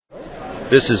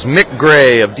This is Mick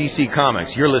Gray of DC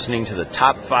Comics. You're listening to the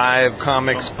Top 5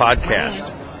 Comics Podcast.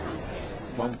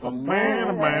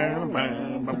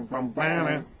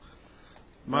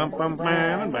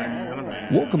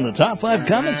 Welcome to Top 5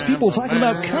 Comics, people talking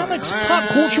about comics, pop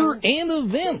culture, and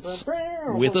events.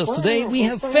 With us today, we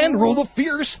have Fenrir the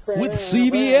Fierce with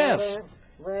CBS.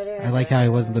 I like how he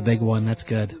wasn't the big one. That's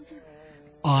good.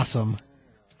 Awesome.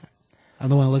 I'm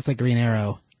the one that looks like Green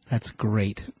Arrow. That's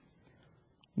great.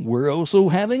 We're also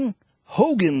having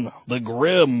Hogan the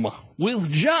Grim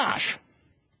with Josh.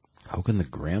 Hogan the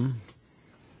Grim?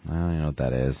 I don't even know what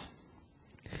that is.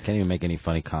 Can't even make any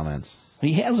funny comments.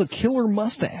 He has a killer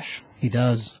mustache. He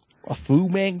does. A Fu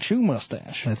Manchu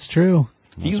mustache. That's true.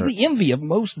 He's the envy of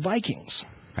most Vikings.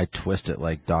 I twist it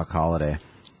like Doc Holliday.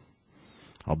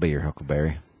 I'll be your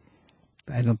Huckleberry.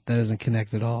 That doesn't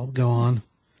connect at all. Go on.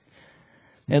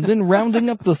 And then rounding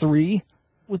up the three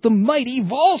with the mighty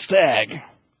Volstagg.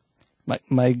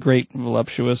 My great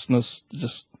voluptuousness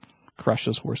just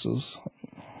crushes horses.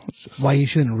 It's just, Why you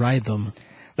shouldn't ride them.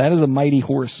 that is a mighty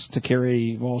horse to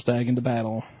carry Volstagg into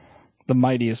battle. The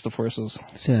mightiest of horses.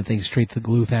 Send that thing straight to the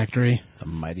glue factory. The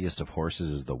mightiest of horses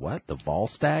is the what? The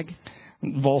Volstagg?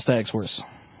 Volstagg's horse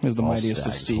is the mightiest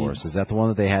of Volstagg's steeds. horse. Is that the one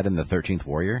that they had in the 13th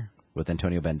Warrior with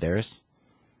Antonio Banderas?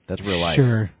 That's real life.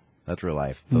 Sure. That's real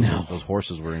life. No. Those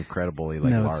horses were incredibly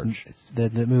No, large. the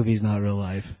movie's not real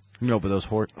life. No, but those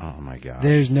horses. Oh my gosh.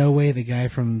 There's no way the guy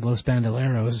from Los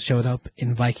Bandoleros showed up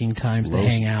in Viking times to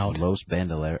hang out. Los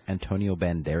Bandoleros. Antonio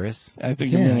Banderas? I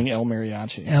think Yeah. you're meaning El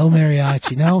Mariachi. El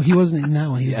Mariachi. No, he wasn't in that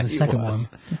one. He was in the second was.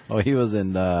 one. Oh, he was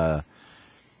in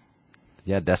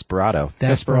Desperado.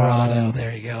 Desperado.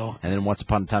 There you go. And then Once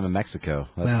Upon a Time in Mexico.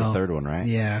 That's Well, the third one, right?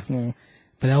 Yeah. Yeah.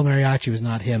 But El Mariachi was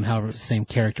not him. However, it was the same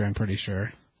character, I'm pretty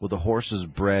sure. Well, the horses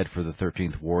bred for the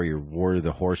 13th Warrior were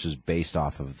the horses based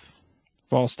off of...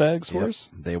 Volstagg's Yep, horse?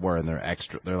 they were, and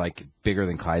they're like bigger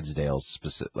than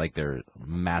Clydesdales, like they're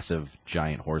massive,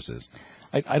 giant horses.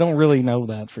 I don't really know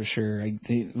that for sure.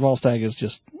 Volstagg is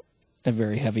just a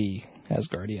very heavy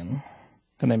Asgardian,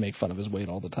 and they make fun of his weight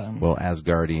all the time. Well,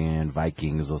 Asgardian,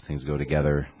 Vikings, those things go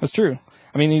together. That's true.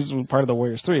 I mean, he's part of the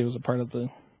Warriors 3. He was a part of the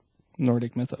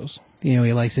Nordic mythos. You know what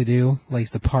he likes to do?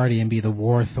 Likes to party and be the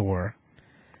war Thor.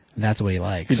 That's what he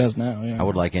likes. He does now, yeah. I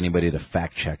would like anybody to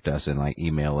fact check us and like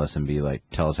email us and be like,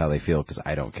 tell us how they feel, because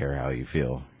I don't care how you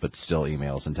feel, but still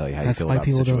email us and tell you how That's you feel why about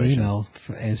the people don't situation. email,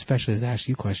 especially to ask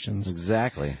you questions.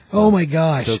 Exactly. Oh my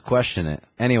gosh. So question it.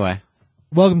 Anyway.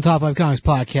 Welcome to Top 5 Comics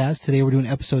Podcast. Today we're doing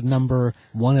episode number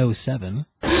 107.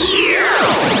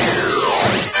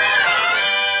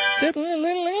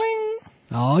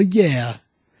 Oh yeah.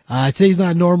 Today's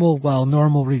not a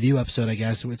normal review episode, I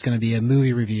guess. It's going to be a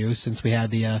movie review since we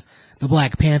had the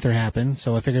Black Panther happen.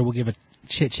 So I figured we'll give a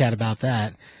chit chat about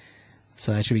that.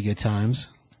 So that should be good times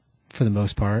for the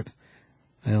most part.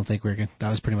 I don't think that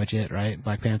was pretty much it, right?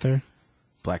 Black Panther?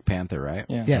 Black Panther, right?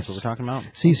 Yeah. Yes. That's what we're talking about?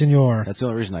 Si, senor. That's the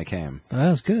only reason I came.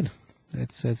 That's good.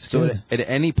 It's So good. at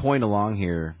any point along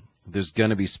here, there's going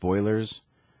to be spoilers.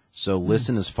 So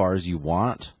listen as far as you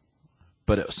want.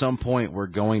 But at some point, we're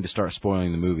going to start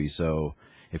spoiling the movie. So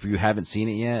if you haven't seen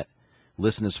it yet,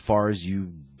 listen as far as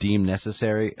you deem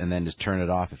necessary, and then just turn it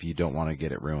off if you don't want to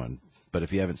get it ruined. But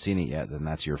if you haven't seen it yet, then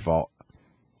that's your fault.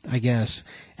 I guess.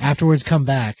 Afterwards, come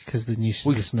back, because then you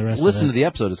should listen to the rest of it. Listen to the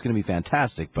episode. It's going to be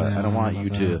fantastic, but No, I don't want you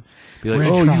to be like, We're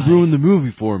gonna oh, try. you ruined the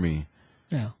movie for me.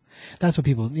 Yeah. That's what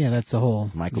people, that's the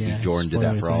whole. Michael B. Jordan did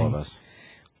that for all of us.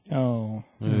 Oh.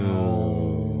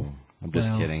 I'm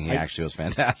just Well, kidding. He actually was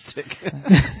fantastic.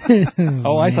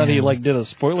 Oh, I thought he did a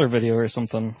spoiler video or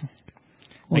something.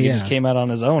 He just came out on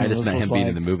his own. I and just was meant him just being like,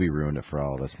 in the movie ruined it for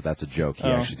all of us, but that's a joke. He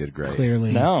actually did great.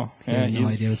 Clearly. No. He Yeah, has no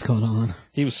idea what's going on.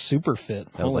 he was super fit.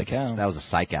 That was Holy cow. that was a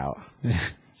psych out.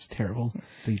 It's terrible.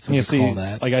 That's what You you see, call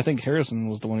that. I think Harrison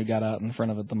was the one who got out in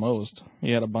front of it the most.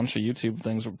 He had a bunch of YouTube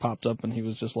things that popped up, and he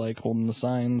was just holding the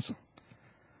signs.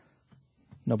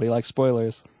 Nobody likes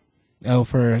spoilers. Oh,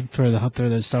 for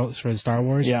the Star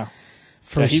Wars? Yeah.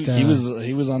 First,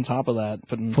 he was on top of that,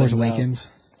 putting Force things Awakens.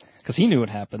 because he knew what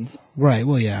happened. Right,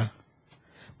 well, yeah.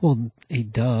 Well,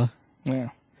 duh. Yeah.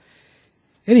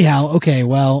 Anyhow, okay,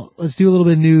 well, let's do a little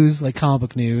bit of news, like comic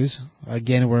book news.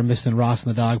 Again, we're missing Ross in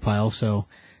the dog pile, so,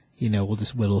 we'll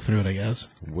just whittle through it, I guess.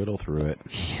 Whittle through it.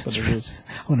 But it is.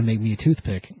 I want to make me a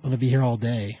toothpick. I want to be here all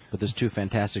day. But there's two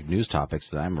fantastic news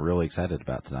topics that I'm really excited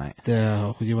about tonight.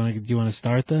 Do you want to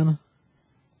start then?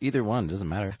 Either one, doesn't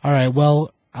matter. All right.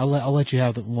 Well, I'll let you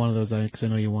have one of those because I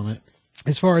know you want it.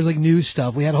 As far as news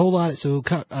stuff, we had a whole lot. So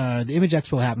the Image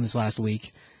Expo happened this last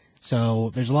week.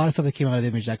 So there's a lot of stuff that came out of the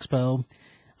Image Expo.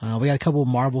 We got a couple of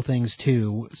Marvel things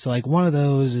too. So one of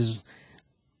those is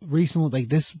recently, like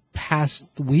this past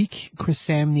week, Chris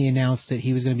Samney announced that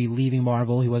he was going to be leaving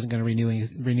Marvel. He wasn't going to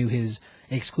renew his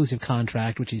exclusive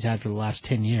contract, which he's had for the last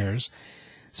 10 years.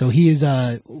 So his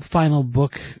final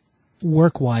book,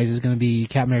 work-wise, is going to be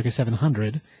Captain America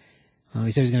 700.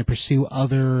 He said he was going to pursue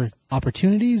other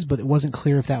opportunities, but it wasn't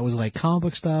clear if that was like comic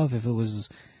book stuff, if it was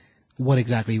what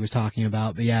exactly he was talking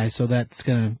about. But yeah, so that's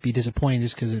going to be disappointing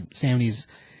just because Samney's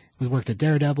was worked at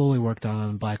Daredevil. He worked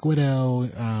on Black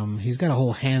Widow. He's got a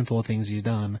whole handful of things he's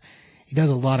done. He does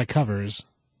a lot of covers.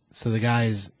 So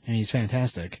the he's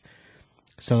fantastic.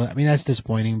 So, I mean, that's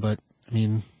disappointing, but I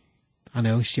mean, I don't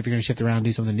know, if you're going to shift around and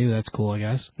do something new, that's cool, I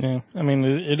guess. Yeah, I mean,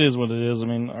 it is what it is. I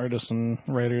mean, artists and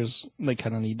writers, they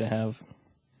kind of need to have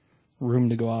room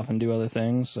to go off and do other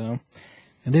things, so.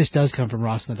 And this does come from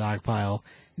Ross in the Dog Pile.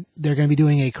 They're going to be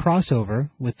doing a crossover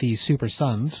with the Super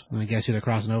Sons. Let me guess who they're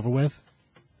crossing over with?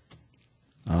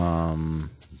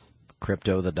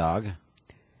 Crypto the dog.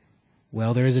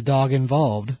 Well, there is a dog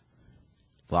involved.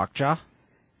 Lockjaw?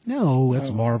 No,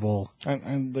 that's Marvel.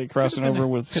 And they crossing over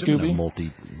with Could've been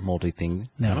Scooby? a multi thing.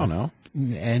 No. I don't know.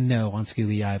 And no on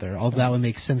Scooby either. Although that would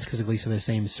make sense because at least they're the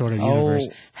same sort of universe.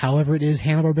 However, it is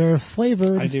Hanna-Barbera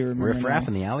flavored. I do remember. Riff Raff now.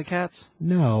 and the Alley Cats?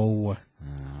 No.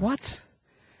 What?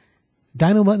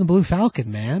 Dynamite and the Blue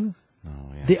Falcon, man.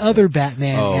 Oh, yeah. The other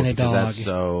Batman and a because dog. that's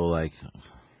so, like,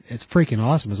 It's freaking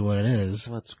awesome is what it is.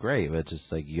 well, that's great, but it's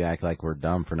just like you act like we're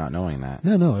dumb for not knowing that.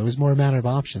 No, it was more a matter of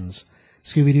options.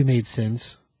 Scooby-Doo made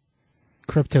sense.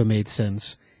 Crypto made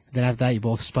sense. Then after that, you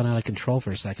both spun out of control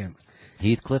for a second.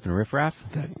 Heathcliff and Riff Raff?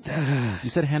 You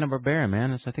said Hanna-Barbera,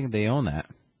 man. I think they own that.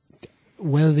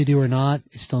 Whether they do or not,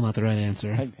 it's still not the right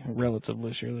answer. I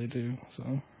relatively sure they do,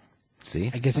 so.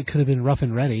 See? I guess it could have been Rough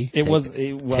and Ready. Take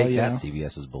Take yeah. that,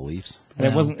 CBS's beliefs.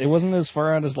 And No. it wasn't as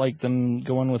far out as like them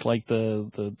going with like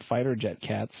the fighter jet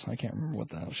cats. I can't remember what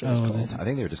the hell show was Oh, called. I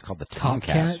think they were just called the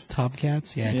Tomcats.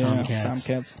 Tomcats? Yeah, Yeah, Tomcats.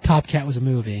 Tomcats. Top Cat was a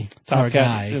movie. Or a Top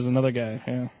guy. Cat is another guy.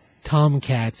 Yeah.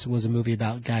 Tomcats was a movie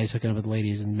about guys hooking up with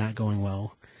ladies and not going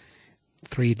well.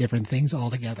 3 different things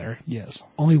altogether. Yes.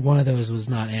 Only one of those was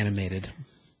not animated.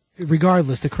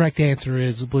 Regardless, the correct answer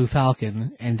is Blue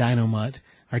Falcon and Dynomutt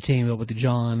are teaming up with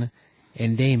John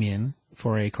and Damien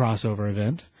for a crossover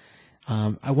event.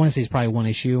 I want to say it's probably one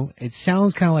issue. It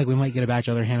sounds kind of like we might get a batch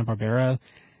of other Hanna-Barbera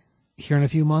here in a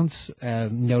few months,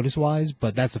 notice-wise,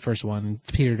 but that's the first one.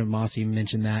 Peter DeMasi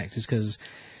mentioned that just because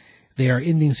they are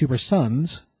ending Super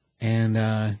Sons, and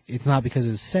it's not because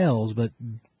of sales, but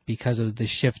because of the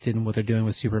shift in what they're doing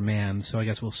with Superman. So I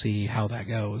guess we'll see how that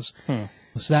goes.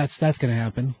 So that's going to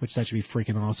happen, which that should be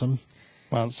freaking awesome.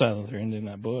 Well, it's sad that they're ending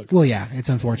that book. Well, yeah, it's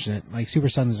unfortunate. Like Super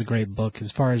Sons is a great book.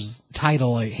 As far as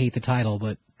title, I hate the title,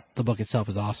 but the book itself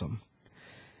is awesome,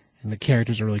 and the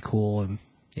characters are really cool. And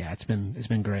yeah, it's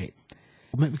been great.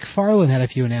 McFarlane had a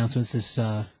few announcements this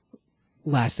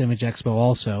last Image Expo.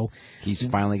 Also, He's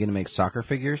finally going to make soccer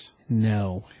figures?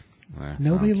 no, I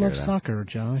nobody don't care loves then. soccer,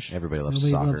 Josh. Everybody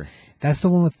loves Nobody soccer. That's the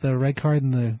one with the red card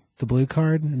and the blue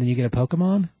card, and then you get a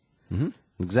Pokemon.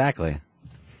 Exactly.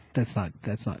 That's not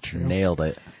true. Nailed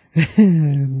it. It's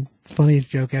the funniest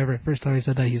joke ever. First time I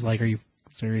said that, he's like, "Are you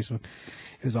serious?" It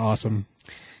was awesome.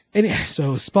 And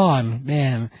so Spawn,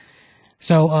 man.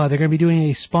 So they're going to be doing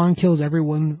a Spawn Kills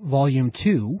Everyone Volume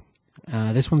 2.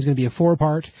 This one's going to be a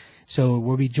 4-part. So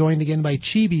we'll be joined again by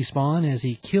Chibi Spawn as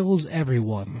he kills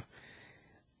everyone.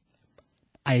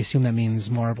 I assume that means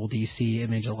Marvel, DC,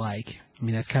 Image alike. I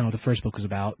mean, that's kind of what the first book was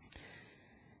about.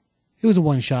 It was a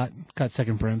one-shot, got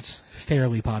second prints,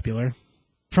 fairly popular.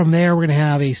 From there, we're going to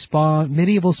have a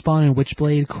medieval Spawn and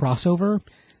Witchblade crossover.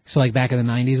 So like back in the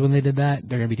 90s when they did that,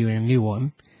 they're going to be doing a new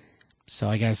one. So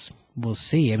I guess we'll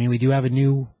see. I mean, we do have a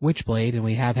new Witchblade, and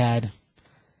we have had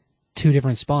 2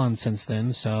 different Spawns since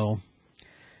then, so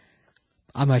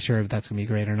I'm not sure if that's going to be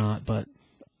great or not, but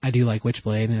I do like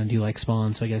Witchblade, and I do like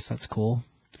Spawn, so I guess that's cool.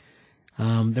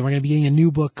 Then we're going to be getting a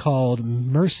new book called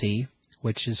Mercy,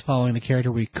 which is following the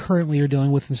character we currently are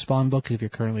dealing with in the Spawn book, if you're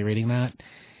currently reading that.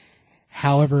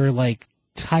 However, like,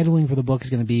 titling for the book is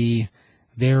going to be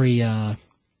very, I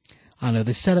don't know,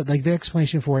 the setup, like, the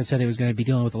explanation for it said it was going to be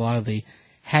dealing with a lot of the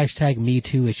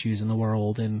 #MeToo issues in the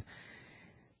world, and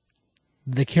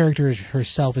the character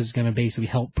herself is going to basically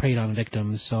help prey on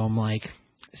victims, so I'm like,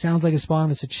 it sounds like a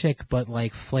Spawn, it's a chick, but,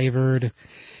 like, flavored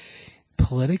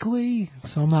politically,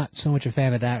 so I'm not so much a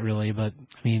fan of that, really, but,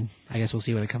 I mean, I guess we'll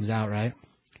see when it comes out, right?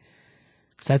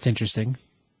 So that's interesting.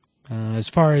 As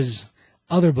far as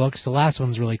other books, the last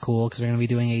one's really cool, because they're going to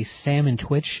be doing a Sam and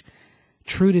Twitch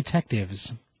True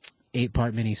Detectives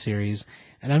 8-part miniseries,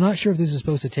 and I'm not sure if this is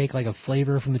supposed to take, like, a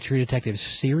flavor from the True Detectives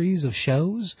series of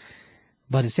shows,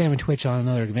 but it's Sam and Twitch on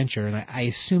another adventure, and I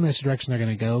assume that's the direction they're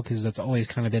going to go because that's always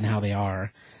kind of been how they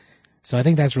are. So I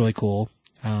think that's really cool.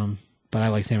 But I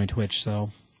like Sam and Twitch,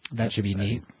 so that should be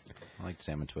neat. I like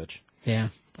Sam and Twitch. Yeah,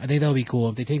 I think that'll be cool.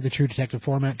 If they take the True Detective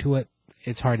format to it,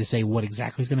 it's hard to say what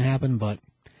exactly is going to happen, but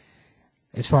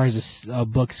as far as a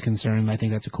book's concerned, I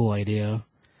think that's a cool idea.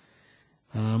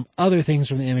 Other things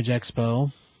from the Image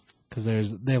Expo, because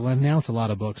they'll announce a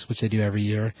lot of books, which they do every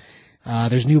year.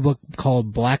 There's a new book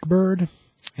called Blackbird,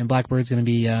 and Blackbird's going to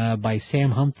be by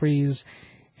Sam Humphries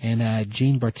and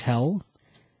Jean Bartel.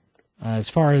 As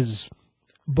far as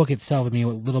book itself, I mean,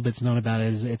 what little bit's known about it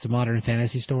is it's a modern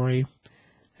fantasy story.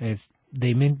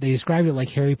 They described it like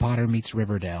Harry Potter meets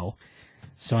Riverdale.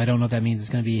 So I don't know if that means it's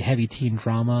going to be heavy teen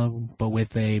drama, but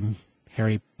with a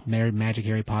magic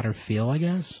Harry Potter feel, I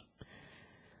guess.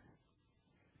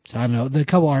 So I don't know. The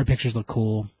couple art pictures look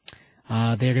cool.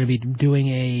 They're going to be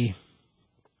doing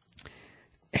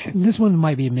this one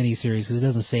might be a mini-series because it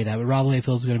doesn't say that, but Rob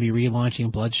Liefeld is going to be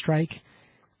relaunching Bloodstrike.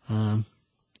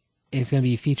 It's going to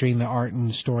be featuring the art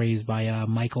and stories by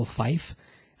Michael Fife.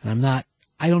 And I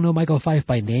don't know Michael Fife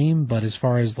by name, but as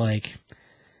far as like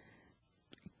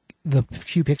the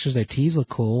few pictures they tease look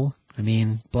cool. I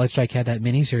mean, Bloodstrike had that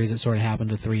miniseries that sort of happened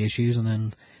to 3 issues, and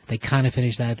then they kind of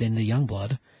finished that into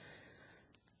Youngblood.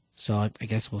 So I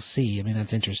guess we'll see. I mean,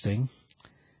 that's interesting.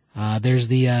 There's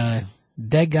the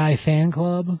Dead Guy Fan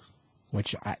Club,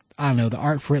 which I don't know. The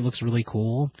art for it looks really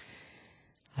cool.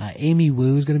 Amy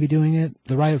Wu is going to be doing it.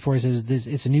 The writer for it says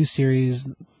it's a new series.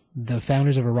 The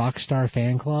founders of a rock star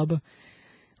fan club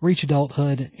reach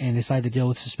adulthood and decide to deal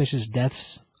with suspicious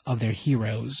deaths of their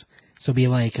heroes. So be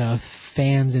like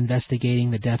fans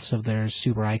investigating the deaths of their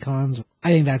super icons. I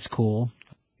think that's cool.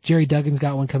 Jerry Duggan's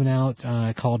got one coming out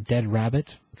called Dead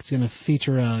Rabbit. It's going to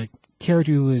feature a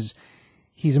character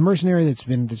he's a mercenary that's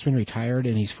been retired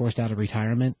and he's forced out of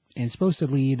retirement, and it's supposed to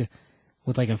lead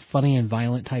with like a funny and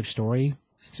violent type story.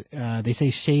 They say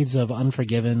shades of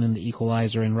Unforgiven and The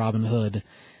Equalizer and Robin Hood.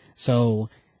 So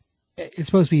it's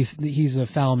supposed to be he's a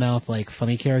foul-mouthed, like,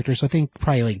 funny character. So I think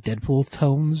probably like Deadpool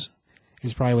tones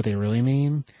is probably what they really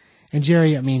mean. And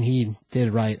Jerry, I mean, he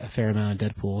did write a fair amount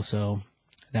of Deadpool, so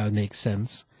that would make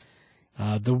sense.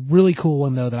 The really cool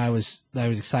one though that I was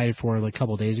excited for like a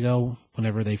couple of days ago,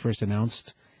 whenever they first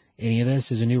announced any of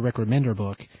this, is a new Rick Remender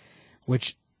book,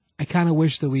 which I kind of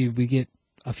wish that we get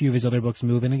a few of his other books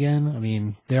moving again. I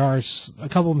mean, there are a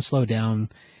couple of them slowed down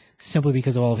simply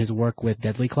because of all of his work with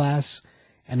Deadly Class,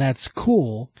 and that's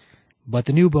cool. But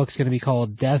the new book's going to be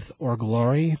called Death or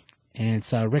Glory, and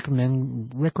it's Rick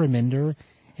Remender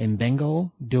and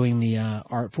Bengal doing the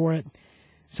art for it.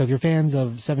 So if you're fans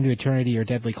of Seven to Eternity or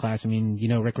Deadly Class, I mean, you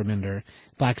know Rick Remender.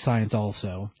 Black Science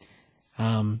also.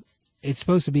 It's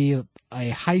supposed to be a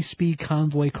high-speed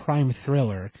convoy crime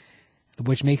thriller,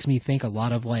 which makes me think a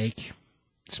lot of, like,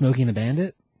 Smokey and the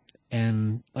Bandit.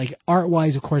 And, like,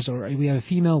 art-wise, of course, we have a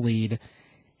female lead.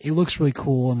 It looks really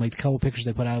cool, and, like, the couple pictures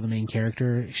they put out of the main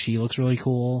character, she looks really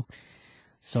cool.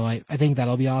 So I think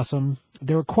that'll be awesome.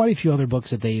 There were quite a few other books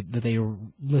that they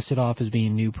listed off as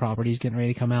being new properties getting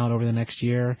ready to come out over the next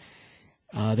year.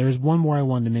 There's one more I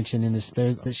wanted to mention in this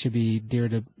that should be dear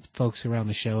to folks around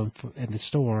the show and the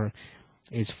store,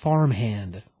 is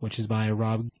Farmhand, which is by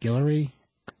Rob Guillory,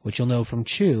 which you'll know from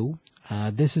Chew.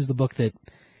 This is the book that,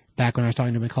 back when I was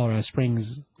talking to him in Colorado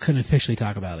Springs, couldn't officially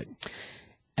talk about it.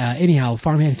 Anyhow,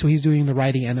 Farmhand, so he's doing the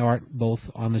writing and the art both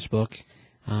on this book.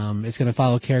 It's going to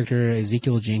follow character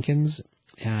Ezekiel Jenkins.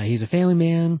 He's a family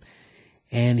man,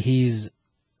 and he's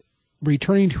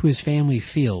returning to his family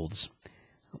fields.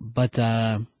 But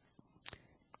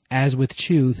as with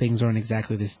Chew, things aren't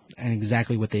exactly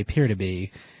what they appear to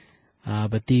be.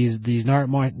 But these night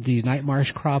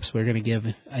marsh crops are going to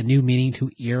give a new meaning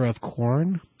to ear of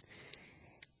corn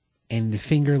and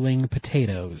fingerling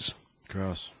potatoes.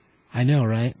 Gross. I know,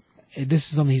 right? This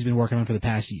is something he's been working on for the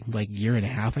past like year and a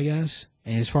half, I guess.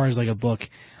 And as far as like a book,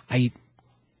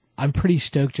 I'm pretty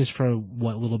stoked just for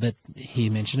what little bit he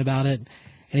mentioned about it.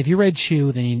 And if you read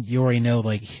Chew, then you already know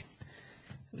like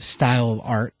style of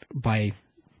art by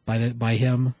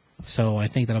him. So I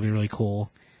think that'll be really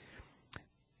cool.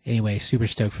 Anyway, super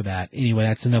stoked for that. Anyway,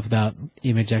 that's enough about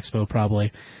Image Expo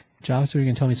probably. Josh, are you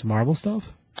going to tell me some Marvel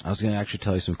stuff? I was going to actually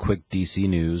tell you some quick DC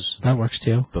news. That works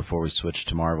too. Before we switch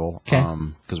to Marvel. Okay.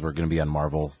 Because we're going to be on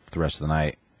Marvel the rest of the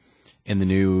night. In the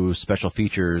new special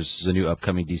features, the new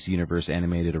upcoming DC Universe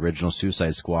animated original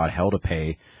Suicide Squad Hell to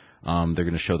Pay. They're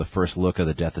going to show the first look of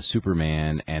the Death of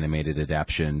Superman animated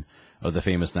adaptation of the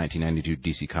famous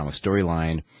 1992 DC Comics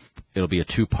storyline. It'll be a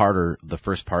 2-parter. The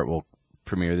first part will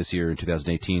premiere this year in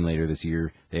 2018. Later this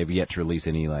year, they have yet to release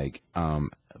any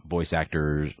voice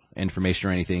actor information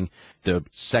or anything. The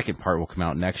second part will come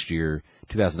out next year,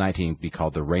 2019, be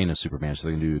called The Reign of Superman. So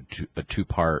they're going to do a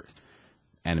two-part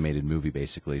animated movie,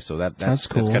 basically. So that's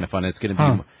cool. That's kind of fun. It's going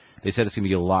to be. They said it's going to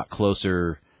be a lot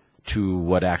closer to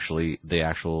what actually the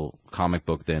actual comic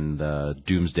book than the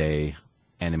Doomsday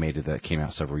animated that came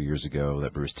out several years ago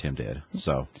that Bruce Timm did.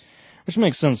 So, which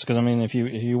makes sense because I mean, if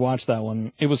you watch that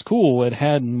one, it was cool. It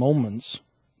had moments,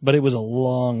 but it was a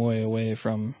long way away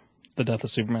from the Death of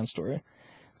Superman story.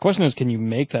 The question is, can you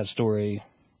make that story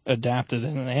adapted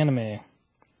in an anime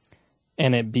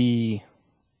and it be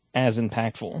as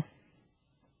impactful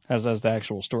as the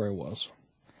actual story was?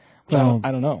 Well,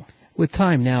 I don't know. With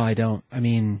time now, I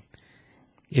mean,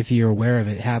 if you're aware of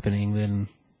it happening, then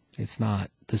it's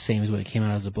not the same as when it came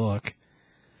out as a book.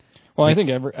 Well, I think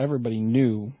everybody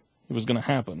knew it was going to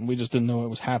happen. We just didn't know it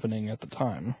was happening at the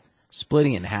time.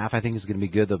 Splitting it in half, I think, is going to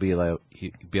be good. They'll be like,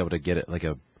 you'll be able to get it like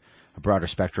a broader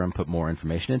spectrum, put more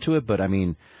information into it. But I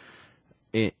mean,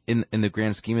 in the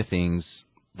grand scheme of things,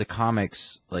 the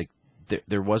comics, like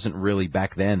there wasn't really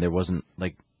back then. There wasn't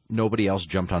like nobody else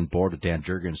jumped on board with Dan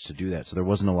Jurgens to do that. So there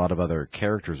wasn't a lot of other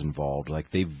characters involved.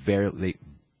 Like they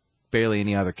barely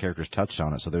any other characters touched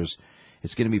on it. So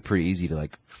it's going to be pretty easy to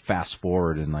like fast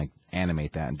forward and like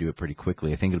animate that and do it pretty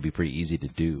quickly. I think it'll be pretty easy to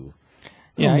do.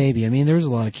 Yeah, well, maybe. I mean, there was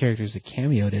a lot of characters that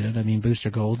cameoed in it. I mean, Booster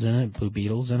Gold's in it, Blue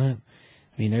Beetle's in it.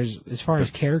 I mean, there's as far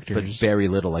as characters, but very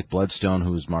little. Like Bloodstone,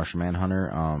 who's Martian Manhunter,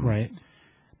 right?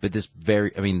 But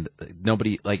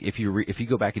nobody like if you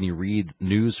go back and you read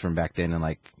news from back then and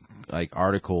like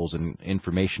articles and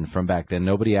information from back then,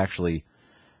 nobody actually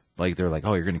like they're like,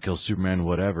 oh, you're going to kill Superman,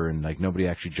 whatever, and like nobody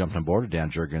actually jumped on board with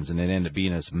Dan Jurgens, and it ended up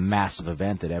being this massive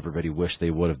event that everybody wished they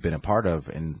would have been a part of,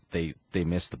 and they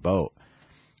missed the boat.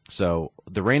 So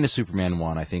the Reign of Superman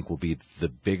one, I think, will be the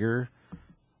bigger,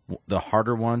 the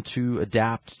harder one to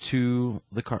adapt to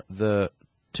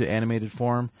to animated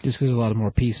form. Just because there's a lot of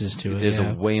more pieces to it.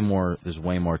 There's way more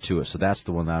to it. So that's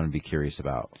the one that I'm going to be curious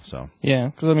about. So yeah,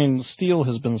 because I mean, Steel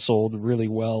has been sold really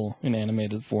well in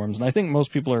animated forms, and I think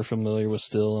most people are familiar with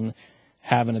Steel and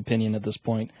have an opinion at this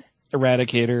point.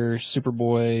 Eradicator,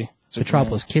 Superboy,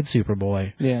 Metropolis Kid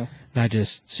Superboy. Yeah. Not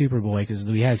just Superboy, because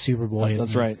we had Superboy.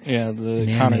 That's right. Yeah, the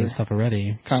animated stuff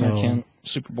already. Connor Kent,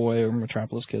 Superboy, or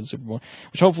Metropolis Kid Superboy.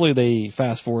 Which hopefully they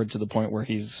fast forward to the point where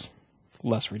he's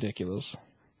less ridiculous.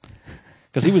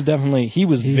 Because he was very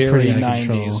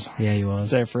 90s. Yeah, he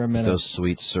was. There for a minute. Those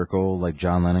sweet circle, like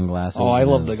John Lennon glasses. Oh, I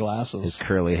love the glasses. His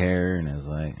curly hair and his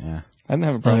like, yeah. I didn't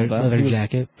have a problem with that. Leather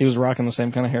jacket. He was rocking the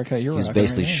same kind of haircut you were rocking. He's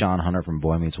basically Sean Hunter from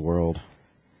Boy Meets World.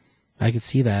 I could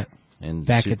see that. In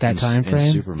back at that time frame,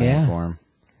 in Superman form.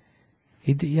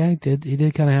 He did. He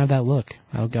did kind of have that look.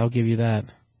 I'll give you that.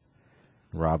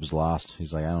 Rob's lost.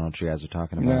 He's like, I don't know what you guys are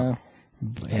talking about. No.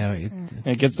 Yeah,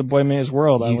 it gets to Boy Meets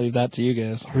World. I'll leave that to you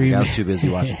guys. I was too busy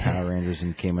watching Power Rangers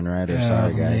and Kamen Rider.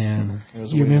 Sorry, guys. Man.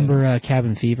 You remember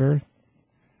Cabin Fever?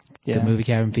 Yeah. The movie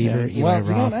Cabin Fever? Yeah. Eli Roth,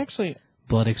 you know, actually,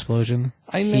 Blood Explosion?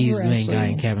 He's the main guy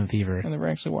in Cabin Fever. I never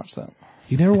actually watched that.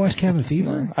 You never watched Cabin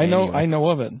Fever? No. I know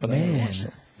of it, but I never watched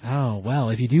it. Oh,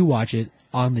 well, if you do watch it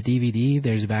on the DVD,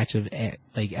 there's a batch of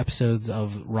like episodes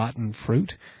of Rotten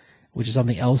Fruit, which is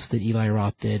something else that Eli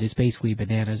Roth did. It's basically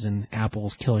bananas and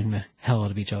apples killing the hell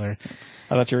out of each other.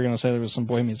 I thought you were going to say there was some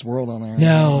Boy Meets World on there.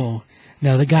 No,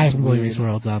 the guy from Boy Meets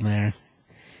World's on there.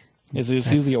 Is he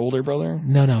the older brother?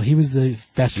 No, he was the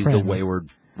best friend. He's the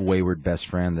wayward best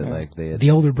friend that like they had.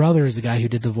 The older brother is the guy who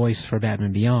did the voice for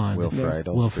Batman Beyond. Will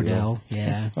Friedle. Will Friedle,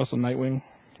 yeah. Also Nightwing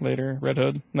later. Red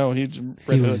Hood. No, he's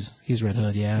Red Hood. He's Red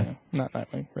Hood, yeah. Not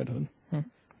Nightwing, Red Hood.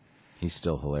 He's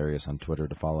still hilarious on Twitter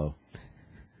to follow.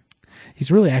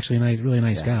 He's really actually a really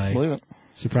nice guy. I believe it.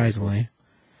 Surprisingly.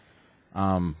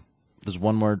 There's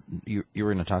one more you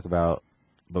were going to talk about,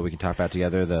 but we can talk about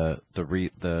together the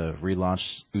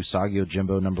relaunch Usagi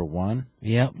Yojimbo #1.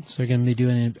 Yep. So we're going to be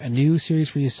doing a new series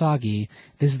for Usagi.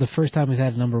 This is the first time we've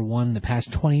had #1 in the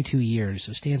past 22 years.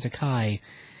 So Stan Sakai,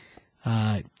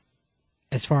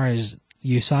 as far as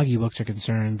Usagi books are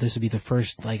concerned, this would be the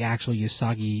first like actual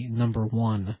Usagi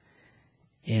 #1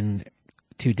 in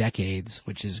 2 decades,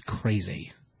 which is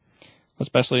crazy.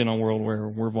 Especially in a world where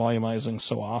we're volumizing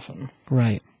so often.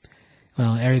 Right.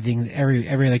 Well,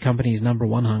 every other company's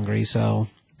 #1 hungry, so.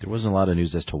 There wasn't a lot of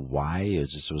news as to why. It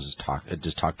just talk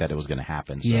that it was going to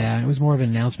happen. So. Yeah, it was more of an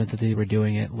announcement that they were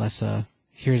doing it, less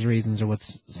here's reasons or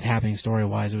what's happening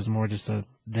story-wise. It was more just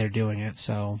they're doing it,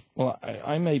 so. Well,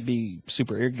 I may be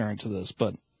super ignorant to this,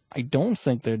 but I don't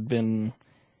think there'd been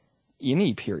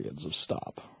any periods of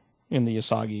stop in the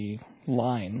Usagi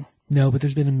line. No, but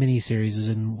there's been mini-series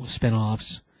and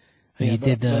spin-offs. He but,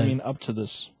 did but I the mean, up to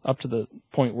the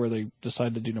point where they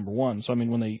decided to do number one. So I mean,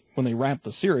 when they wrapped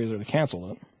the series or they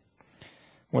canceled it,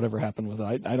 whatever happened with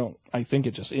it, I think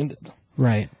it just ended.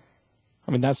 right.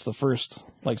 I mean, that's the first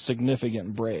like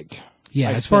significant break. Yeah,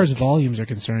 I as far as think. volumes are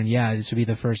concerned, yeah, this would be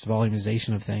the first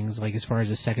volumization of things. Like as far as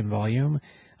the second volume,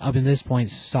 up in this point,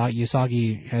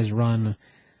 Usagi has run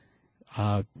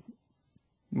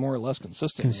More or less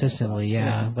consistently. consistently.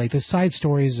 Yeah, like the side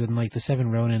stories and like the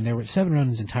Seven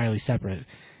Ronins entirely separate,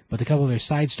 but the couple of their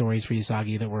side stories for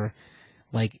Usagi that were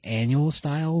like annual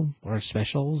style or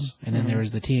specials, and then there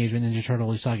was the Teenage Mutant Ninja Turtle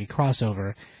Usagi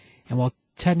crossover, and while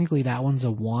technically that one's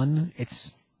a one,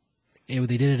 they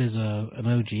did it as an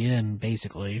OGN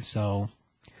basically, so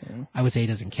I would say it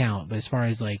doesn't count. But as far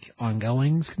as like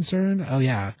ongoing's concerned, oh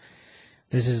yeah,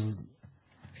 this is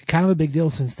kind of a big deal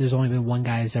since there's only been one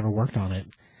guy that's ever worked on it.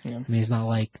 Yeah. I mean, it's not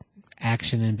like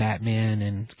Action and Batman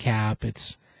and Cap.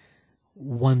 It's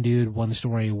one dude, one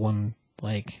story, one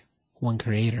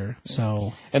creator.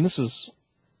 So And this is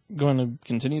going to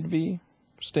continue to be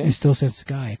stay. it still says the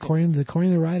guy. According to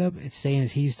the write-up, it's saying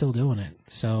that he's still doing it.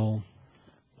 So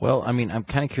Well, I mean, I'm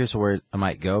kind of curious where I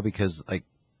might go because, like,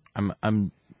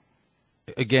 I'm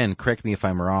again, correct me if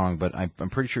I'm wrong, but I'm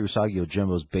pretty sure Usagi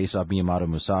Yojimbo is based off Miyamoto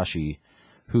Musashi,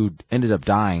 who ended up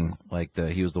dying. Like,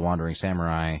 he was the wandering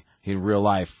samurai. He in real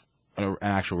life, an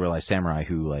actual real life samurai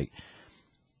who, like,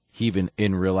 he even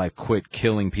in real life quit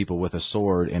killing people with a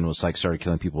sword and was like started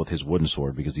killing people with his wooden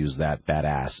sword because he was that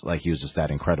badass. Like, he was just that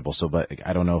incredible. So, but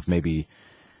I don't know if maybe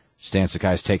Stan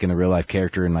Sakai's taking the real life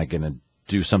character and like gonna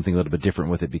do something a little bit different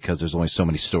with it because there's only so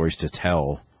many stories to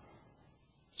tell.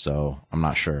 So I'm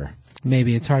not sure.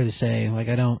 maybe it's hard to say. Like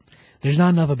there's not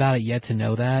enough about it yet to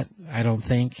know that. I don't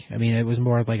think. I mean, it was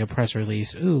more of like a press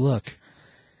release. Ooh, look,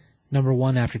 number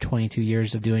one after 22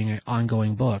 years of doing an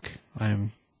ongoing book.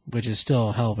 Which is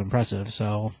still hell of impressive.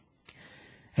 So,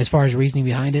 as far as reasoning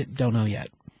behind it, don't know yet.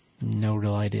 No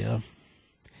real idea.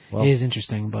 Well, it is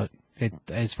interesting, but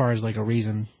as far as like a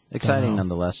reason, exciting don't know.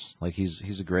 nonetheless. Like he's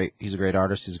a great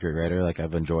artist. He's a great writer. Like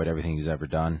I've enjoyed everything he's ever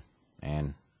done,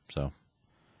 and so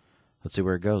let's see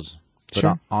where it goes. But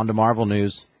Sure. on to Marvel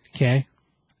news. Okay,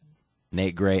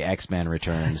 Nate Gray X-Men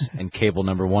returns and Cable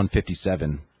number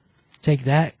 157. take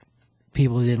that.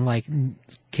 People who didn't like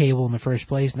Cable in the first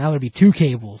place. Now there'll be two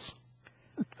Cables.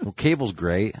 Well, Cable's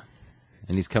great,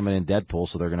 and he's coming in Deadpool,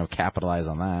 so they're going to capitalize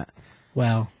on that.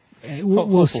 Well, we'll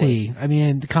Hopefully. see. I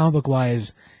mean, the comic book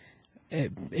wise,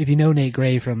 if you know Nate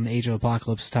Gray from the Age of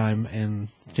Apocalypse time and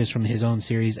just from his own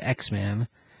series X-Men,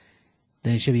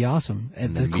 then it should be awesome.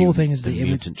 And the cool thing is the image.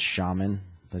 mutant shaman.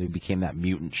 That he became that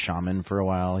mutant shaman for a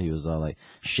while. He was like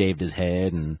shaved his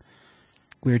head and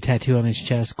Weird tattoo on his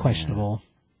chest, questionable.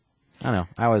 I don't know.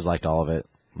 I always liked all of it.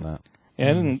 But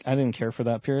Yeah, I didn't care for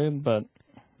that period, but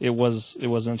it was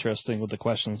interesting with the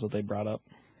questions that they brought up.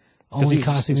 Only he's-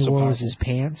 costume he's he so wore was powerful. his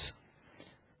pants.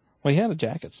 Well, he had a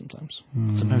jacket sometimes.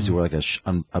 sometimes he wore like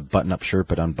a button-up shirt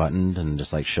but unbuttoned and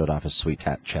just like showed off his sweet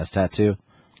chest tattoo.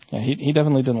 Yeah, he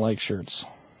definitely didn't like shirts.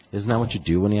 Isn't that what you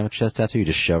do when you have a chest tattoo? You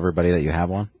just show everybody that you have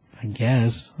one? I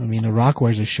guess. I mean, The Rock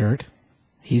wears a shirt.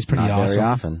 He's pretty Not awesome. very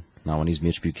often. Not when he's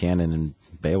Mitch Buchanan in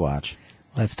Baywatch.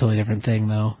 That's a totally different thing,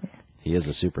 though. He is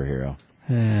a superhero.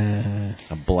 Uh,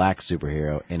 A black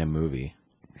superhero in a movie.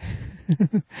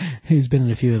 he's been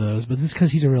in a few of those, but it's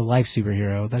because he's a real life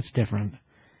superhero. That's different.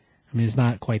 I mean, it's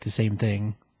not quite the same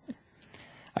thing.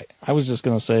 I was just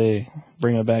gonna say,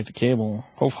 bring it back to Cable.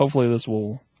 Hopefully this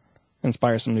will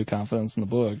inspire some new confidence in the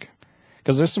book,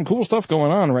 because there's some cool stuff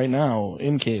going on right now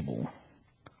in Cable,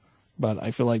 but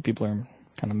I feel like people are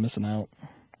kind of missing out.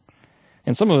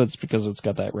 And some of it's because it's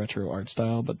got that retro art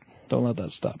style, but don't let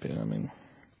that stop you. I mean,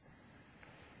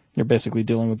 you're basically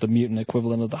dealing with the mutant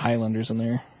equivalent of the Highlanders in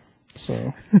there.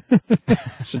 So,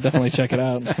 should definitely check it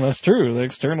out. That's true. The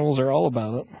externals are all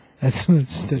about it. That's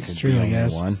Could true, be I only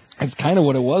guess. one. It's kind of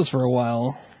what it was for a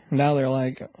while. Now they're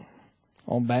like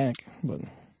all back, but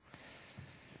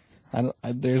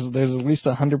there's at least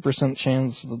 100%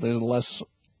 chance that there's less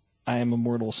 "I Am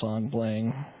Immortal" song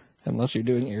playing, unless you're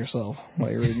doing it yourself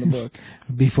while you're reading the book.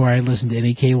 Before I listen to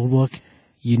any Cable book,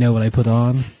 you know what I put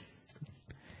on?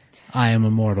 I Am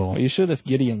Immortal. Well, you should if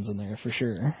Gideon's in there for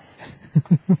sure.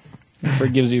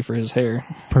 Forgives you for his hair.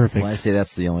 Perfect. Well, I say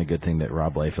that's the only good thing that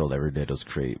Rob Liefeld ever did was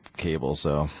create Cable,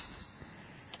 so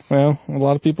Well, a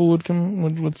lot of people would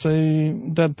say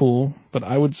Deadpool, but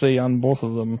I would say on both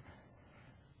of them,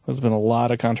 there's been a lot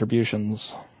of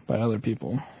contributions by other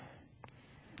people.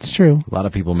 It's true. a lot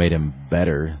of people made him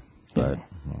better, but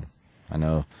well, I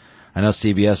know I know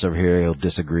CBS over here will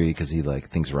disagree because he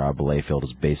thinks Rob Liefeld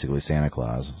is basically Santa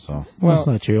Claus. So Well, that's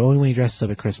not true. Only when he dresses up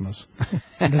at Christmas.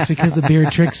 And that's because the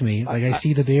beard tricks me. Like, I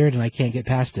see the beard and I can't get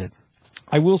past it.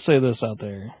 I will say this out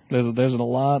there. There's a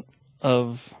lot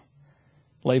of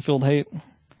Layfield hate,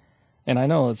 and I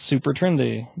know it's super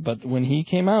trendy, but when he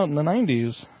came out in the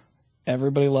 90s,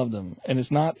 everybody loved him. And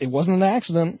it wasn't an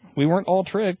accident. We weren't all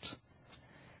tricked.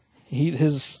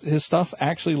 His stuff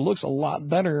actually looks a lot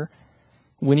better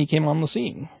when he came on the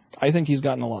scene. I think he's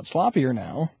gotten a lot sloppier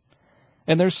now.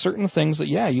 And there's certain things that,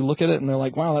 you look at it and they're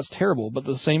like, wow, that's terrible. But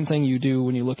the same thing you do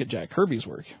when you look at Jack Kirby's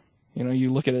work.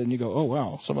 You look at it and you go, oh,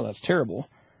 wow, some of that's terrible.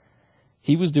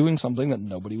 He was doing something that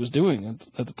nobody was doing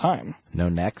at the time. no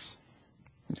necks.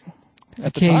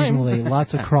 At the time. Occasionally,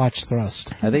 lots of crotch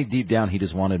thrust. I think deep down he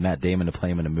just wanted Matt Damon to play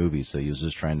him in a movie, so he was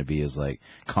just trying to be as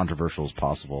controversial as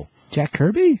possible. Jack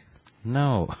Kirby?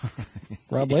 No,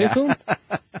 Rob Liefeld?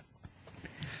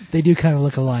 They do kind of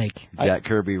look alike. Jack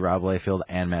Kirby, Rob Liefeld,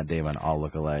 and Matt Damon all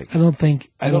look alike. I don't think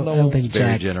It's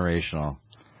very Jack. generational.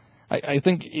 I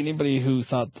think anybody who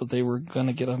thought that they were going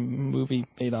to get a movie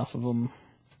made off of him,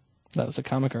 that was a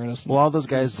comic artist. Well, all those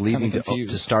guys kinda leaving to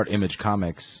confused. start Image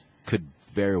Comics could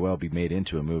very well be made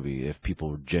into a movie if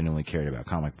people genuinely cared about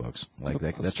comic books.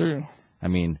 That's true. I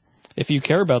mean, If you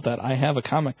care about that, I have a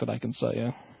comic that I can sell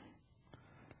you.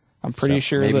 I'm pretty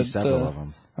sure maybe that several of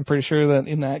them. I'm pretty sure that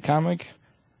in that comic,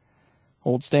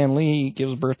 old Stan Lee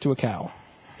gives birth to a cow.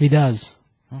 He does.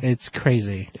 It's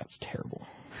crazy. That's terrible.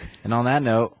 And on that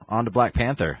note, on to Black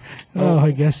Panther. Oh,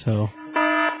 I guess so.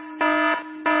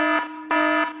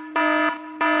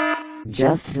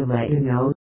 Just to let you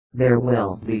know, there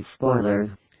will be spoilers.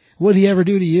 What'd he ever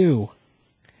do to you?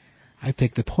 I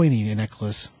picked the pointy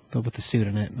necklace with the suit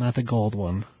in it, not the gold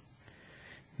one.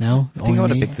 No? I think I would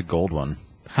have Only me? picked the gold one.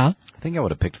 Huh? I think I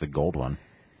would have picked the gold one.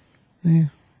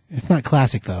 It's not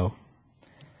classic, though.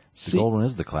 The gold one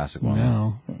is the classic one.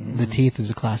 No. The teeth is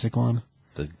a classic one.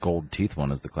 The gold teeth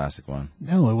one is the classic one.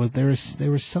 No, they were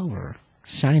silver.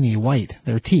 Shiny, white.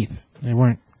 They were teeth. They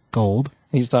weren't gold.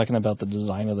 He's talking about the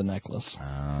design of the necklace,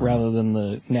 rather than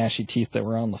the gnashy teeth that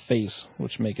were on the face,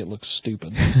 which make it look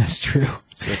stupid. That's true.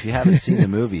 So if you haven't seen the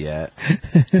movie yet,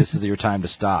 this is your time to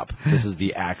stop. This is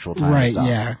the actual time to Right, stop.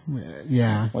 yeah.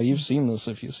 Yeah. Well, you've seen this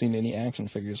if you've seen any action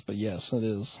figures, but yes, it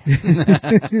is.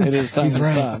 It is time He's to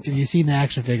right. stop. If you've seen the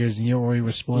action figures and you already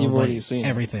were spoiled You've already by seen it.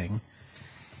 everything.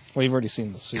 Well, you've already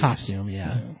seen the suits. Costume,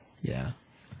 yeah. Yeah.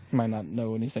 You might not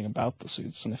know anything about the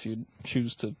suits, and if you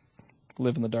choose to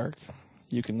live in the dark,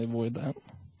 you can avoid that.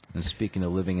 And speaking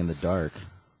of living in the dark,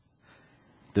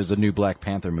 there's a new Black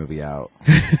Panther movie out,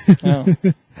 Oh,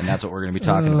 and that's what we're going to be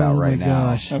talking about right my now.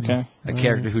 gosh. okay. A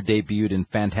character who debuted in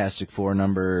Fantastic Four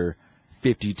number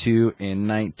 52 in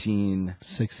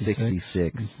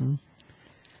 1966.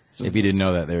 If you didn't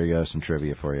know that, there you go, some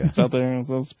trivia for you. It's out there.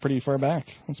 That's pretty far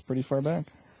back.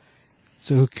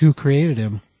 So who created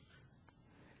him?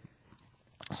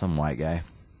 Some white guy.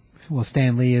 Well,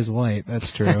 Stan Lee is white.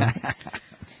 That's true.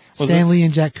 Stan Lee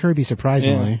and Jack Kirby,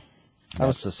 surprisingly.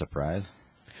 That's a surprise.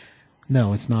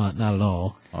 No, it's not. Not at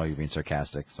all. Oh, you're being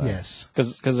sarcastic. Sorry. Yes.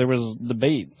 Because there was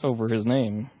debate over his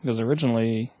name. Because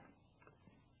originally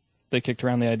they kicked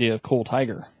around the idea of Cole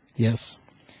Tiger, Yes.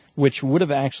 which would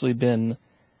have actually been,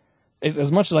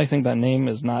 as much as I think that name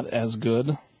is not as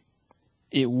good,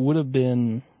 it would have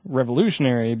been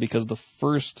revolutionary because the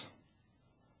first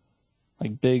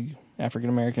big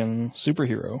African-American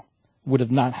superhero would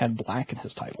have not had black in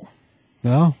his title.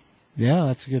 Well, yeah,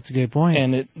 that's a good point.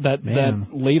 And that Man.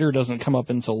 later doesn't come up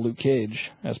until Luke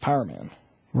Cage as Power Man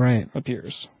Right.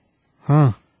 appears.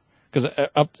 Huh. Because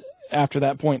up after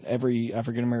that point, every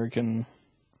African-American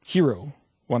hero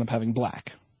wound up having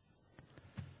black,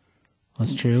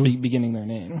 That's true. beginning their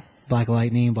name. Black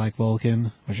Lightning, Black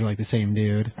Vulcan, which are like the same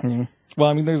dude.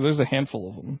 Well, there's a handful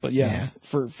of them, but yeah.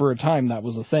 For a time that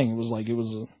was a thing. It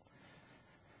was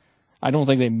I don't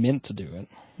think they meant to do it.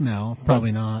 No,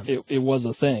 probably not. It was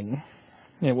a thing.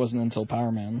 It wasn't until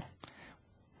Power Man.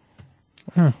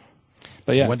 Huh.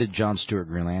 But yeah, When did John Stewart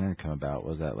Green Lantern come about?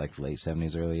 Was that late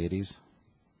 70s, early 80s?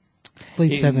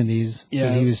 Late 70s, because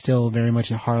yeah. he was still very much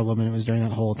in Harlem, and it was during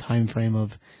that whole time frame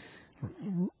of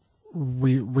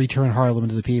return Harlem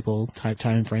to the people type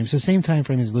time frame. So same time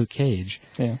frame as Luke Cage,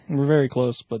 yeah, we're very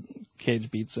close, but Cage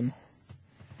beats him.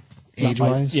 Not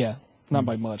age-wise. by, yeah, not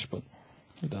by much, but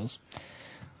he does.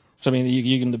 So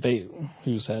you can debate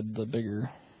who's had the bigger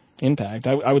impact.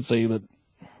 I would say that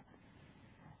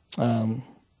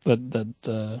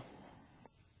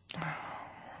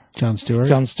John Stewart.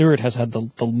 John Stewart has had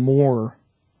the more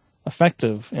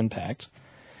effective impact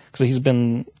because he's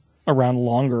been around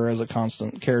longer as a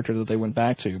constant character that they went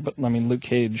back to. But Luke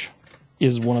Cage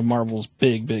is one of Marvel's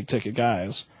big ticket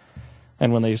guys.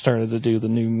 And when they started to do the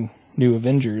new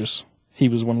Avengers, he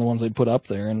was one of the ones they put up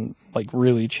there and like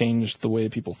really changed the way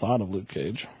people thought of Luke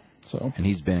Cage. So, and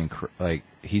he's been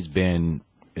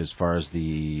as far as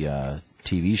the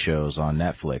TV shows on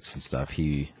Netflix and stuff.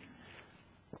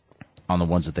 On the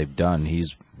ones that they've done,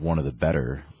 he's one of the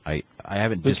better. I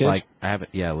haven't disliked.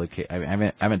 Luke Cage.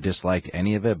 I haven't disliked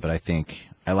any of it, but I think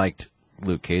I liked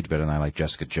Luke Cage better than I liked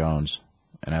Jessica Jones,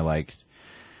 and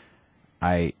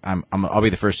I'll be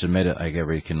the first to admit it. Like,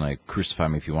 everybody can like crucify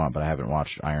me if you want, but I haven't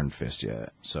watched Iron Fist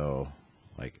yet, so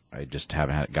like I just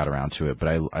haven't got around to it. But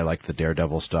I like the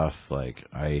Daredevil stuff. Like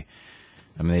I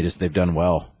mean they've done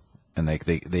well, and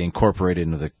they incorporate it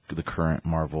into the current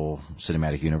Marvel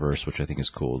Cinematic Universe, which I think is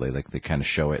cool. They kind of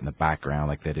show it in the background,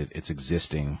 like that it's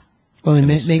existing. Well, they in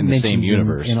make the mentions same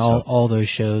universe in all those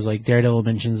shows. Like Daredevil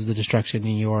mentions the destruction in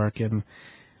New York, and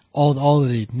all of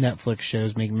the Netflix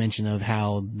shows make mention of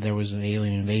how there was an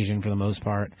alien invasion for the most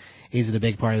part. Is it a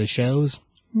big part of the shows?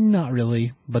 Not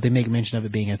really, but they make mention of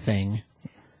it being a thing.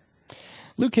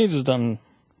 Luke Cage has done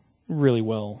really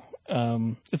well.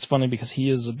 It's funny because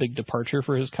he is a big departure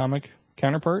for his comic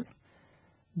counterpart,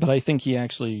 but I think he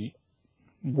actually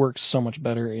works so much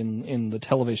better in the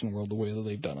television world the way that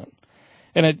they've done it.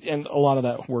 And a lot of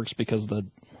that works because the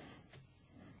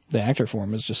actor for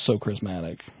him is just so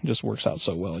charismatic. It just works out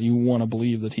so well. You want to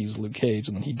believe that he's Luke Cage,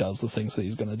 and then he does the things that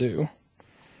he's going to do.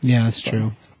 Yeah, that's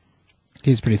true.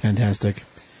 He's pretty fantastic.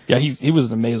 Yeah, he was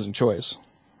an amazing choice.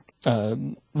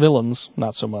 Villains,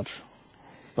 not so much,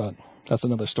 but that's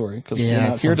another story because we're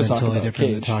not here to talk totally about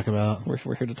different Cage. to talk about.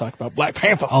 We're here to talk about Black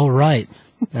Panther. Oh, right.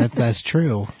 That's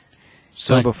true.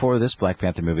 So But- before this Black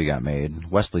Panther movie got made,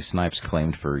 Wesley Snipes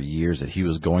claimed for years that he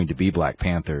was going to be Black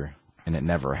Panther, and it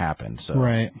never happened. So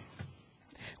Right.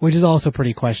 Which is also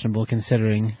pretty questionable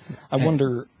considering. I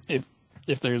wonder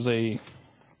if there's a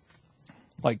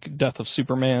like Death of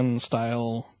Superman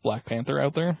style Black Panther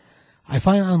out there. I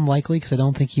find it unlikely because I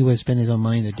don't think he would spend his own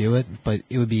money to do it, but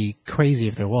it would be crazy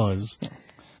if there was.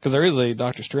 Because there is a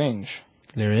Doctor Strange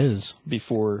There is,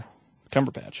 before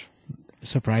Cumberbatch,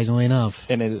 surprisingly enough.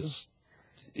 and it's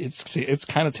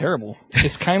kind of terrible.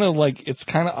 It's kind of like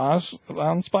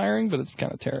awe-inspiring, but it's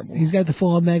kind of terrible. He's got the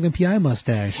full-on Magnum P.I.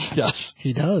 mustache. Yes.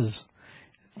 He does.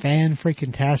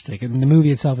 Fan-freaking-tastic. And the movie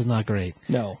itself is not great.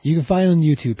 No. You can find it on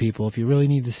YouTube, people. If you really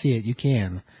need to see it, you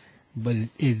can. But it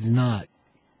is not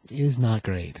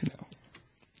great. No.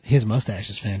 His mustache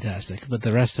is fantastic, but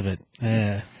the rest of it,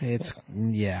 yeah,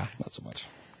 Not so much.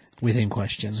 within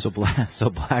question. So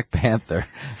Black Panther,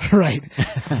 right.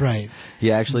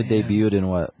 he actually debuted in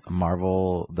what,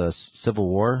 Marvel, the Civil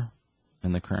War,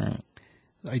 in the current.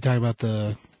 Are you talking about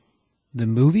the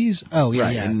movies? Oh, yeah,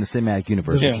 Right, yeah. in the cinematic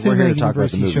universe. Yeah. We're here to Cinematic talk about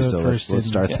the universe, he movie, showed so up let's first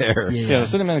start in- there. Yeah, the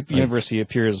Cinematic Universe, he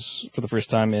appears for the first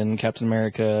time in Captain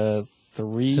America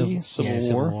 3,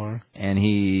 Civil War. And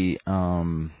he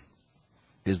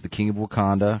is the king of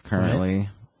Wakanda currently,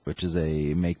 which is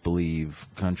a make-believe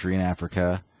country in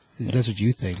Africa That's what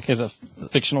you think. He's a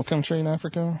fictional country in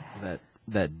Africa.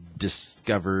 that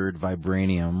discovered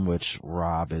vibranium, which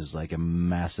Rob is like a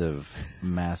massive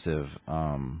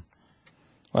I'm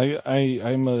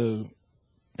a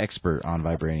expert on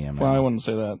vibranium. well, I wouldn't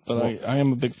say that, but I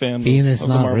am a big fan. Being of it's the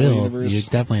not Marvel real, Universe. you're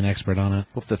definitely an expert on it.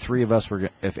 If the three of us were,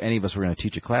 if any of us were going to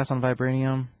teach a class on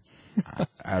vibranium,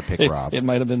 I would pick Rob. It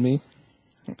might have been me.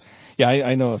 Yeah,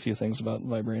 I know a few things about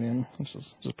vibranium, which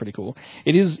is pretty cool.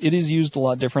 It is used a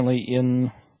lot differently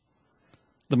in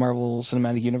the Marvel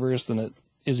Cinematic Universe than it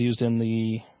is used in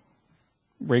the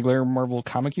regular Marvel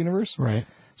comic universe. Right.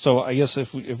 So I guess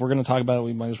if we're going to talk about it,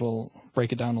 we might as well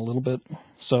break it down a little bit.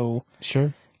 So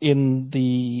Sure. in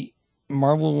the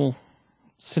Marvel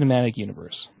Cinematic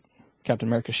Universe, Captain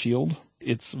America's shield,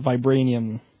 it's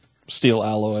vibranium steel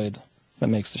alloyed that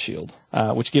makes the shield,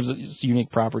 which gives it its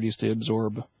unique properties to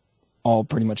absorb all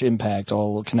pretty much impact,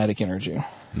 all kinetic energy.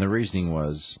 And the reasoning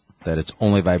was that it's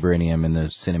only vibranium in the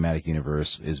cinematic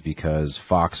universe is because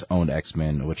Fox owned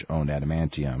X-Men, which owned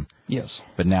adamantium. Yes.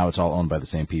 But now it's all owned by the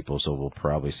same people, so we'll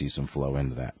probably see some flow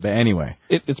into that. But anyway,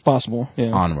 It's possible.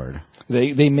 Yeah. onward.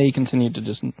 They may continue to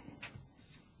just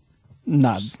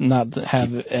not have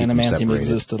them adamantium separated.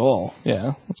 exist at all.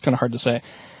 Yeah, it's kind of hard to say.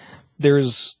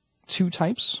 There's two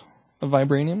types of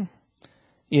vibranium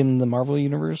in the Marvel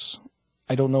universe.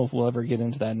 I don't know if we'll ever get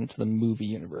into that into the movie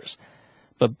universe,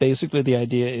 but basically the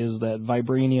idea is that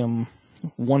vibranium,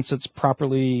 once it's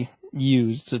properly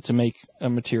used to make a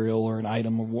material or an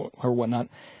item or whatnot,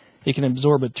 it can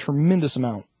absorb a tremendous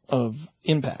amount of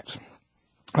impact.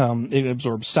 It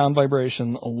absorbs sound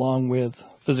vibration along with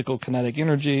physical kinetic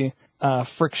energy,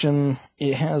 friction.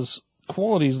 It has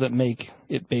qualities that make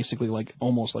it basically like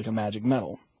almost like a magic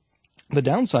metal. The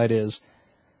downside is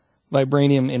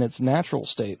vibranium in its natural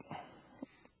state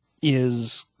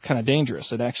is kind of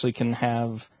dangerous. It actually can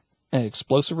have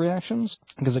explosive reactions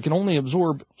because it can only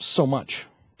absorb so much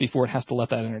before it has to let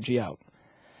that energy out.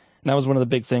 And that was one of the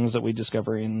big things that we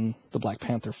discovered in the Black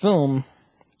Panther film,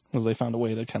 was they found a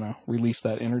way to kind of release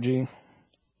that energy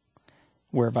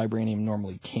where vibranium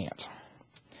normally can't.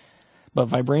 But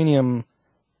vibranium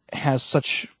has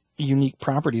such unique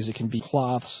properties. It can be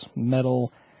cloths,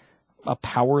 metal, a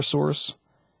power source,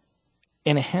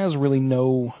 and it has really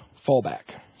no fallback.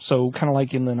 So kind of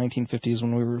like in the 1950s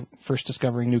when we were first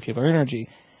discovering nuclear energy,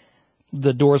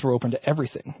 the doors were open to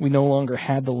everything. We no longer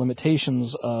had the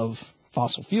limitations of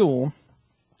fossil fuel,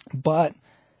 but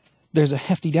there's a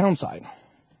hefty downside.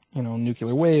 You know,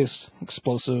 nuclear waste,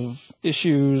 explosive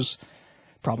issues,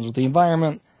 problems with the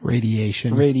environment.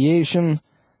 Radiation,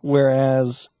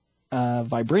 whereas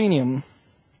vibranium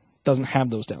doesn't have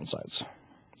those downsides.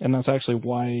 And that's actually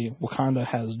why Wakanda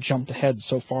has jumped ahead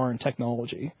so far in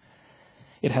technology.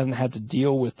 It hasn't had to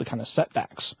deal with the kind of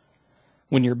setbacks.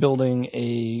 When you're building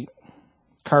a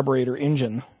carburetor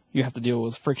engine, you have to deal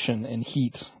with friction and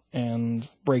heat and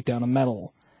breakdown of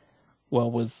metal. Well,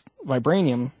 with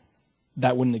vibranium,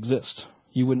 that wouldn't exist.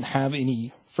 You wouldn't have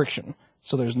any friction.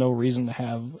 So there's no reason to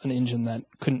have an engine that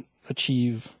couldn't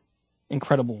achieve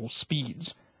incredible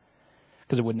speeds,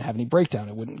 because it wouldn't have any breakdown.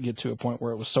 It wouldn't get to a point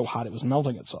where it was so hot it was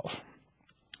melting itself.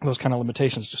 Those kind of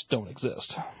limitations just don't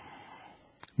exist.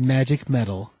 Magic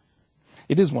metal.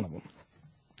 It is one of them.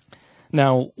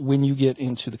 Now, when you get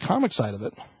into the comic side of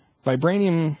it,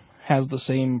 vibranium has the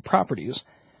same properties,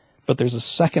 but there's a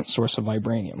second source of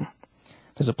vibranium.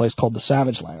 There's a place called the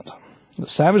Savage Land. The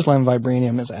Savage Land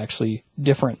vibranium is actually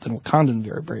different than Wakandan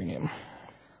vibranium.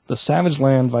 The Savage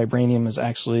Land vibranium is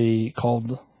actually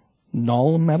called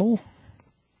null metal,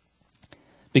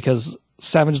 because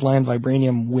Savage Land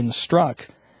vibranium, when struck,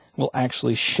 will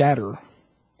actually shatter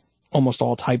almost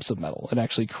all types of metal. It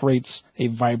actually creates a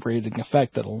vibrating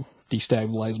effect that'll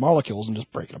destabilize molecules and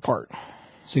just break it apart.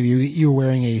 So if you were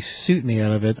wearing a suit made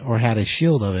out of it or had a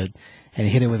shield of it and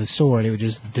hit it with a sword, it would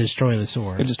just destroy the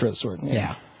sword. It would destroy the sword,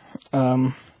 Yeah.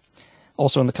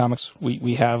 Also in the comics,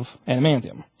 we have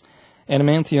adamantium.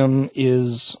 Adamantium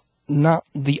is not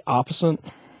the opposite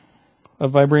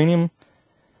of vibranium,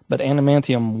 but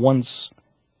adamantium, once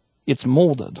it's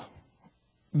molded,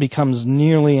 becomes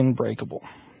nearly unbreakable.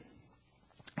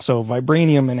 So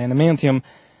vibranium and adamantium,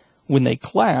 when they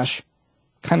clash,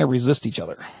 kind of resist each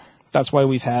other. That's why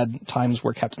we've had times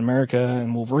where Captain America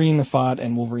and Wolverine have fought,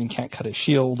 and Wolverine can't cut his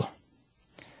shield.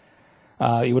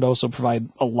 It would also provide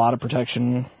a lot of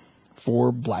protection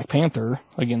for Black Panther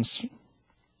against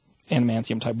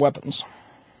adamantium-type weapons.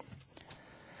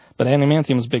 But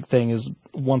adamantium's big thing is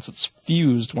once it's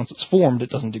fused, once it's formed, it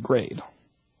doesn't degrade.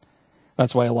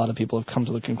 That's why a lot of people have come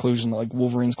to the conclusion that like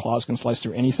Wolverine's claws can slice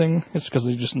through anything. It's because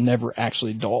they just never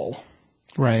actually dull.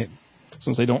 Right.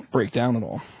 Since they don't break down at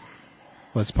all.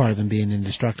 Well, it's part of them being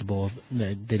indestructible.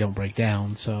 They don't break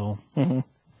down, so... Mm-hmm.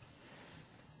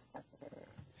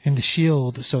 And the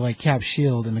shield, so like Cap's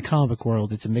shield in the comic book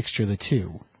world, it's a mixture of the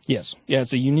two. Yes. Yeah,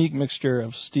 it's a unique mixture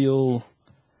of steel,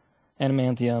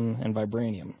 adamantium, and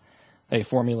vibranium. A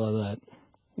formula that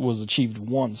was achieved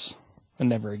once and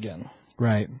never again.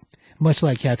 Right. Much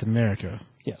like Captain America.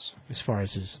 Yes. As far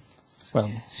as his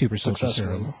successfully. super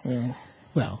soldier. Yeah.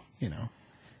 Well, you know.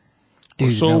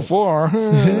 So far.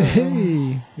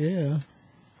 Hey, yeah.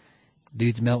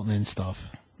 Dude's melting and stuff.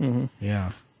 Mm-hmm.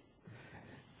 Yeah.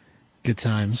 Good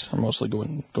times. I'm mostly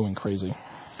going crazy.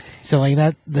 So like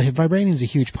that, the vibranium is a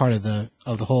huge part of the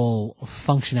whole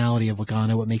functionality of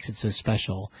Wakanda, what makes it so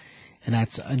special. And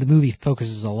the movie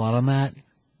focuses a lot on that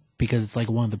because it's like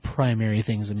one of the primary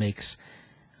things that makes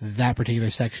that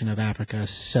particular section of Africa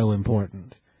so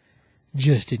important.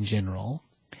 Just in general.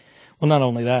 Well, not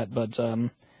only that, but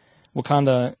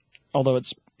Wakanda, although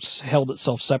it's held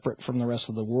itself separate from the rest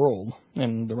of the world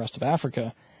and the rest of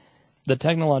Africa, the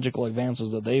technological advances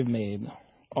that they've made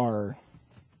are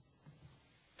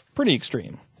pretty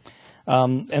extreme.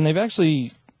 And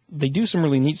they do some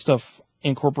really neat stuff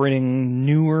incorporating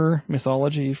newer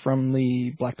mythology from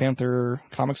the Black Panther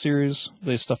comic series,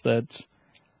 the stuff that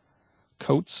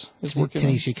Coates is working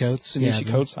on. Tanisha Coates. Tanisha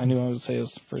Coates. I knew I would say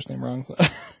his first name wrong.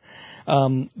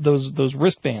 Those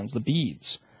wristbands, the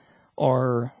beads,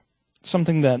 are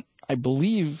something that I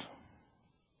believe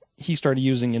he started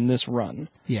using in this run.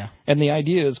 Yeah. And the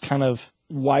idea is kind of,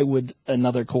 why would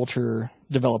another culture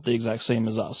develop the exact same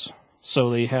as us?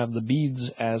 So they have the beads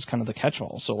as kind of the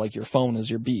catch-all. So like your phone is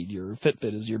your bead, your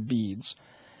Fitbit is your beads.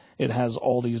 It has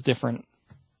all these different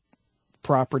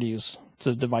properties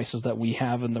to devices that we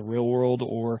have in the real world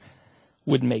or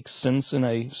would make sense in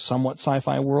a somewhat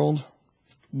sci-fi world,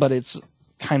 but it's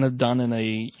kind of done in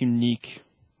a unique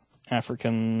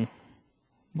African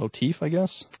motif, I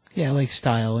guess. Yeah, like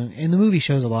style. And the movie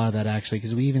shows a lot of that, actually,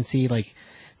 because we even see, like,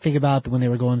 think about when they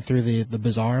were going through the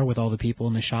bazaar with all the people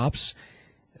in the shops,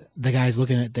 the guys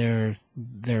looking at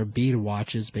their bead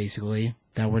watches, basically,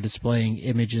 that were displaying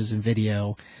images and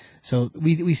video. So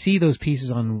we see those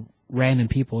pieces on random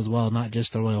people as well, not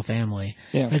just the royal family.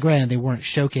 Yeah. Now, granted, they weren't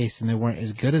showcased and they weren't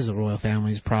as good as the royal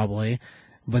families, probably.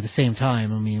 But at the same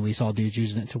time, I mean, we saw dudes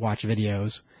using it to watch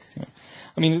videos. Yeah.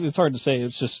 I mean, it's hard to say.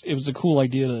 It was a cool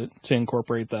idea to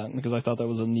incorporate that, because I thought that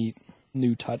was a neat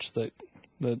new touch that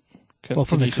Well,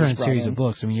 from the Tadeusz current brought series in. of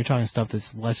books, I mean, you're talking stuff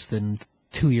that's less than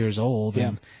 2 years old,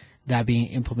 and that being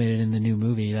implemented in the new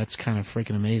movie, that's kind of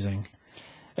freaking amazing.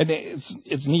 And it's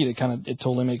neat. It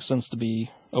totally makes sense to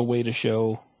be a way to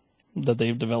show that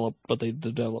they've developed, but they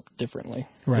developed differently.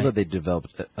 Right. Well, that they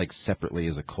developed like separately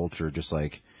as a culture, just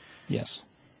like Yes.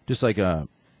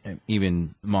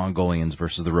 even Mongolians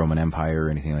versus the Roman Empire or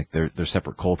anything, like they're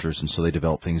separate cultures, and so they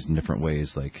develop things in different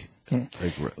ways. Like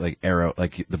arrow,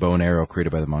 like the bow and arrow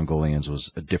created by the Mongolians was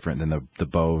different than the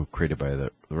bow created by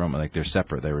the Roman. Like they're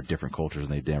separate. They were different cultures,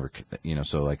 and they never,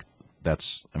 so like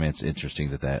that's. I mean, it's interesting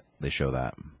that they show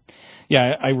that.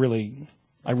 Yeah, I really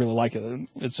like it.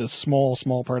 It's a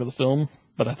small part of the film,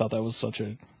 but I thought that was such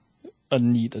a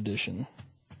neat addition.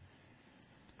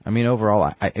 I mean, overall,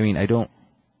 I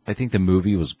think the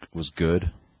movie was good.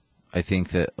 I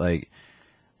think that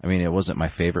it wasn't my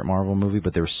favorite Marvel movie,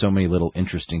 but there were so many little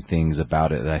interesting things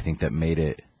about it that I think that made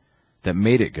it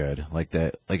good.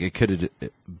 It could have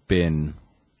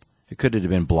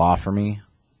been blah for me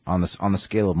on the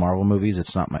scale of Marvel movies.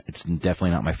 It's definitely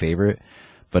not my favorite,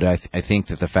 but I think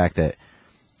that the fact that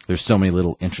there's so many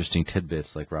little interesting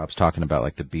tidbits, like Rob's talking about,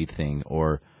 like the bead thing,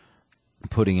 or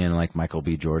putting in like Michael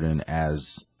B. Jordan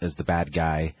as the bad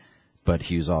guy, but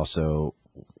he was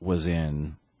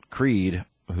in Creed,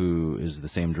 who is the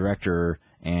same director,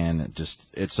 and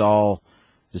it's all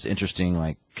just interesting,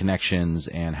 like connections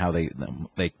and how they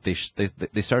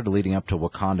started leading up to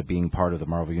Wakanda being part of the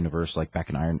Marvel universe, like back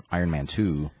in Iron Man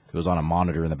 2. It was on a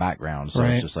monitor in the background, so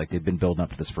It's just like they've been building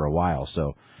up to this for a while.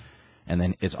 So, and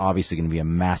then it's obviously going to be a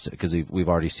massive, because we've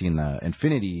already seen the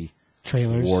Infinity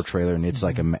War trailer, and it's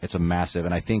it's a massive,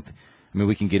 and I think. I mean,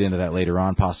 we can get into that later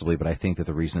on, possibly, but I think that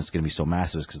the reason it's going to be so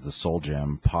massive is because the Soul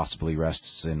Gem possibly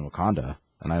rests in Wakanda,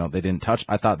 and they didn't touch.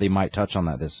 I thought they might touch on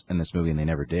that in this movie, and they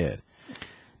never did.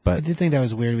 But I did think that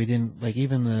was weird. We didn't, like,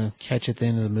 even the catch at the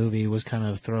end of the movie was kind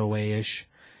of throwaway-ish.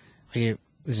 Like, it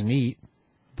was neat,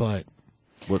 but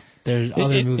there's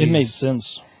other movies. It made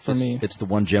sense for me. It's the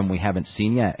one gem we haven't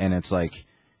seen yet, and it's like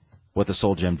what the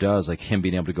Soul Gem does, like him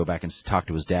being able to go back and talk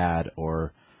to his dad,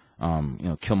 or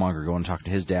Killmonger going and talk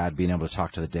to his dad, being able to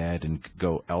talk to the dead and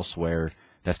go elsewhere.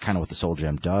 That's kind of what the Soul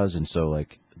Gem does, and so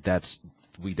like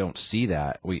we don't see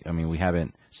that. We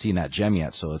haven't seen that gem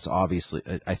yet, so it's obviously.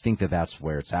 I think that's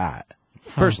where it's at.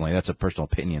 Personally, that's a personal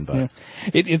opinion, but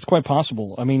it's quite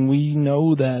possible. I mean, we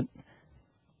know that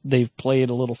they've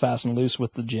played a little fast and loose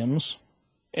with the gems,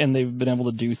 and they've been able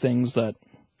to do things that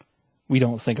we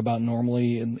don't think about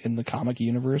normally in the comic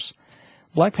universe.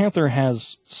 Black Panther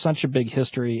has such a big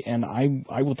history, and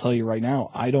I will tell you right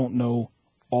now, I don't know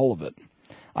all of it.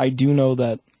 I do know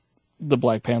that the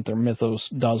Black Panther mythos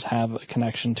does have a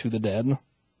connection to the dead,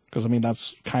 because, I mean,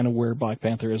 that's kind of where Black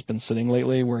Panther has been sitting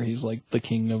lately, where he's like the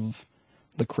king of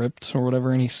the crypt or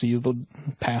whatever, and he sees the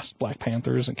past Black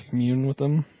Panthers and commune with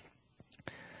them.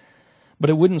 But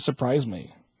it wouldn't surprise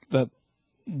me that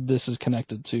this is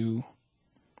connected to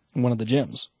one of the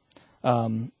gems.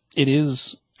 It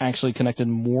is actually connected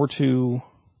more to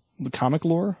the comic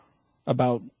lore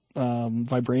about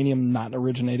vibranium not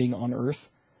originating on Earth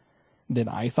than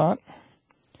I thought.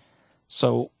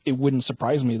 So it wouldn't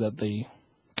surprise me that they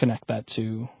connect that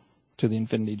to the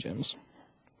Infinity Gems.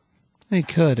 They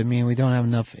could. I mean, we don't have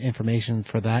enough information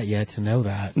for that yet to know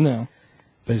that. No.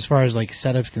 But as far as like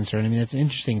setup's concerned, I mean, that's an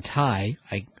interesting tie.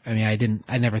 I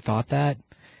never thought that.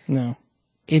 No.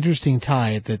 Interesting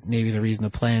tie that maybe the reason the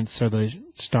plants are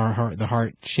the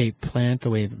heart-shaped plant, the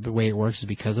way it works is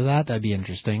because of that. That'd be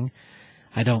interesting.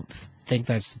 I don't think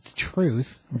that's the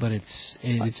truth, but it's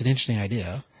an interesting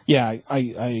idea. Yeah,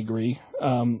 I agree.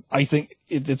 I think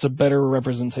it's a better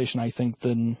representation, I think,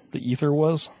 than the ether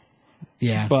was.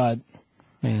 Yeah. But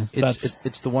yeah.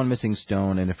 It's the one missing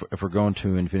stone, and if we're going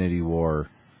to Infinity War,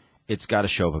 it's got to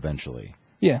show up eventually.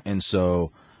 Yeah. And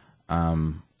so,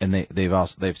 and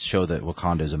they've showed that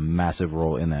Wakanda is a massive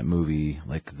role in that movie.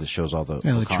 Like, it shows all the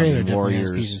the trailer Wakandan warriors. definitely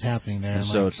has pieces happening there. And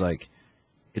so it's like,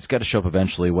 it's got to show up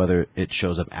eventually, whether it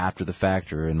shows up after the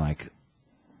fact or in like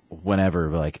whenever.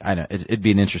 Like I know that'd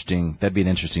be an interesting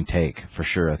take for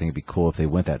sure. I think it'd be cool if they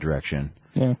went that direction.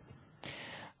 Yeah.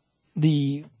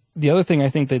 The other thing I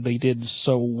think that they did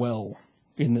so well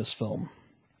in this film,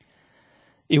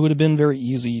 it would have been very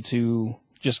easy to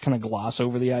just kind of gloss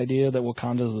over the idea that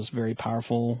Wakanda is this very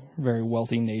powerful, very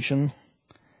wealthy nation,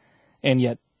 and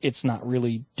yet it's not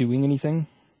really doing anything.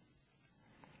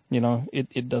 You know,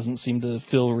 it doesn't seem to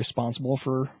feel responsible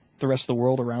for the rest of the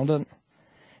world around it.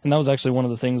 And that was actually one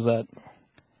of the things that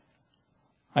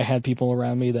I had people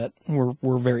around me that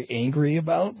were very angry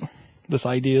about. This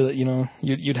idea that, you know,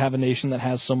 you'd have a nation that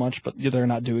has so much, but they're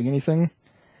not doing anything.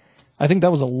 I think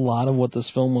that was a lot of what this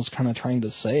film was kind of trying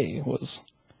to say, was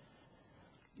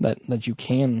that you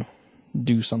can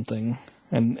do something.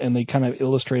 And they kind of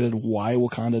illustrated why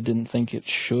Wakanda didn't think it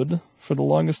should for the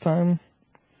longest time,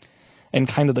 and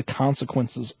kind of the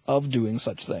consequences of doing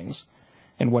such things,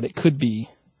 and what it could be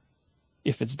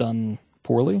if it's done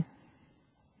poorly,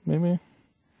 maybe.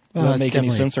 Does that make any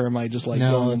sense, or am I just going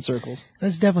in circles?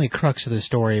 That's definitely a crux of the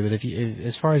story, but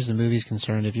as far as the movie's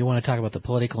concerned, if you want to talk about the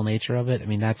political nature of it, I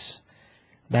mean, that's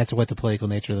what the political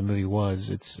nature of the movie was.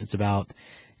 It's about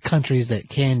countries that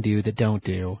can do, that don't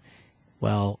do.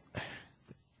 Well,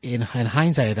 in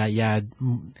hindsight of that, yeah,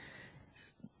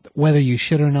 whether you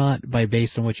should or not,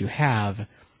 based on what you have,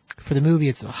 for the movie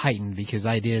it's heightened because the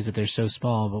idea is that they're so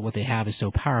small, but what they have is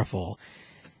so powerful.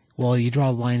 Well, you draw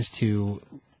lines to,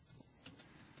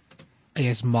 I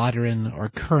guess, modern or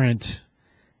current,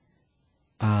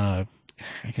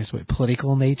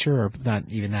 political nature, or not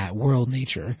even that, world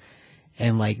nature.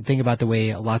 And think about the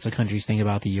way lots of countries think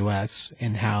about the U.S.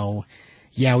 and how,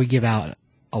 yeah, we give out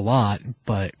a lot,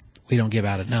 but we don't give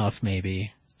out enough,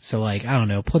 maybe. So, I don't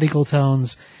know, political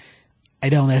tones, I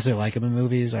don't necessarily like them in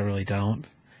movies. I really don't.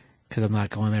 Because I'm not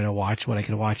going there to watch what I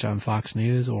could watch on Fox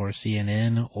News or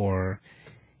CNN or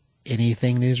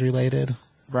anything news related.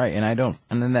 Right, and I don't,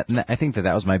 and then I think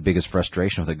that was my biggest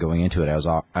frustration with it going into it.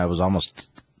 I was almost,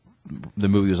 the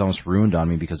movie was almost ruined on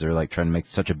me because they were trying to make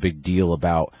such a big deal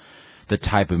about the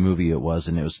type of movie it was,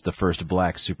 and it was the first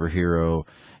black superhero,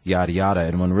 yada yada.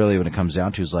 And when it comes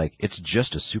down to is it's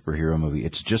just a superhero movie.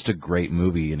 It's just a great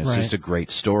movie, and it's just a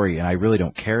great story. And I really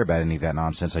don't care about any of that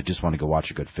nonsense. I just want to go watch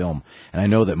a good film. And I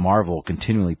know that Marvel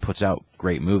continually puts out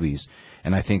great movies.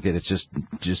 And I think that it's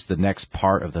just the next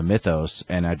part of the mythos,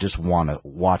 and I just want to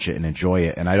watch it and enjoy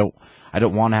it. And I don't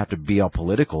want to have to be all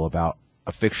political about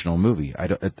a fictional movie.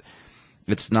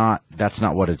 That's not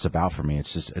what it's about for me.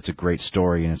 It's a great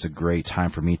story, and it's a great time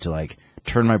for me to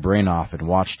turn my brain off and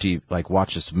watch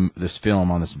this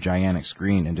film on this gigantic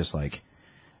screen and just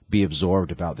be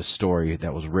absorbed about the story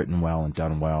that was written well and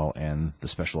done well, and the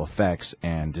special effects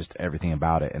and just everything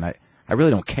about it. And I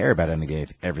really don't care about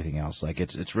everything else.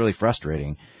 It's really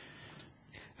frustrating.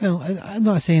 No, I'm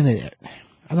not saying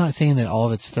that all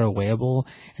of it's throwawayable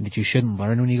and that you shouldn't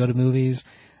learn when you go to movies.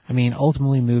 I mean,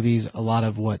 ultimately movies, a lot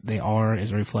of what they are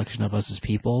is a reflection of us as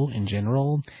people in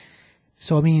general.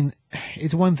 So, I mean,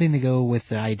 it's one thing to go with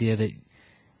the idea that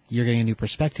you're getting a new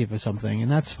perspective of something,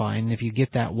 and that's fine. If you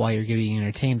get that while you're getting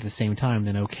entertained at the same time,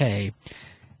 then okay.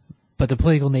 But the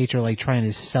political nature, trying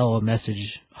to sell a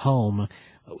message home,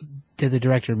 did the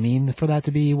director mean for that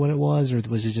to be what it was, or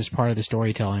was it just part of the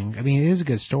storytelling? I mean, it is a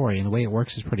good story, and the way it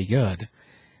works is pretty good.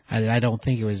 I don't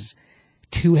think it was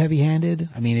too heavy-handed.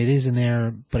 I mean, it is in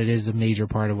there, but it is a major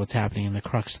part of what's happening in the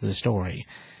crux of the story.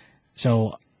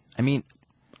 So, I mean,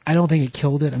 I don't think it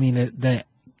killed it. I mean,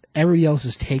 everybody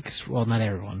else's takes, well, not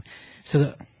everyone.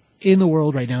 So in the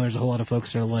world right now, there's a whole lot of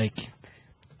folks that are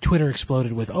Twitter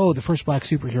exploded with, the first black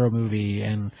superhero movie,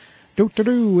 and it's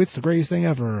the greatest thing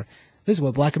ever. This is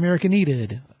what Black America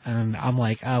needed. And I'm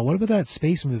what about that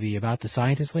space movie about the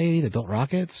scientist lady that built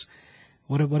rockets?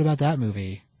 What about that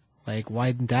movie?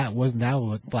 Wasn't that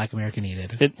what Black America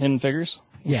needed? Hidden Figures?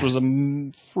 Yeah. Which was a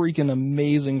freaking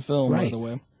amazing film, by the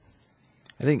way.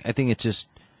 I think it's just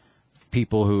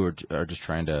people who are just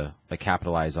trying to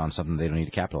capitalize on something they don't need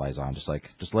to capitalize on.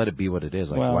 Just let it be what it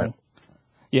is. Why?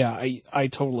 Yeah, I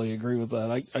totally agree with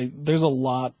that. There's a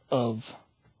lot of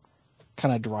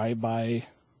kind of drive-by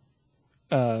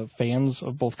fans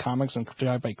of both comics and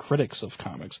drive-by critics of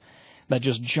comics that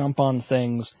just jump on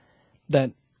things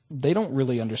that they don't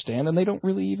really understand and they don't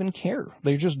really even care.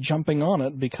 They're just jumping on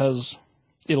it because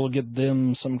it'll get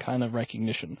them some kind of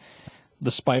recognition.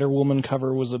 The Spider-Woman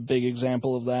cover was a big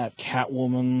example of that.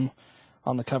 Catwoman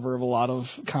on the cover of a lot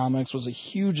of comics was a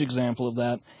huge example of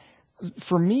that.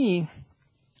 For me,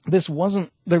 this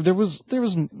wasn't, there was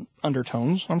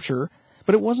undertones, I'm sure,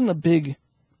 but it wasn't a big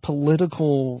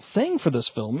political thing for this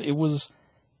film. It was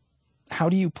how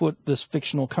do you put this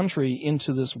fictional country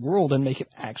into this world and make it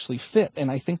actually fit? And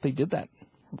I think they did that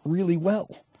really well.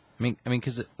 I mean,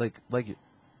 because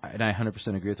and I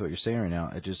 100% agree with what you're saying right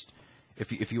now. It just,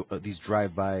 if you these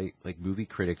drive-by like movie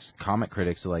critics, comic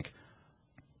critics, are like,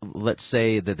 let's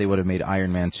say that they would have made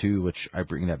Iron Man 2, which I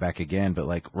bring that back again, but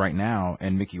like right now,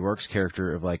 and Mickey Rourke's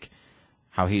character of like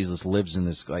how he just lives in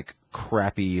this like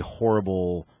crappy,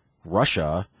 horrible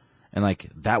Russia, and like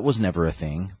that was never a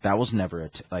thing. That was never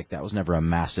that was never a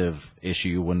massive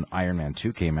issue when Iron Man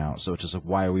 2 came out. So it's just like,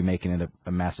 why are we making it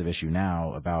a massive issue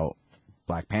now about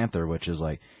Black Panther, which is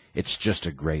like, it's just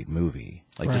a great movie.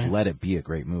 Like, just let it be a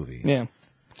great movie. Yeah.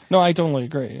 No, I totally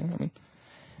agree. I mean,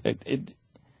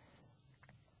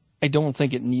 I don't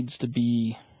think it needs to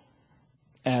be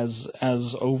as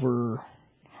over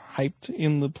hyped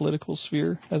in the political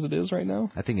sphere as it is right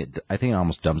now. I think it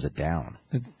almost dumbs it down.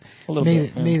 It A little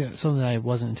made bit. made it something that I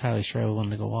wasn't entirely sure I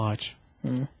wanted to go watch.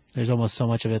 There's almost so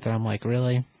much of it that I'm like,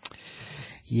 really?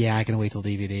 Yeah, I can wait till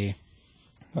DVD.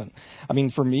 But I mean,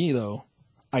 for me though,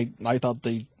 I thought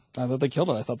they killed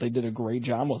it. I thought they did a great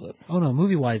job with it. Oh no,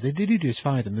 movie wise, they did do just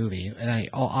fine with the movie, and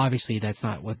obviously that's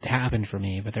not what happened for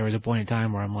me. But there was a point in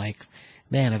time where I'm like,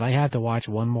 man, if I have to watch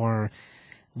one more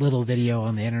little video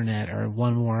on the internet or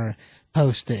one more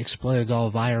post that explodes all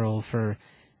viral for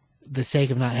the sake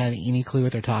of not having any clue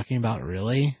what they're talking about,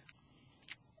 really?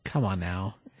 Come on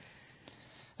now.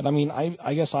 And I mean,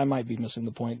 I guess I might be missing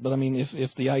the point, but I mean,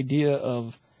 if the idea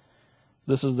of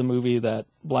this is the movie that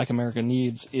Black America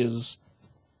needs is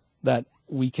that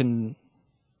we can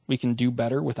do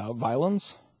better without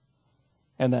violence,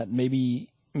 and that maybe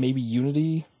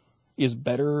unity is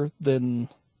better than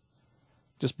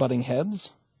just butting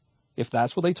heads. If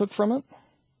that's what they took from it,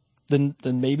 then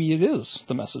maybe it is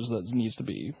the message that needs to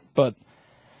be. But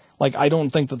like, I don't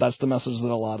think that that's the message that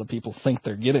a lot of people think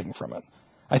they're getting from it.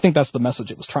 I think that's the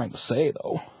message it was trying to say,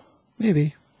 though.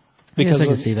 Maybe. Because yes, I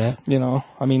can see that. You know,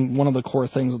 I mean, one of the core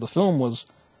things of the film was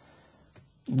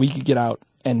we could get out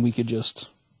and we could just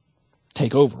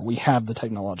take over. We have the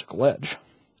technological edge.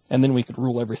 And then we could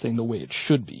rule everything the way it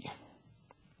should be.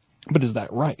 But is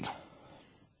that right?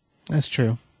 That's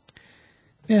true.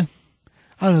 Yeah.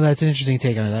 I don't know. That's an interesting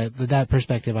take on it. That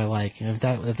perspective I like. If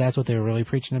that's what they were really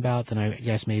preaching about, then I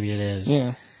guess maybe it is.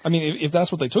 Yeah. I mean, if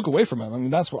that's what they took away from it, I mean,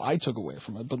 that's what I took away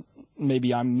from it. But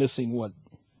maybe I'm missing what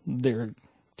they're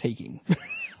taking.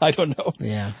 I don't know.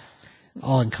 Yeah.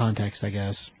 All in context, I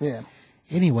guess. Yeah.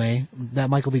 Anyway, that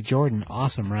Michael B. Jordan,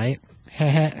 awesome, right?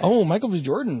 Oh, Michael B.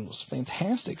 Jordan was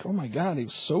fantastic. Oh my God, he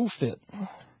was so fit.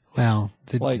 Well,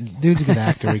 Like- dude's a good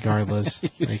actor regardless.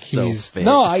 So fit.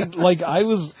 No, I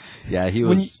was. Yeah, he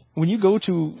was. When you go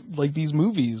to like these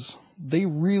movies, they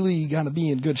really got to be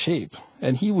in good shape,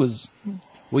 and he was.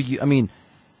 Well, I mean,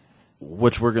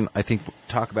 which we're gonna, I think,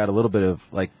 talk about a little bit of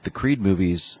like the Creed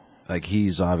movies. Like,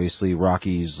 he's obviously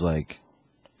Rocky's like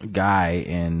guy,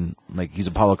 and like he's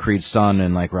Apollo Creed's son,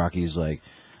 and like Rocky's like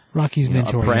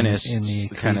mentor apprentice in the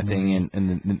kind of Creed thing,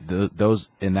 movie. and those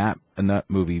in that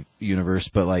movie universe.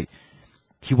 But like,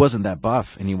 he wasn't that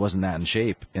buff, and he wasn't that in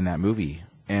shape in that movie.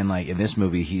 And like in this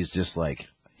movie, he's just like,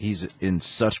 he's in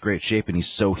such great shape, and he's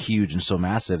so huge and so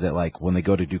massive that like when they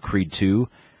go to do Creed 2,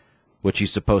 which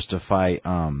he's supposed to fight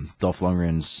Dolph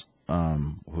Lundgren's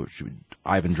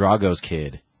Ivan Drago's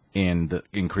kid in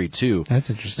Creed 2. That's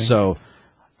interesting. So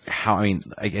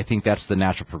I think that's the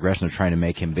natural progression of trying to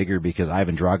make him bigger, because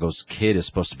Ivan Drago's kid is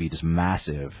supposed to be just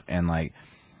massive, and like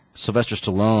Sylvester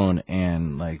Stallone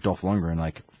and like Dolph Lundgren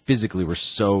like physically were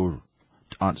so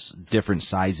on different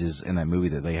sizes in that movie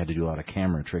that they had to do a lot of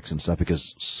camera tricks and stuff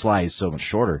because Sly is so much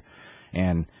shorter,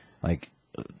 and like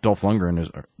Dolph Lundgren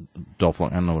I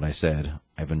don't know what I said.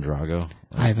 Ivan Drago.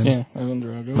 Ivan. Yeah, Ivan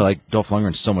Drago. But like Dolph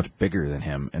Lundgren's so much bigger than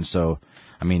him, and so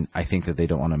I mean I think that they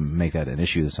don't want to make that an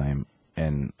issue this time,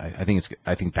 and I think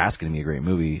that's going to be a great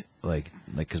movie, like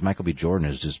because Michael B. Jordan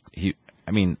is just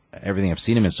everything I've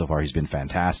seen him in so far, he's been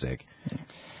fantastic.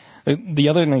 The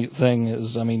other neat thing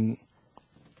is, I mean,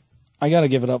 I got to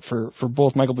give it up for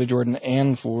both Michael B. Jordan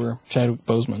and for Chadwick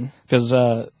Boseman, because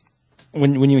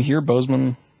when you hear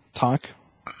Boseman talk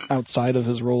outside of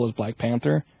his role as Black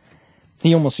Panther,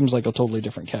 he almost seems like a totally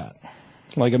different cat.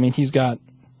 Like, I mean, he's got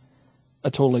a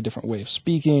totally different way of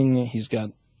speaking. He's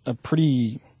got a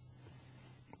pretty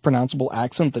pronounceable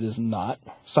accent that is not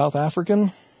South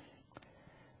African.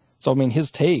 So, I mean,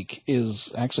 his take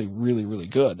is actually really, really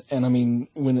good. And, I mean,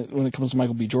 when it comes to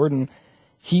Michael B. Jordan,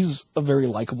 he's a very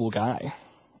likable guy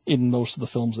in most of the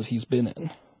films that he's been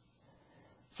in.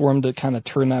 For him to kind of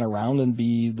turn that around and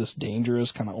be this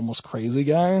dangerous, kind of almost crazy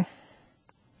guy,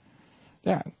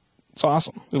 yeah, it's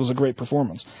awesome. It was a great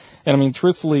performance. And, I mean,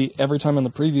 truthfully, every time in the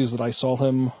previews that I saw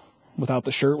him without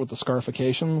the shirt with the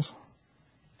scarifications,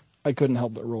 I couldn't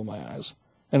help but roll my eyes.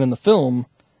 And in the film,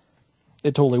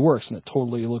 it totally works and it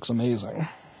totally looks amazing.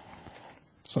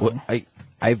 So Well,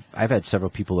 I've had several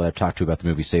people that I've talked to about the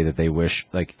movie say that they wish,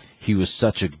 like, he was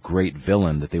such a great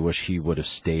villain that they wish he would have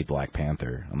stayed Black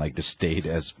Panther and, like, just stayed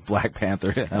as Black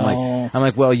Panther. I'm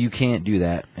like, well, you can't do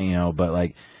that,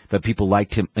 but people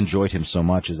liked him, enjoyed him so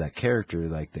much as that character,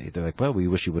 like, they're like, well, we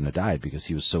wish he wouldn't have died because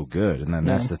he was so good. And then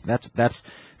that's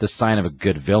the sign of a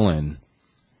good villain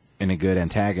and a good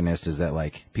antagonist, is that,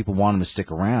 like, people want him to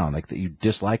stick around, like, that you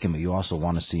dislike him, but you also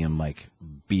want to see him, like,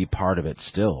 be part of it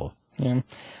still. Yeah,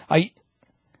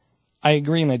 I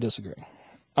agree and I disagree.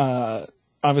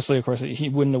 Obviously, of course, he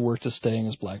wouldn't have worked as staying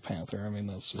as Black Panther. I mean,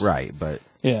 that's just... Right, but...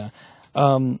 Yeah.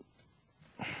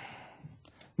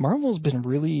 Marvel's been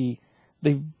really...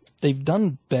 They've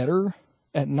done better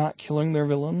at not killing their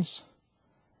villains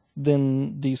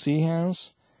than DC has,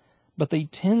 but they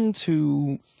tend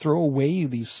to throw away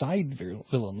these side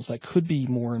villains that could be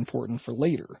more important for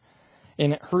later.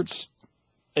 And it hurts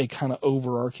a kind of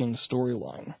overarching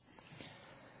storyline.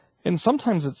 And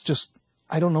sometimes it's just,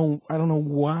 I don't know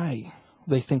why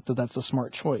they think that that's a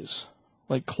smart choice.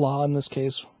 Like Claw in this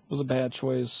case was a bad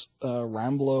choice.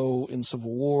 Ramblo in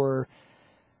Civil War,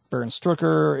 Baron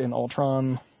Strucker in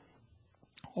Ultron,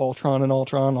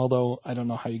 although I don't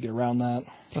know how you get around that,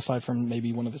 aside from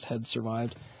maybe one of his heads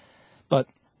survived. But,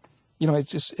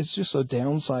 it's just a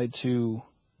downside to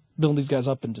build these guys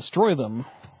up and destroy them,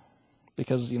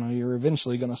 because, you're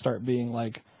eventually going to start being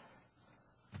like,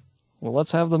 well,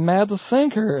 let's have the Mad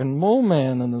Thinker and Mole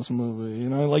Man in this movie.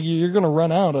 Like, you're going to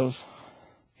run out of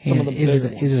some of the bigger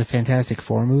ones. Is it a Fantastic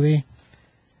Four movie?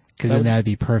 Because then that would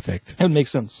be perfect. It would make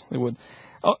sense. It would.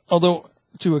 Although,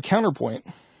 to a counterpoint,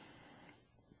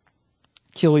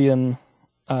 Killian,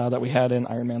 that we had in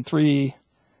Iron Man 3,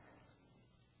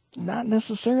 not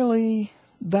necessarily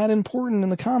that important in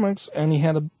the comics, and he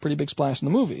had a pretty big splash in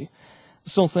the movie.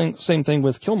 Same thing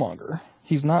with Killmonger.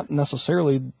 He's not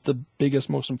necessarily the biggest,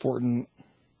 most important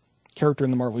character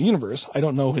in the Marvel Universe. I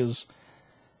don't know his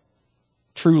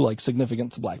true,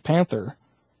 significance to Black Panther,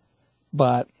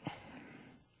 but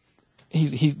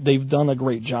they've done a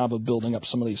great job of building up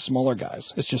some of these smaller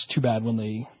guys. It's just too bad when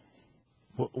they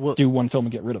do one film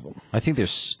and get rid of them. I think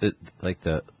there's,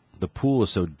 the pool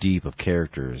is so deep of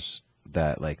characters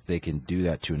that, they can do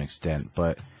that to an extent,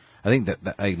 but I think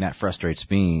that frustrates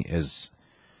me, is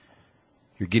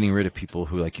you're getting rid of people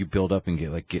who, you build up and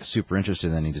get super interested,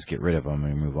 and then you just get rid of them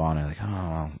and move on. And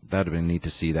well, that would have been neat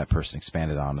to see that person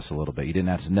expanded on us a little bit. You didn't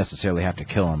have to necessarily have to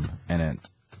kill him. And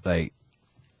I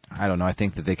don't know. I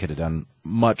think that they could have done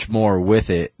much more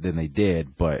with it than they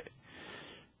did, but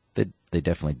they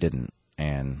definitely didn't.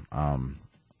 And,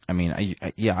 obviously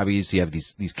you have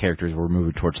these characters. We're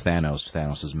moving towards Thanos.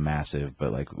 Thanos is massive,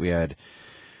 but we had,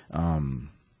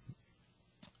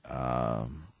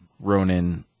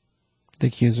 Ronan, the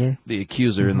Accuser,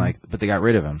 mm-hmm. And but they got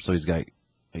rid of him, so he's got,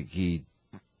 he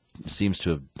seems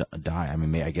to have died. I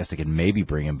mean, I guess they could maybe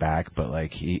bring him back, but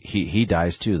he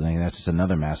dies too. That's just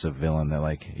another massive villain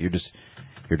that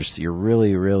you're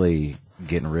really, really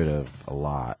getting rid of a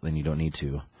lot, then you don't need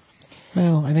to.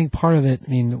 Well, I think part of it,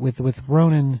 with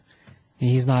Ronan,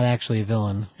 he's not actually a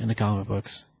villain in the comic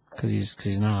books, because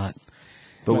he's not.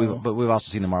 But we've also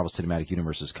seen the Marvel Cinematic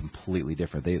Universe is completely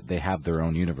different. They have their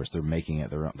own universe. They're making it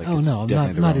their own. I'm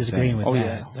not disagreeing with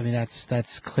that. Yeah.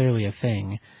 That's clearly a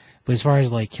thing. But as far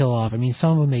as kill off,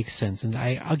 some of them make sense, and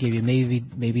I'll give you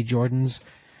maybe Jordan's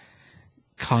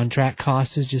contract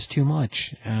cost is just too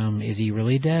much. Is he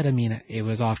really dead? It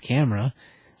was off camera,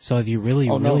 so if you really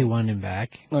wanted him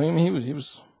back, he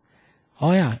was.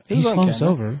 Oh yeah, he slumps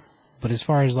camera. over. But as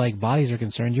far as bodies are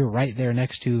concerned, you're right there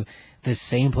next to the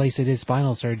same place they did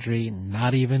spinal surgery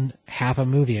not even half a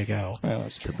movie ago. Yeah,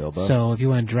 that's to Bilbo. So if you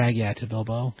want to to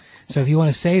Bilbo. So if you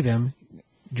want to save him,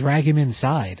 drag him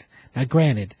inside. Now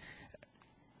granted,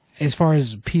 as far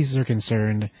as pieces are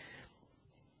concerned,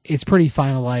 it's pretty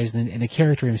finalized, and the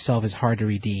character himself is hard to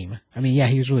redeem.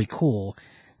 He was really cool,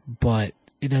 but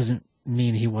it doesn't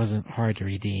mean he wasn't hard to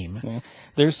redeem. Yeah.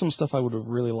 There's some stuff I would have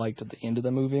really liked at the end of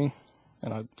the movie,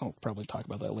 and I'll probably talk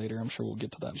about that later. I'm sure we'll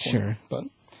get to that point. Sure. But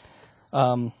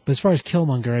as far as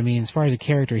Killmonger, as far as a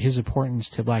character, his importance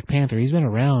to Black Panther, he's been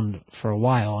around for a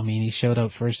while. He showed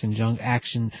up first in Jungle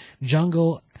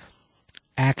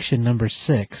Action number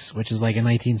 6, which is a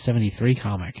 1973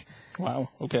 comic. Wow,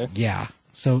 okay. Yeah.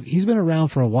 So he's been around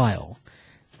for a while.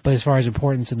 But as far as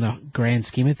importance in the grand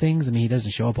scheme of things, he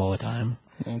doesn't show up all the time.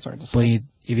 Yeah, it's hard to say. But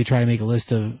if you try to make a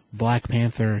list of Black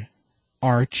Panther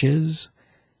arches,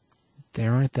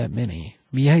 there aren't that many.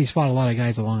 He's fought a lot of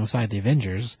guys alongside the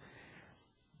Avengers,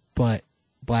 but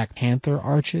Black Panther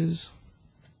arches.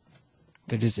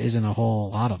 There just isn't a whole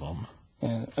lot of them.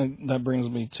 And that brings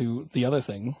me to the other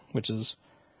thing, which is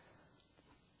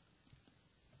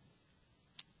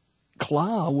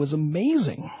Claw was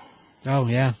amazing. Oh,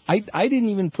 yeah. I didn't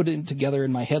even put it together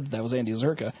in my head that was Andy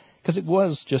Serkis, because it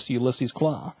was just Ulysses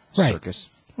Claw. Right.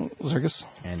 Circus. Circus?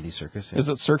 Andy Serkis. Is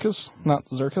it Circus, not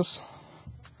Zirkus?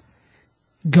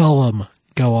 Gollum.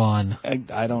 Go on.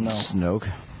 I don't know.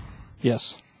 Snoke.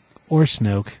 Yes. Or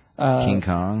Snoke. King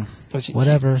Kong. Which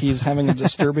Whatever. He's having a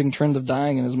disturbing trend of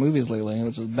dying in his movies lately,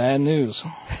 which is bad news.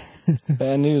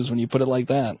 Bad news when you put it like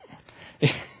that.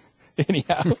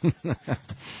 Anyhow.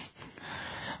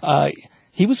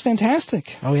 He was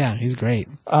fantastic. Oh, yeah. He's great.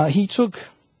 He took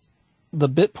the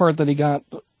bit part that he got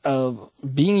of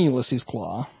being Ulysses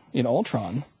Claw in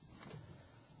Ultron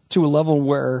to a level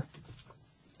where,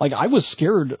 like, I was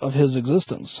scared of his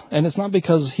existence. And it's not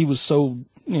because he was so,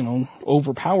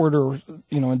 overpowered or,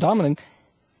 and dominant.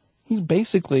 He's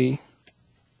basically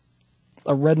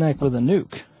a redneck with a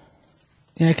nuke.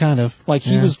 Yeah, kind of. Like,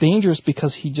 he Yeah. was dangerous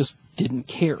because he just didn't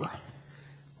care.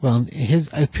 Well, his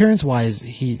appearance-wise,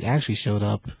 he actually showed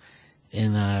up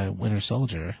in Winter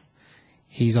Soldier.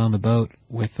 He's on the boat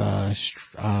with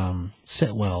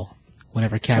Sitwell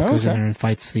whenever Cap goes in there and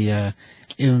fights the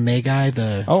MMA guy.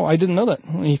 Oh, I didn't know that.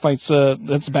 He fights,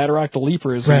 that's Batarak the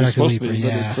Leaper, is Batarak he's supposed the to be, Leaper,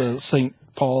 but it's St.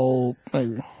 Paul,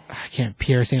 I can't,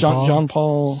 Pierre St. Paul? John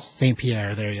Paul. St.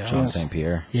 Pierre, there you go. John St.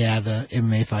 Pierre. Yeah, the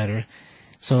MMA fighter.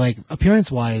 So, like,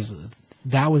 appearance-wise,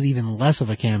 that was even less of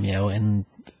a cameo, and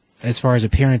as far as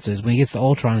appearances, when he gets to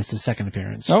Ultron, it's his second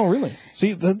appearance. Oh, really?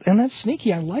 See, and that's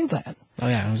sneaky. I like that. Oh,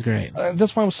 yeah, it was great.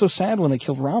 That's why I was so sad when they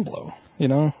killed Romblo,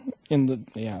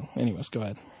 anyways, go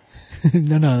ahead.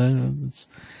 No, it's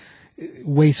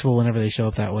wasteful whenever they show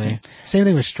up that way. Same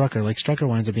thing with Strucker. Like, Strucker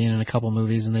winds up being in a couple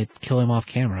movies, and they kill him off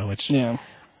camera, which Yeah.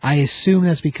 I assume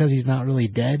that's because he's not really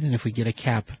dead, and if we get a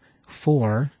Cap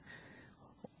 4,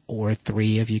 or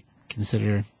 3, if you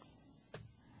consider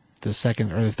the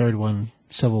second or the third one,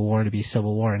 Civil War, to be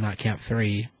Civil War and not Cap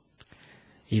 3,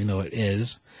 even though it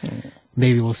is.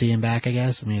 Maybe we'll see him back, I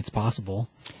guess. I mean, it's possible.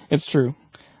 It's true.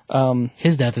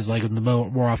 His death is like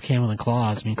more off camera than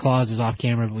Claw's. I mean, Claw's is off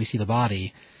camera, but we see the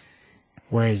body.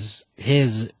 Whereas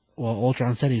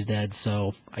Ultron said he's dead,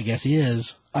 so I guess he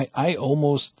is.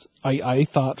 I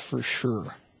thought for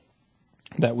sure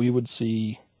that we would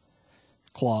see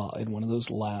Claw in one of those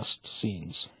last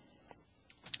scenes,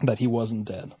 that he wasn't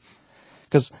dead.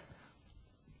 Because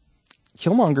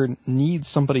Killmonger needs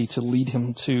somebody to lead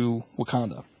him to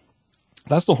Wakanda.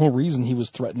 That's the whole reason he was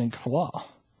threatening Claw.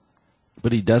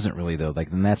 But he doesn't really, though.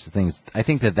 Like, and that's the thing. I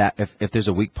think that if there's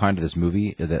a weak point of this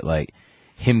movie, that, like,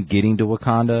 him getting to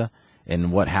Wakanda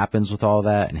and what happens with all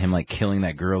that, and him, like, killing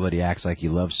that girl that he acts like he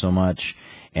loves so much,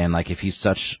 and, like, if he's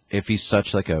such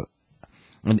like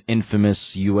an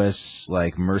infamous U.S.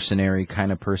 like mercenary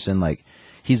kind of person, like,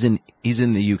 he's in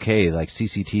the UK, like,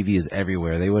 CCTV is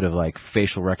everywhere. They would have, like,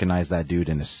 facial recognized that dude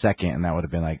in a second, and that would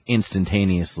have been, like,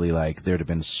 instantaneously, like, there'd have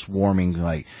been swarming,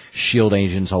 like, SHIELD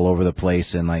agents all over the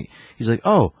place, and, like, he's like,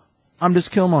 oh, I'm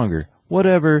just Killmonger.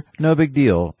 Whatever, no big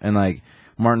deal. And, like,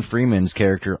 Martin Freeman's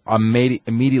character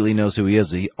immediately knows who he is.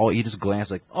 He just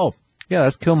glanced like, oh, yeah,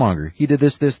 that's Killmonger. He did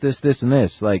this, and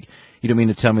this. Like, you don't mean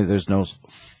to tell me there's no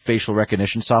facial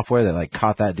recognition software that, like,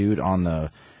 caught that dude on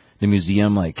the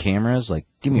museum, like, cameras? Like,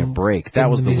 give me a break. That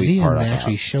was the weak part. They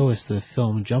actually show us the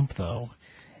film jump, though.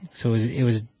 So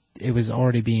it was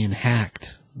already being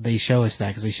hacked. They show us that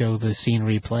because they show the scene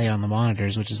replay on the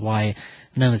monitors, which is why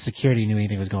none of the security knew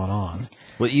anything was going on.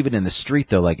 Well, even in the street,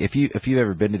 though, like, if you've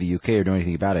ever been to the UK or know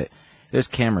anything about it, there's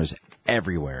cameras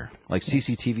everywhere. Like,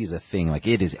 CCTV is a thing. Like,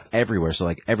 it is everywhere. So,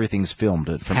 like, everything's filmed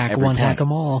from Hack every one, point. hack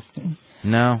them all.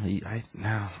 No,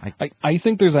 I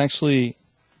think there's actually...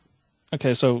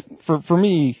 Okay, so for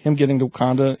me, him getting to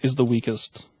Wakanda is the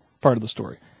weakest part of the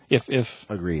story. If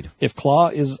agreed. If Claw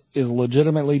is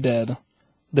legitimately dead,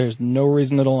 there's no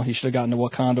reason at all he should have gotten to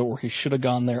Wakanda, or he should have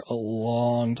gone there a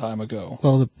long time ago.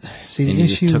 Well, the And he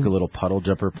issue... just took a little puddle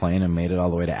jumper plane and made it all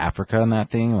the way to Africa on that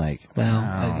thing. Like, Well,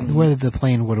 whether the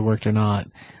plane would have worked or not,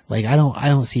 like, I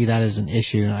don't see that as an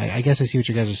issue. I guess I see what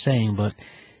you guys are saying, but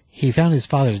he found his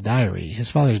father's diary. His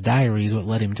father's diary is what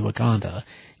led him to Wakanda.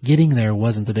 Getting there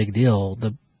wasn't the big deal.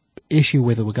 The issue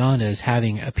with Wakanda is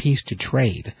having a piece to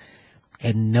trade,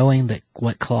 and knowing that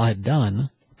what Claw had done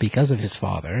because of his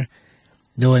father,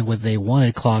 knowing what they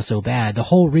wanted Claw so bad. The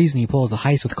whole reason he pulls the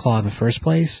heist with Claw in the first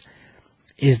place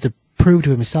is to prove to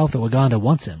himself that Wakanda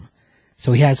wants him.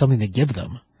 So he had something to give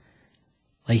them.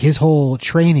 Like, his whole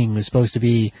training was supposed to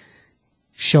be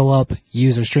show up,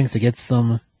 use their strengths against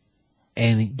them,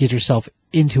 and get yourself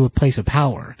into a place of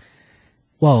power.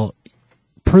 Well,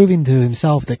 proving to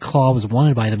himself that Claw was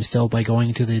wanted by them still by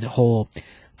going to the whole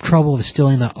trouble of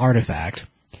stealing the artifact.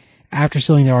 After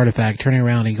stealing the artifact, turning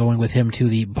around and going with him to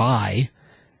the buy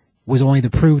was only to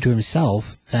prove to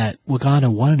himself that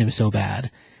Wakanda wanted him so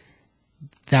bad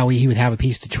that way he would have a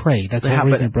piece to trade. That's the whole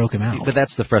reason it broke him out. But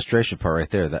that's the frustration part right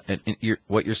there. That and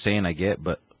what you're saying, I get,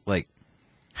 but like,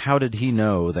 how did he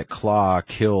know that Claw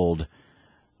killed,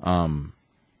 Black,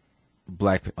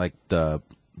 like the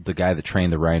guy that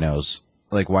trained the rhinos?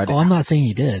 Like, why? I'm not saying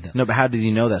he did. No, but how did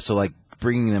he know that? So, like,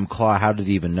 bringing them Claw, how did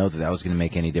he even know that that was going to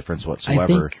make any difference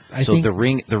whatsoever? I think the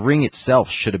ring itself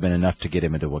should have been enough to get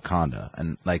him into Wakanda,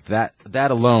 and like that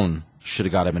alone should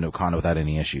have got him into Wakanda without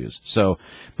any issues. So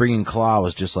bringing Claw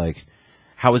was just like,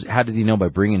 how did he know by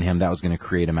bringing him that was going to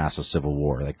create a massive civil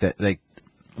war? Like that, that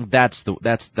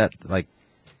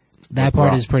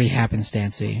part is pretty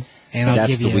happenstancy, and I'll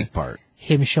give you the weak part.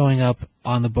 Him showing up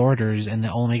on the borders, and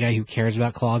the only guy who cares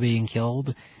about Claw being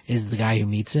killed is the guy who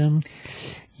meets him.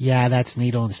 Yeah, that's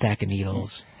needle and stack of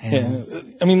needles. And yeah,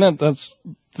 I mean that's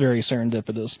very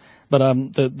serendipitous.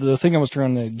 But the thing I was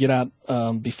trying to get at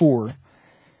before,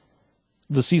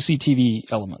 the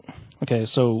CCTV element. Okay,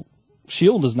 so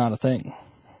SHIELD is not a thing,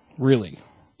 really.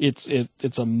 It's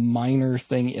a minor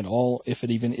thing at all, if it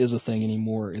even is a thing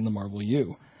anymore in the Marvel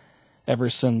U,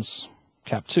 ever since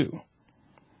Cap 2.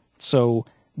 So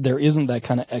there isn't that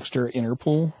kind of extra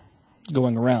Interpol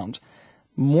going around.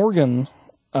 Morgan,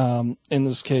 in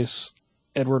this case,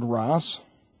 Everett Ross,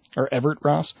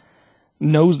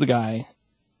 knows the guy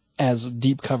as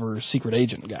deep cover secret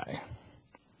agent guy.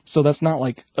 So that's not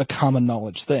like a common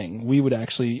knowledge thing. We would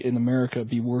actually, in America,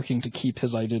 be working to keep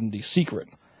his identity secret.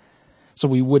 So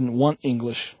we wouldn't want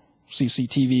English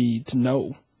CCTV to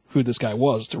know who this guy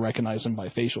was, to recognize him by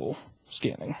facial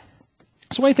scanning.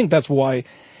 So I think that's why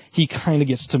he kind of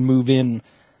gets to move in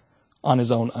on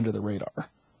his own under the radar.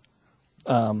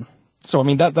 So I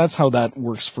mean that's how that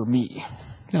works for me.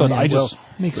 But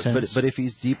makes sense. But if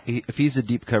he's a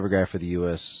deep cover guy for the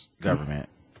U.S. government,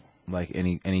 like and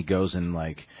he goes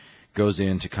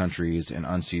into countries and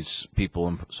unseats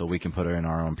people, so we can put her in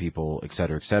our own people, et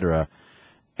cetera,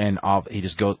 and he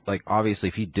just goes, like, obviously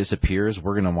if he disappears,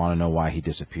 we're gonna want to know why he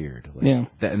disappeared. Like, yeah.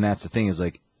 And that's the thing is,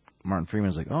 like, Martin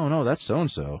Freeman's like, oh no, that's so and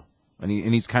so, and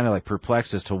he's kind of like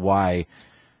perplexed as to why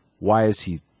is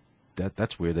he.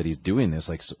 That's weird that he's doing this.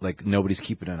 Like nobody's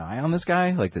keeping an eye on this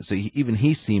guy. Like that. So even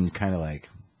he seemed kind of like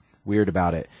weird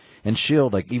about it. And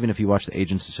SHIELD, like, even if you watch the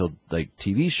Agents of SHIELD like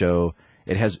TV show,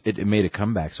 it made a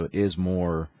comeback. So it is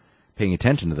more paying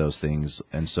attention to those things.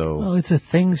 And so, well, it's a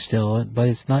thing still, but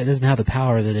it's not. It doesn't have the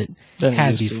power that it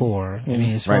had before. Yeah. I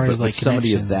mean, as far as like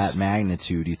somebody of that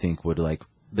magnitude, you think would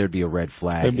there'd be a red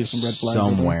flag. There'd be some red flags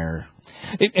somewhere.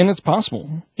 And it's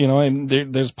possible, and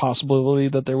there's possibility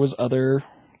that there was other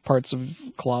parts of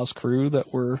Claw's crew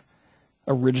that were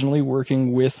originally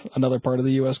working with another part of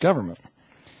the U.S. government.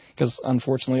 Because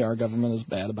unfortunately our government is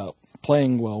bad about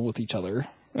playing well with each other,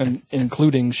 and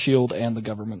including SHIELD and the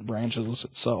government branches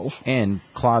itself. And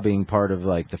Claw being part of,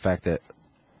 like, the fact that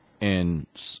when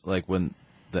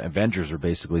the Avengers are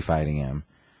basically fighting him,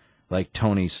 like,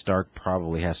 Tony Stark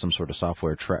probably has some sort of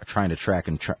software trying to track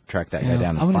that guy down and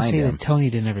find him. I want to say that Tony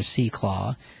didn't ever see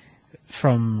Claw.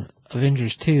 From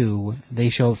Avengers 2, they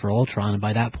show it for Ultron, and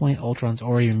by that point, Ultron's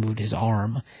already removed his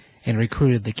arm and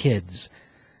recruited the kids.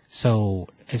 So,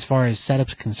 as far as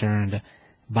setup's concerned,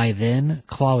 by then,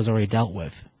 Claw was already dealt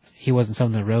with. He wasn't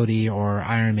something that Rhodey or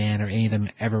Iron Man or any of them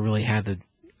ever really had to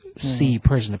see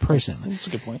person to person. That's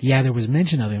a good point. Yeah, there was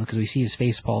mention of him because we see his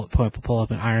face pull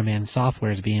up in Iron Man's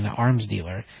software as being an arms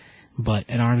dealer. But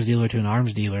an arms dealer to an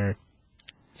arms dealer,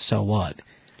 so what?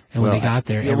 And when they got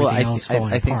there, everything else falling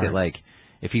apart. I think that, like,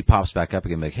 if he pops back up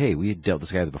again, like, hey, we dealt with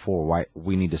this guy before, why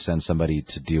we need to send somebody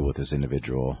to deal with this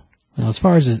individual? Well, as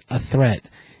far as a threat,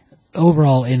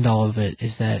 overall end all of it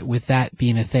is that with that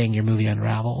being a thing, your movie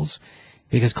unravels.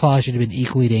 Because Claw should have been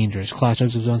equally dangerous. Claw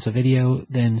shows up once a video,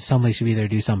 then somebody should be there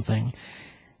to do something.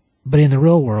 But in the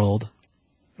real world,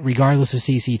 regardless of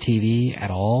CCTV at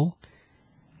all,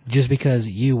 just because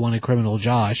you, wanted criminal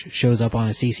Josh, shows up on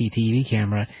a CCTV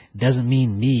camera doesn't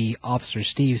mean me, Officer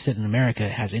Steve, sitting in America,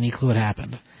 has any clue what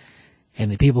happened.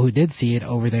 And the people who did see it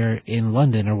over there in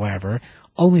London or wherever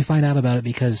only find out about it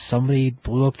because somebody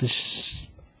blew up the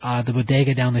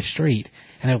bodega down the street.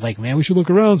 And they're like, man, we should look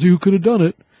around and see who could have done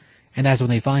it. And that's when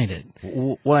they find it.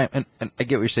 And I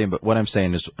get what you're saying, but what I'm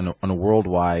saying is in a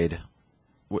worldwide,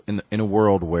 in a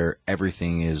world where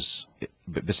everything is,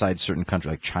 besides certain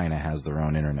countries, like China has their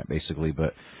own internet basically,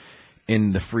 but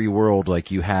in the free world,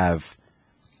 like, you have,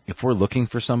 if we're looking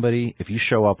for somebody, if you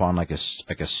show up on like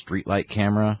a street light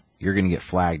camera you're going to get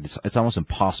flagged. It's almost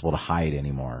impossible to hide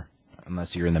anymore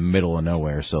unless you're in the middle of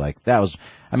nowhere. So like that was,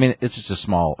 I mean, it's just a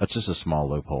small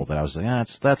loophole that I was like,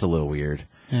 that's a little weird.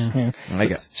 Yeah.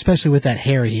 Like, Especially with that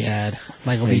hair he had,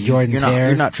 Michael B. Jordan's hair.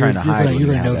 You're not trying to hide when you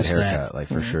gonna have that notice haircut, like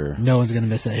for sure. No one's gonna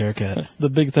miss that haircut. The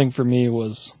big thing for me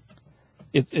was,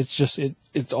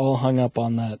 it's all hung up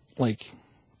on that, like,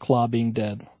 Claw being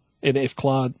dead. If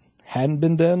Claw hadn't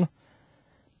been dead,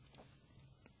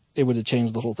 it would have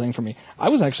changed the whole thing for me. I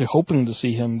was actually hoping to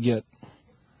see him get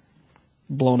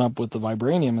blown up with the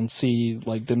vibranium and see,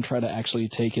 like, them try to actually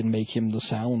take and make him the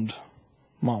sound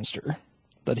monster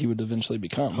that he would eventually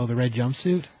become. Oh, the red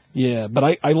jumpsuit? Yeah,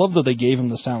 but I love that they gave him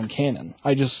the sound cannon.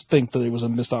 I just think that it was a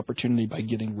missed opportunity by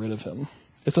getting rid of him.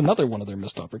 It's another one of their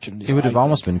missed opportunities. It would have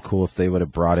almost been cool if they would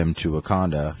have brought him to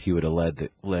Wakanda. He would have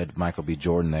led Michael B.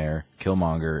 Jordan there,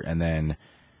 Killmonger, and then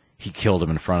he killed him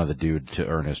in front of the dude to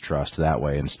earn his trust that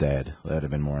way instead. That would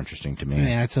have been more interesting to me.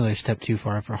 Yeah, it's another step too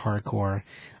far for hardcore.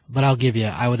 But I'll give you,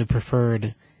 I would have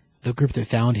preferred the group that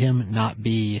found him not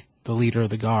be the leader of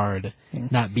the guard,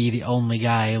 not be the only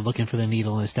guy looking for the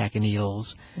needle in a stack of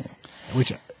needles,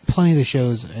 which plenty of the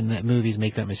shows and the movies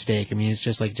make that mistake. I mean, it's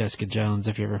just like Jessica Jones,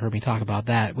 if you ever heard me talk about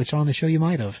that, which on the show you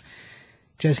might have.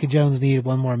 Jessica Jones needed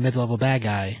one more mid-level bad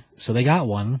guy, so they got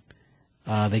one.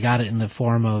 They got it in the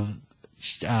form of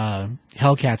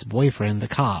Hellcat's boyfriend, the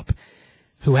cop,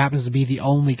 who happens to be the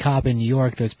only cop in New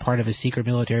York that's part of a secret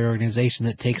military organization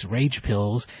that takes rage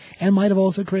pills, and might have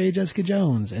also created Jessica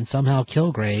Jones. And somehow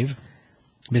Kilgrave,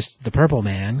 the Purple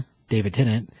Man, David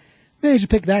Tennant, managed to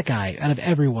pick that guy out of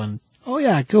everyone. Oh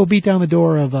yeah, go beat down the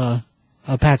door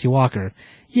of Patsy Walker.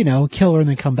 You know, kill her and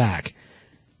then come back.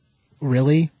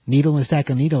 Really? Needle in a stack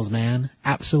of needles, man.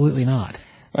 Absolutely not.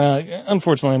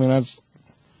 Unfortunately, I mean,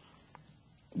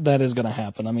 that is going to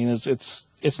happen. I mean,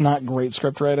 it's not great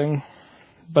script writing,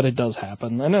 but it does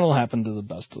happen, and it'll happen to the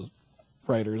best of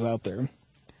writers out there.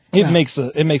 It makes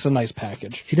a nice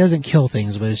package. It doesn't kill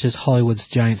things, but it's just Hollywood's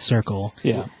giant circle.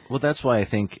 Yeah. Well, that's why I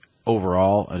think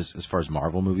overall, as far as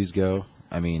Marvel movies go,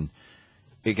 I mean,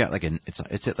 it got like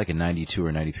it's at like a 92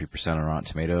 or 93% on Rotten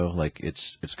Tomato. Like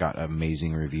it's got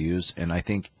amazing reviews, and I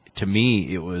think to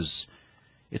me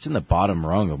it's in the bottom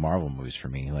rung of Marvel movies for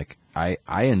me. Like I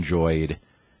enjoyed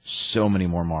so many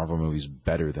more Marvel movies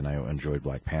better than I enjoyed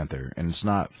Black Panther, and it's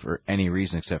not for any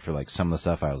reason except for like some of the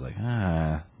stuff I was like,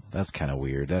 that's kind of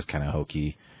weird, that's kind of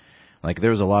hokey. Like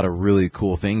there was a lot of really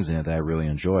cool things in it that I really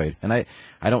enjoyed, and I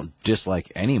don't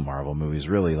dislike any Marvel movies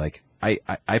really. Like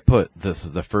I put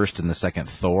the first and the second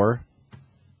Thor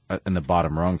in the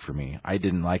bottom rung for me. I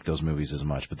didn't like those movies as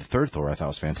much, but the third Thor I thought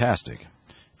was fantastic.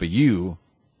 But you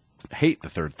hate the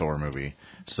third Thor movie,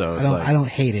 so it's I don't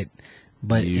hate it.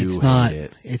 But it's not.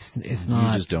 It's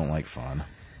not. You just don't like fun.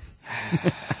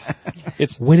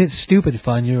 When it's stupid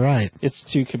fun, you're right. It's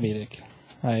too comedic.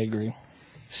 I agree.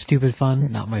 Stupid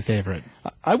fun, not my favorite.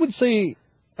 I would say,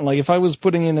 like, if I was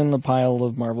putting it in the pile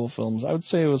of Marvel films, I would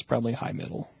say it was probably high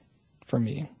middle for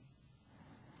me.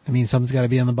 I mean, something's got to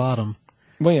be on the bottom.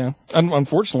 Well, yeah.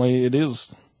 Unfortunately, it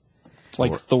is. It's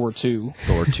like Thor 2.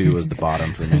 Thor 2 is the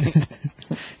bottom for me.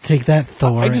 Take that,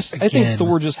 Thor. I think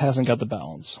Thor just hasn't got the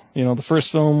balance. You know, the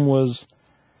first film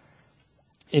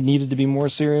it needed to be more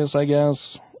serious, I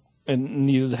guess. It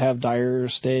needed to have dire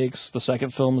stakes. The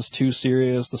second film is too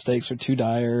serious. The stakes are too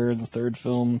dire. The third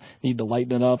film need to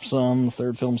lighten it up some. The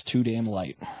third film's too damn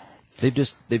light.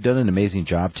 They've done an amazing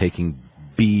job taking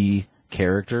B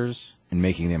characters and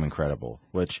making them incredible,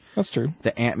 which that's true.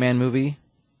 The Ant-Man movie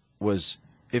was,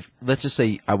 if let's just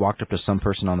say I walked up to some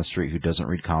person on the street who doesn't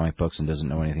read comic books and doesn't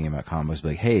know anything about comic books, be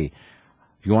like, hey,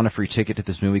 you want a free ticket to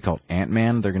this movie called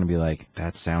Ant-Man? They're going to be like,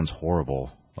 that sounds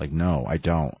horrible. Like, no, I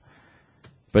don't.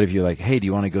 But if you're like, hey, do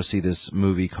you want to go see this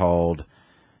movie called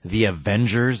The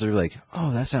Avengers? They're like,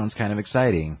 oh, that sounds kind of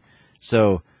exciting.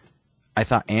 So I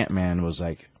thought Ant-Man was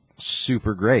like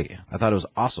super great. I thought it was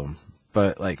awesome.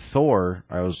 But like Thor,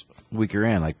 I was weaker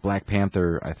in. Like Black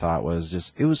Panther, I thought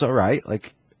it was all right.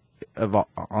 Like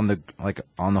on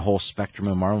the whole spectrum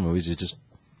of Marvel movies,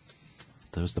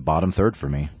 that was the bottom third for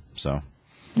me. So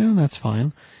no, that's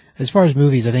fine. As far as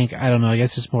movies, I don't know. I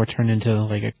guess it's more turned into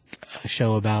like a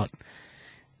show about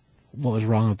what was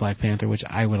wrong with Black Panther, which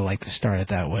I would have liked to start it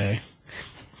that way,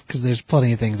 because there's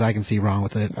plenty of things I can see wrong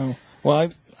with it. Oh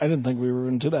well, I didn't think we were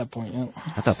into that point yet.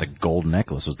 I thought the gold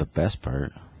necklace was the best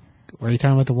part. Were you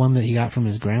talking about the one that he got from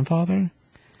his grandfather?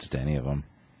 Just any of them.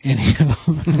 Any of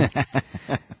them.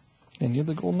 Any of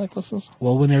the gold necklaces?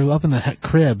 Well, when they were up in the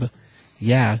crib,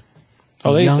 yeah.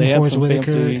 Oh, they had Forrest some Whitaker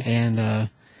fancy, and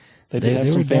they did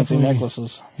have some fancy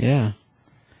necklaces. Yeah.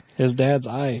 His dad's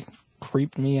eye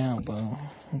creeped me out, though.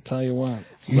 I'll tell you what.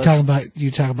 You talking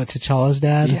about T'Challa's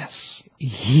dad? Yes.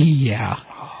 Yeah.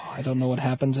 Oh, I don't know what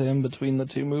happened to him between the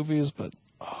two movies, but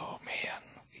oh man,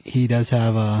 He does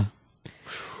have a.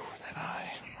 that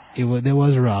eye. It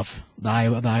was rough. The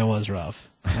eye was rough.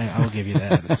 I will give you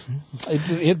that.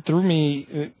 It threw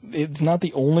me. It's not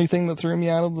the only thing that threw me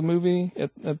out of the movie.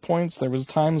 At points, there was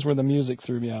times where the music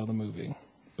threw me out of the movie.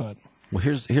 But Well,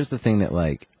 here's the thing that,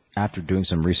 like, after doing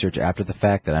some research after the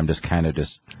fact, that I'm just kind of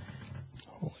just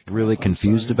really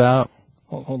confused about.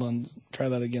 hold on, try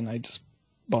that again. I just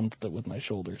bumped it with my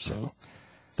shoulder. So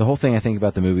The whole thing I think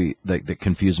about the movie that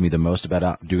confused me the most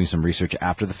about doing some research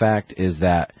after the fact is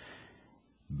that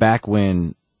back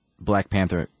when Black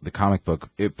Panther, the comic book,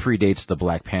 it predates the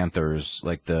Black Panthers,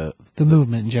 like the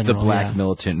movement in general. the black yeah.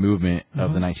 militant movement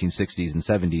of the 1960s and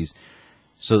 70s.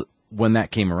 So when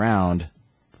that came around,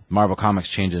 Marvel Comics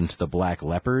changed into the Black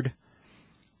Leopard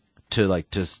to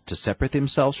separate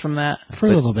themselves from that. For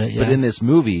a little bit, yeah. But in this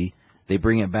movie, they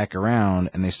bring it back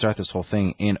around and they start this whole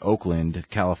thing in Oakland,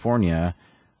 California,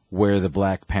 where the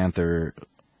Black Panther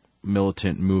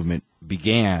militant movement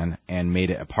began and made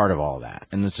it a part of all that.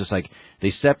 And it's just like they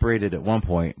separated at one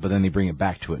point, but then they bring it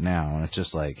back to it now. And it's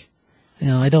just like,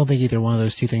 I don't think either one of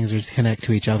those two things are connect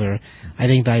to each other. I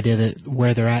think the idea that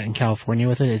where they're at in California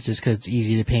with it is just because it's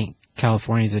easy to paint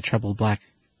California as a troubled black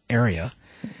area.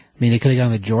 I mean, they could have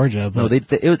gone to Georgia, but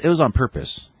no, it was on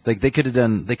purpose. Like they could have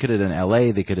done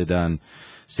L.A., they could have done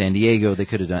San Diego, they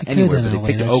could have done anywhere, but done they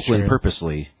picked LA, that's Oakland true.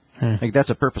 purposely. Like that's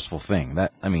a purposeful thing.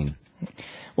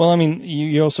 well, I mean,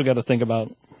 you also got to think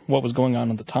about what was going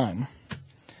on at the time,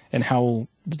 and how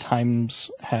the times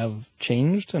have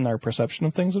changed and our perception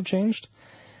of things have changed.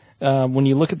 When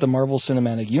you look at the Marvel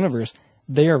Cinematic Universe,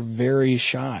 they are very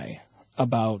shy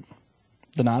about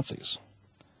the Nazis.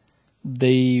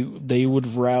 They would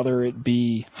rather it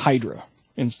be Hydra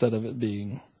instead of it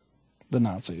being the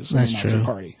Nazis and That's the Nazi true.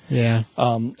 Party. yeah.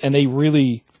 And they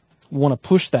really want to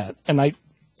push that. And I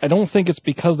don't think it's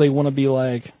because they want to be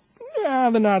like, yeah,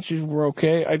 the Nazis were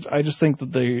okay. I just think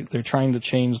that they're trying to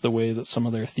change the way that some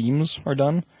of their themes are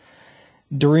done.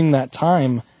 During that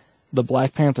time, the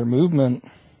Black Panther movement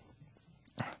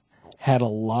had a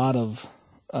lot of,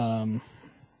 I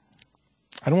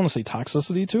don't want to say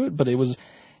toxicity to it, but it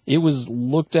was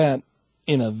looked at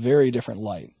in a very different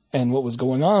light. And what was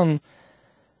going on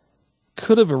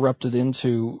could have erupted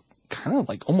into kind of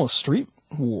like almost street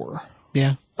war.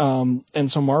 Yeah.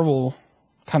 And so Marvel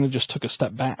kind of just took a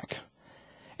step back.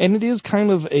 And it is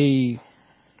kind of a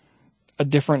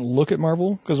different look at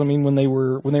Marvel, because I mean when they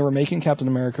were making Captain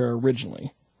America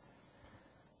originally,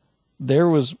 there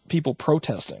was people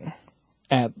protesting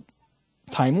at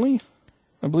Timely,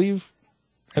 I believe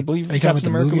Are you talking about Captain the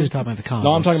America movie or was, talking about the comic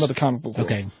No, I'm talking books? about the comic book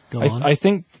world. Okay, go on. I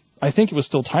think it was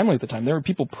still Timely at the time. There were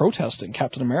people protesting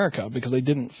Captain America because they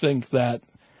didn't think that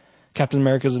Captain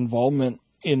America's involvement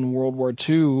in World War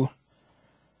II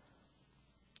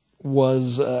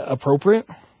was appropriate,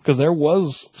 because there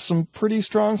was some pretty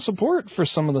strong support for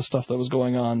some of the stuff that was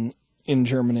going on in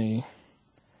Germany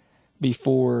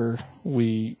before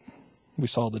we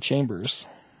saw the Chambers,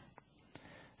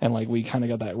 and like we kind of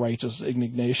got that righteous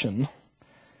indignation,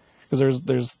 because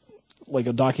there's like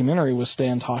a documentary with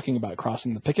Stan talking about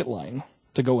crossing the picket line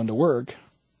to go into work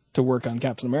to work on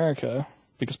Captain America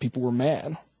because people were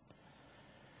mad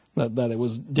that it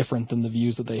was different than the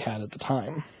views that they had at the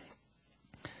time.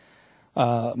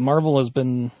 Marvel has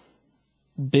been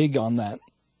big on that.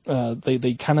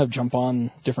 They kind of jump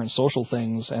on different social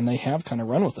things, and they have kind of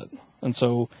run with it. And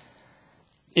so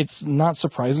it's not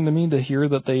surprising to me to hear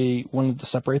that they wanted to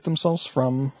separate themselves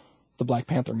from the Black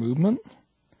Panther movement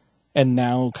and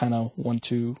now kind of want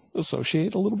to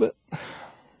associate a little bit.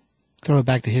 Throw it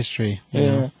back to history. You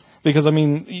know? Because I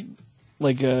mean,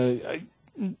 like,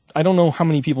 I don't know how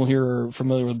many people here are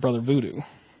familiar with Brother Voodoo,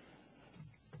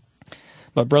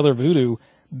 but Brother Voodoo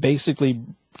basically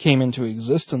came into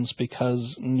existence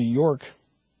because New York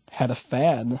had a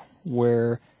fad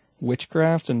where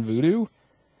witchcraft and voodoo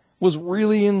was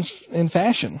really in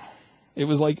fashion. It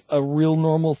was like a real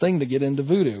normal thing to get into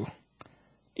voodoo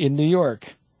in New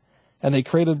York. And they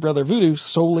created Brother Voodoo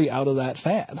solely out of that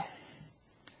fad.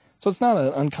 So it's not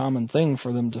an uncommon thing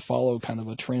for them to follow kind of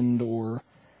a trend or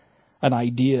an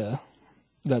idea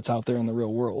that's out there in the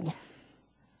real world.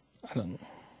 I don't know.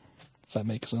 Does that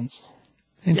make sense?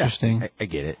 Interesting. Yeah, I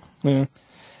get it. Yeah.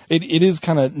 It is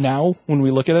kind of, now when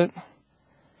we look at it,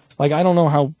 like, I don't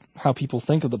know how people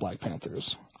think of the Black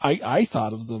Panthers. I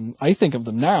think of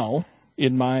them now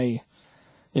in my,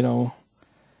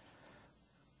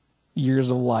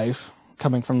 years of life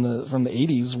coming from the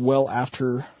 80s, well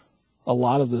after a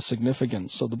lot of the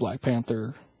significance of the Black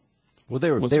Panther Well,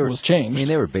 they were was changed. I mean,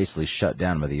 they were basically shut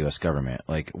down by the U.S. government.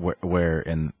 Like where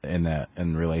in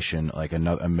relation, like a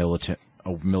militant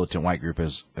white group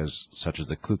as such as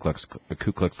the Ku Klux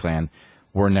Klan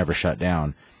were never shut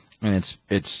down. And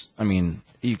it's. I mean,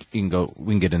 we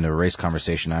can get into a race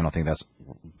conversation. I don't think that's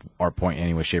our point in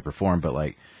any way, shape, or form. But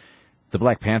like, the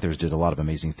Black Panthers did a lot of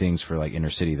amazing things for like inner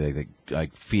city. They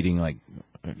like feeding like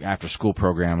after school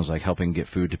programs, like helping get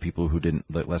food to people who didn't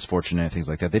less fortunate, things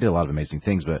like that. They did a lot of amazing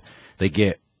things, but they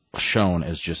get shown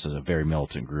as just as a very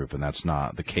militant group, and that's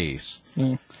not the case.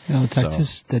 You know,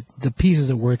 the pieces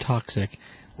that were toxic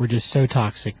were just so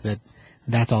toxic that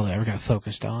that's all that ever got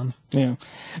focused on. Yeah,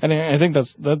 and I think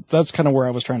that's kind of where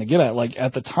I was trying to get at. Like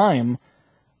at the time,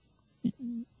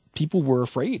 people were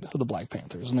afraid of the Black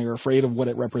Panthers, and they were afraid of what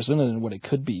it represented and what it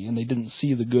could be, and they didn't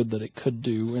see the good that it could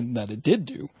do and that it did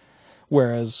do.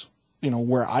 Whereas, you know,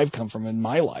 where I've come from in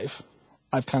my life,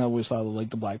 I've kind of always thought of like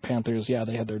the Black Panthers, yeah,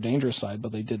 they had their dangerous side,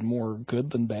 but they did more good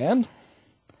than bad.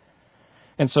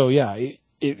 And so, yeah,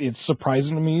 it's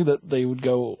surprising to me that they would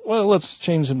go, well, let's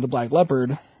change him to Black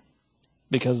Leopard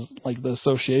because, like, the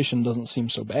association doesn't seem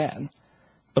so bad.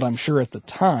 But I'm sure at the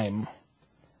time,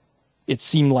 it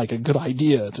seemed like a good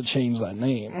idea to change that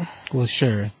name. Well,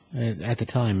 sure. At the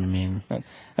time, I mean. And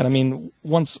I mean,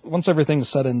 once everything's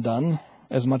said and done,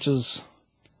 as much as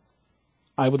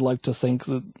I would like to think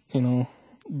that, you know,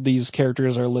 these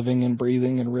characters are living and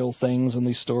breathing and real things and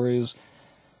these stories,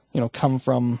 you know, come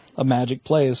from a magic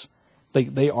place,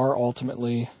 they are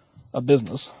ultimately a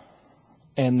business.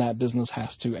 And that business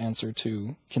has to answer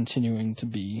to continuing to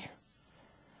be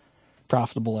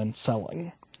profitable and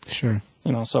selling. Sure.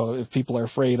 You know, so if people are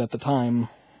afraid at the time,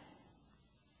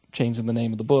 changing the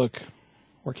name of the book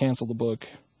or cancel the book,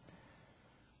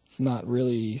 it's not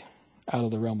really out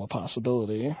of the realm of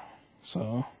possibility.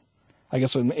 So I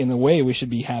guess in a way we should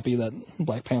be happy that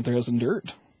Black Panther has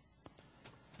endured.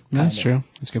 That's true.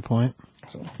 That's a good point.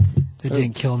 So They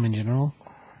didn't kill him in general.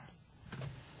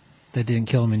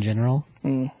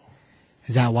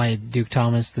 Is that why Duke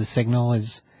Thomas, the Signal,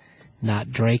 is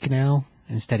not Drake now?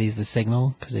 Instead he's the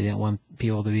Signal because they didn't want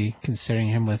people to be considering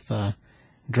him with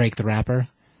Drake the rapper?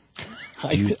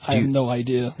 I have no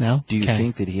idea. No? Do you Okay.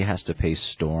 think that he has to pay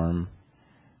Storm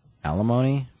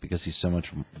alimony because he's so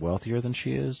much wealthier than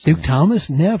she is? Duke Thomas?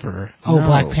 Never. Oh, No,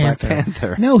 Black Black Panther.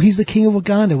 Panther. No, he's the king of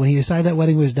Wakanda. When he decided that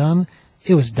wedding was done,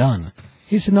 it was done.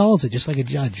 He just annuls it, just like a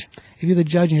judge. If you're the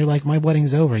judge and you're like, my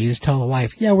wedding's over, you just tell the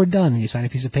wife, yeah, we're done. And you sign a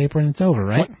piece of paper and it's over,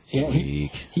 right? Yeah, he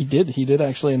did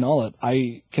actually annul it.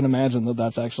 I can imagine that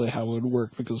that's actually how it would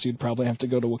work because you'd probably have to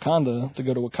go to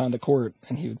Wakanda court,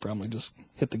 and he would probably just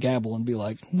hit the gavel and be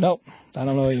like, nope, I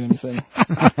don't owe you anything.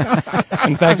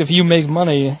 In fact, if you make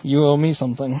money, you owe me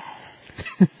something.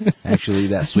 Actually,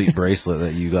 that sweet bracelet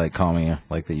that you like call me,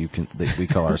 like that we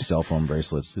call our cell phone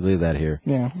bracelets. Leave that here.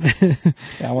 Yeah. Yeah,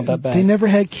 I want that back. They never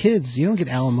had kids. You don't get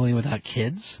alimony without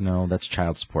kids. No, that's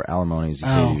child support. Alimony is you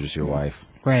Oh. pay you just your wife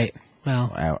Right.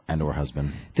 Well, and or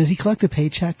husband. does he collect a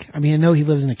paycheck? I mean, I know he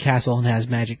lives in a castle and has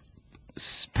magic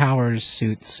powers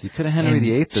suits. You could have Henry and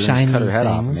VIII and shiny just cut her head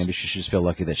off. things. Maybe she should just feel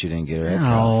lucky that she didn't get her head cut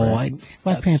No, off. Right?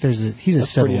 Black Panther's he's a That's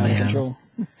civil pretty out of man. control.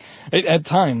 At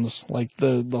times, like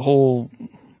the whole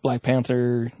Black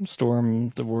Panther Storm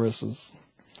divorce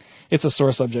it's a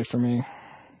sore subject for me.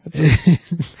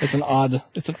 It's an odd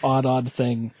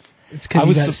thing. It's because I you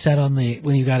was got su- set on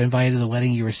when you got invited to the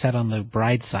wedding, you were set on the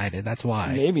bride's side. That's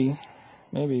why. Maybe.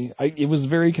 It was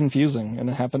very confusing, and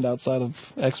it happened outside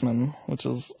of X-Men, which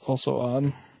is also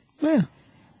odd. Well,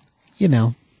 you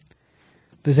know,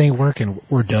 this ain't working.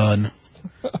 We're done.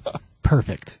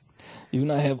 Perfect. You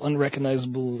and I have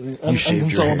unrecognizable, shaved your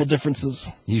unsolvable hair. differences.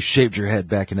 You shaved your head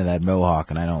back into that mohawk,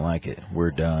 and I don't like it.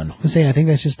 We're done. I'm saying I think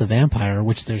that's just the vampire,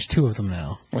 which there's two of them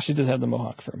now. Well, she did have the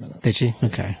mohawk for a minute. Did she?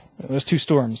 Okay. There's two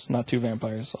storms, not two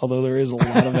vampires. Although there is a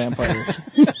lot of vampires.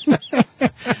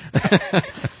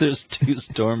 There's two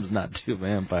storms, not two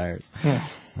vampires.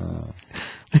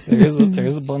 There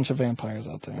is a bunch of vampires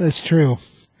out there. That's true.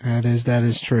 That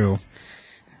is true.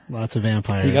 Lots of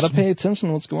vampires. You got to pay attention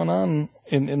to what's going on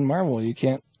in Marvel. You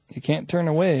can't turn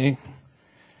away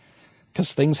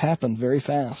because things happen very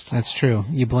fast. That's true.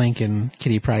 You blink and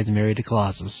Kitty Pryde's married to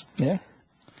Colossus. Yeah,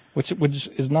 which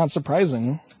is not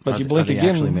surprising. But you Are blink they again.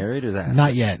 actually married? Or is that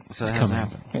Not yet. So It's that hasn't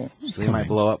coming. happened. Yeah, So they might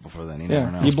blow up before then. You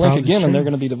never know. you blink probably again, true. and they're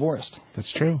going to be divorced.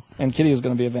 That's true. And Kitty is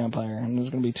going to be a vampire, and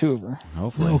there's going to be two of her.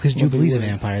 Hopefully, No, because Would be Jubilee's a weird.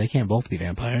 vampire. They can't both be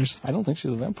vampires. I don't think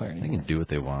she's a vampire they anymore. can do what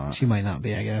they want. She might not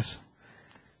be, I guess.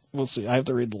 We'll see. I have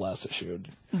to read the last issue.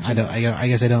 I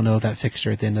guess I don't know if that fixed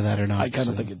her at the end of that or not. I kind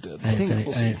of think it did. I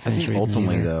We'll see. finished reading it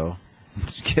ultimately, either. though,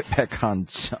 get back on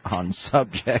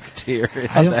subject here.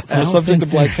 I don't The subject think of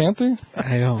Black Panther?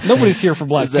 I don't. Nobody's here for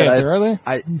Black Is that Panther, are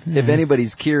they? If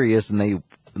anybody's curious and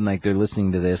they're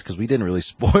listening to this, because we didn't really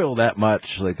spoil that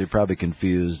much, like they're probably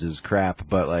confused as crap,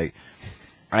 but like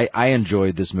I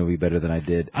enjoyed this movie better than I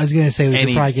did I was gonna say we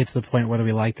Any- could probably get to the point whether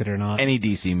we liked it or not. any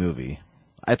DC movie.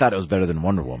 I thought it was better than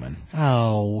Wonder Woman.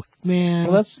 Oh man,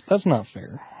 Well, that's not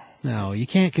fair. no, you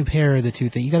can't compare the two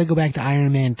things. You got to go back to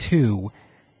Iron Man 2.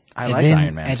 I and liked then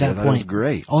Iron Man at too. I that thought it was point-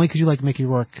 great. Only because you like Mickey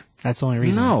Rourke. That's the only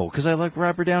reason. No, because I like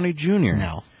Robert Downey Jr.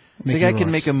 No. The Mickey guy can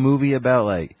Rourke's- make a movie about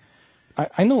like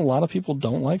I know a lot of people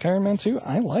don't like Iron Man 2.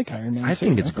 I like Iron Man 2. I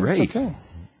think it's great. okay.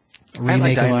 remake I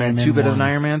liked of Iron Man 2 better 1. than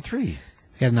Iron Man 3. We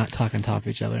gotta not talk on top of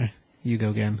each other. You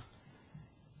go again.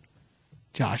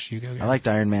 Josh, you go again. I liked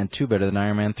Iron Man 2 better than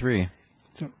Iron Man 3.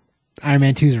 Iron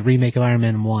Man 2 is a remake of Iron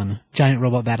Man 1. Giant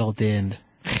robot battle at the end.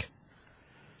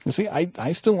 You see,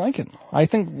 I still like it. I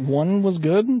think 1 was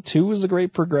good. 2 was a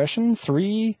great progression.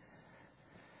 3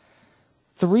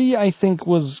 I think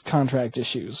was contract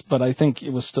issues, but I think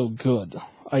it was still good.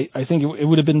 I think it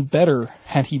would have been better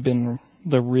had he been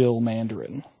the real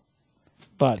Mandarin.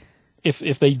 But if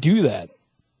they do that,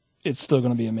 it's still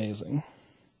going to be amazing.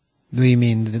 Do you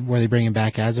mean where they bring him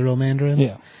back as a real Mandarin?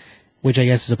 Yeah. Which I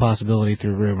guess is a possibility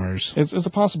through rumors. It's a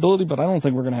possibility, but I don't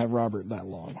think we're going to have Robert that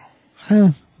long.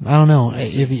 I don't know.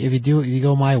 If you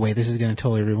go my way, this is going to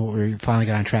totally ruin. We finally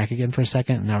got on track again for a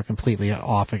second, and now we're completely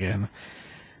off again.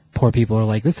 Poor people are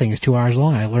like, this thing is 2 hours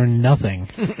long. I learned nothing.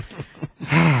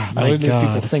 I My think these people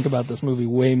God. think about this movie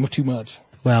way too much.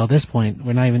 Well, at this point,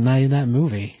 we're not even that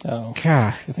movie. Oh,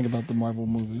 God. you think about the Marvel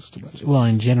movies too much. Well,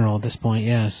 in general, at this point,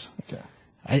 yes. Okay.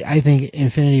 I think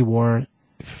Infinity War,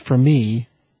 for me,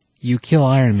 you kill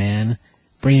Iron Man,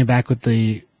 bring him back with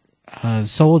the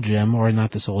Soul Gem, or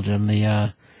not the Soul Gem,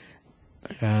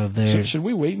 Should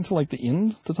we wait until like the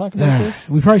end to talk about this?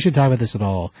 we probably should talk about this at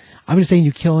all. I'm just saying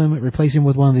you kill him, replace him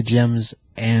with one of the gems,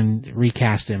 and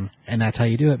recast him. And that's how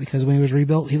you do it, because when he was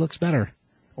rebuilt, he looks better.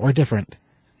 Or different.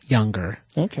 Younger.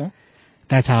 Okay.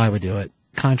 That's how I would do it.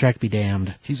 Contract be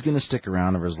damned. He's going to stick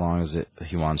around for as long as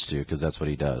he wants to, because that's what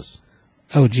he does.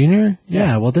 Oh, Junior?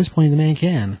 Yeah, well, at this point, the man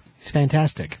can. He's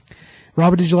fantastic.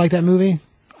 Robert, did you like that movie?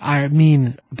 I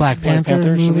mean, Black Panther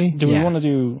movie? Do we want to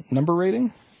do number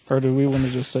rating? Or do we want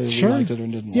to just say Sure. we liked it or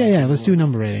didn't Yeah, like yeah, it? let's do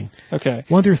number rating. Okay.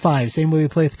 1 through 5, same way we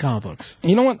play with the comic books.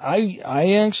 You know what?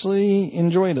 I actually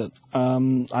enjoyed it.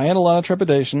 I had a lot of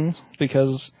trepidation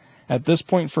because at this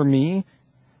point for me,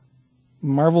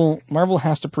 Marvel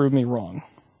has to prove me wrong.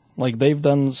 Like, they've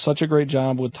done such a great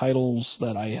job with titles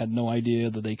that I had no idea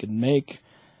that they could make.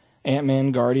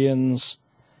 Ant-Man, Guardians,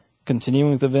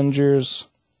 continuing with Avengers,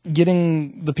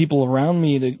 getting the people around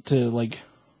me to like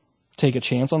take a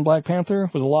chance on Black Panther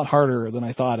was a lot harder than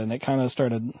I thought, and it kind of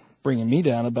started bringing me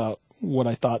down about what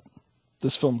I thought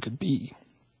this film could be.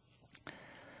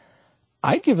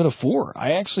 I'd give it a 4.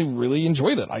 I actually really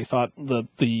enjoyed it. I thought that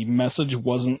the message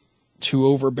wasn't too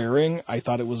overbearing. I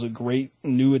thought it was a great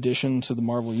new addition to the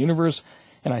Marvel Universe,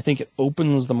 and I think it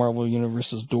opens the Marvel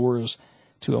Universe's doors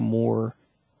to a more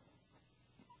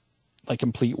like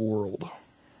complete world.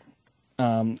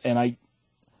 And I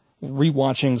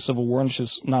rewatching Civil War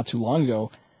just not too long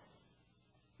ago,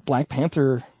 Black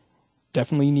Panther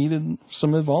definitely needed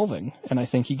some evolving, and I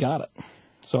think he got it.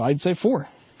 So I'd say 4.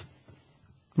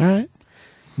 All right.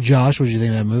 Josh, what did you think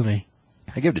of that movie?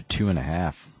 I give it a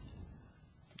 2.5.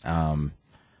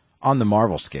 On the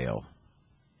Marvel scale,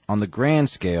 on the grand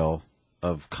scale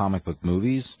of comic book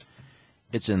movies,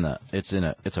 it's a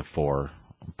 4.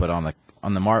 But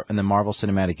in the Marvel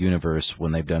Cinematic Universe,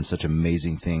 when they've done such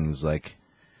amazing things like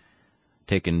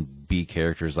taken B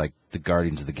characters like the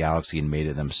Guardians of the Galaxy and made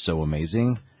them so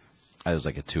amazing, I was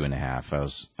like a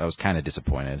 2.5. I was kind of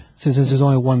disappointed. So since there's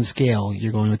only one scale,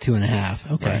 you're going with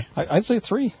 2.5. Okay. I'd say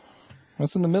 3.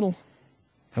 That's in the middle.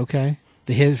 Okay.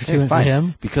 The hit for, for Fine.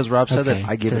 him? Because Rob said Okay, that,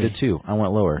 I gave it 3. a 2. I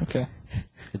went lower. Okay.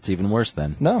 It's even worse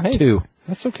then. No, hey. 2.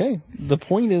 That's okay. The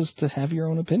point is to have your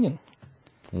own opinion.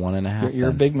 1.5. You're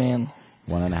a big man.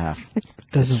 1.5.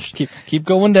 Doesn't Keep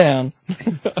going down.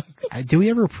 do we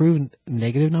ever approve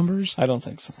negative numbers? I don't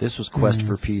think so. This was Quest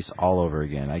for Peace all over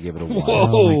again. I give it a 1. Whoa.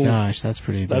 Oh my gosh, that's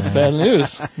pretty bad. That's bad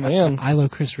news, man. I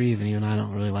love Chris Reeve, and even I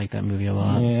don't really like that movie a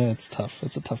lot. Yeah, it's tough.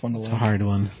 It's a tough one to It's a like. hard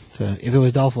one. If it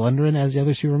was Dolph Lundgren as the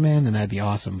other Superman, then that'd be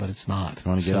awesome, but it's not. You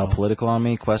want to get So, all political on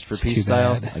me? Quest for It's Peace too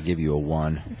style? bad. I give you a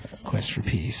 1. Quest for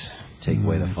Peace. Take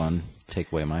away the fun. Take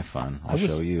away my fun. I'll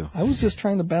show you. I was just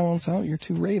trying to balance out your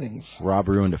 2 ratings. Rob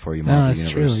ruined it for you, No, Marvel that's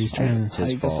Universe. true. He's trying It's to.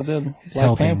 his I guess fault. I did. Black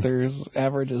Helping. Panther's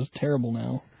average is terrible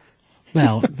now.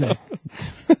 Well,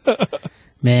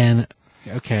 man,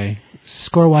 okay.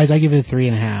 Score wise, I give it a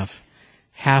 3.5.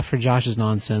 half for Josh's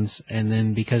nonsense, and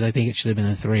then because I think it should have been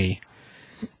a 3.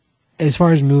 As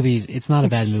far as movies, it's not a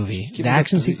bad movie. The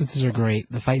action sequences are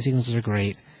great. The fight sequences are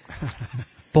great.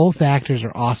 Both actors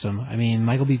are awesome. I mean,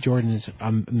 Michael B. Jordan is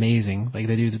amazing. Like,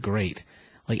 the dude's great.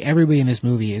 Like, everybody in this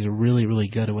movie is really, really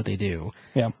good at what they do.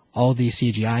 Yeah. All the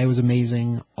CGI was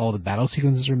amazing. All the battle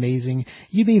sequences are amazing.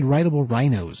 You made rideable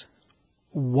rhinos.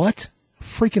 What?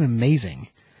 Freaking amazing.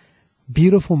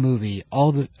 Beautiful movie.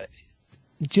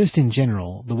 Just in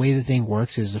general, the way the thing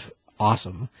works is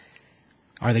awesome.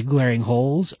 Are there glaring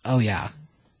holes? Oh, yeah.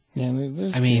 Yeah,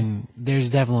 there's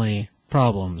definitely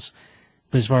problems.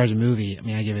 But as far as a movie,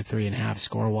 I give it 3.5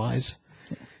 score-wise.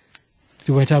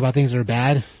 Do we want to talk about things that are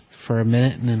bad for a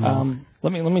minute, and then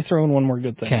let me throw in one more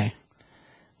good thing. Okay.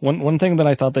 One thing that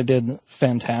I thought they did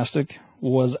fantastic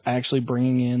was actually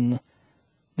bringing in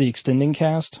the extending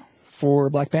cast for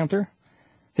Black Panther.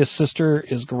 His sister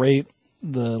is great.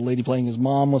 The lady playing his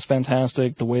mom was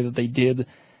fantastic. The way that they did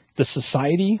the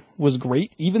society was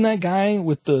great. Even that guy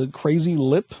with the crazy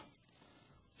lip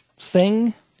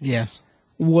thing. Yes.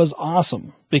 Was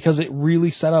awesome because it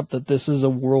really set up that this is a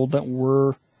world that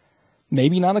we're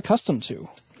maybe not accustomed to.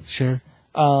 Sure.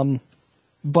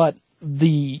 But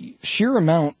the sheer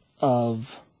amount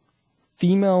of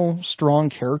female strong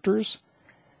characters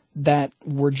that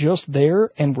were just there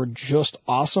and were just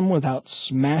awesome without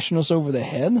smashing us over the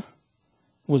head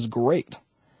was great.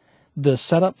 The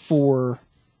setup for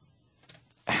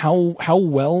how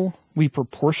well we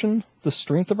proportion the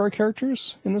strength of our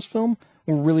characters in this film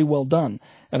were really well done.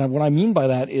 And what I mean by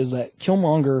that is that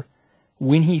Killmonger,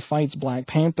 when he fights Black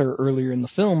Panther earlier in the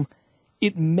film,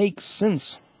 it makes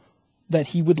sense that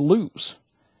he would lose.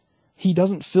 He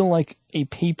doesn't feel like a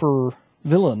paper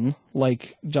villain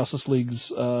like Justice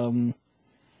League's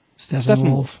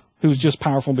Steppenwolf, who's just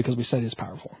powerful because we said he's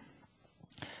powerful.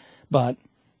 But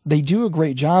they do a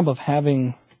great job of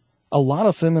having a lot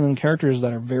of feminine characters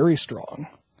that are very strong,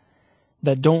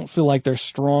 that don't feel like they're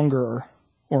stronger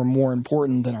or more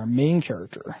important than our main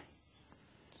character.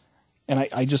 And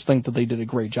I just think that they did a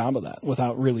great job of that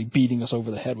without really beating us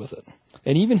over the head with it.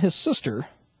 And even his sister,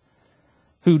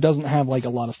 who doesn't have like a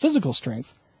lot of physical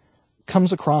strength,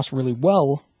 comes across really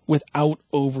well without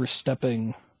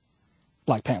overstepping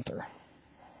Black Panther.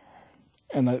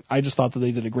 And I just thought that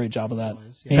they did a great job of that.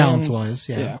 Balance-wise,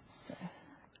 yeah.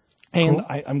 And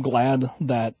Cool. I'm glad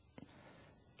that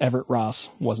Everett Ross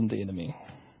wasn't the enemy.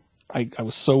 I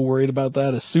was so worried about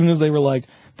that. As soon as they were like,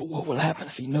 but what will happen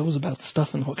if he knows about the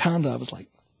stuff in Wakanda? I was like,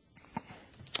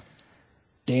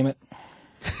 damn it.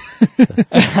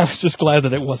 I was just glad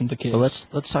that it wasn't the case. Well, let's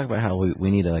talk about how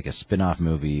we need a spin-off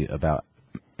movie about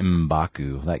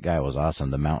M'Baku. That guy was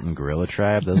awesome. The mountain gorilla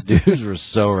tribe. Those dudes were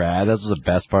so rad. That was the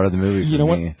best part of the movie for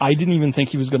me. What? I didn't even think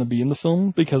he was going to be in the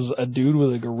film because a dude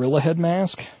with a gorilla head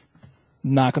mask,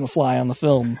 not going to fly on the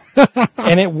film.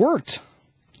 And it worked.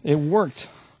 It worked.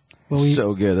 Well,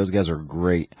 so good. Those guys are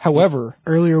great. However,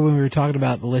 earlier when we were talking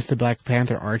about the list of Black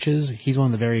Panther arches, he's one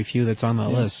of the very few that's on that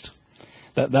list.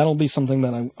 That'll be something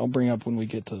that I'll bring up when we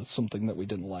get to something that we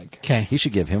didn't like. Okay. He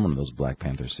should give him one of those Black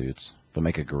Panther suits, but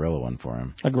make a gorilla one for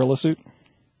him. A gorilla suit?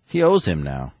 He owes him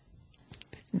now.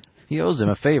 He owes him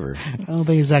a favor. I don't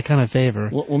think it's that kind of favor.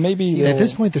 Well maybe Yeah, at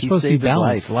this point, they're he supposed to be saved his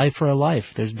balanced. life. Life for a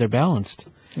life. They're balanced.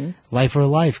 Life for a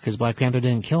life, because Black Panther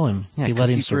didn't kill him. Yeah, he let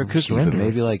him for a cookie, surrender. but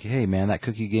maybe like, hey man, that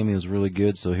cookie you gave me was really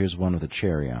good, so here's one with a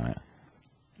cherry on it.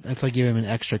 That's like giving him an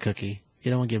extra cookie. You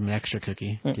don't want to give him an extra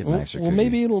cookie. Give him an extra well, cookie.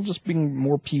 maybe it'll just bring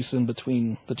more peace in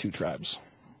between the two tribes.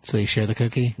 So they share the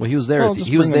cookie? Well, he was there. Well, At the,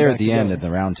 just he was bring them there back at the end together. at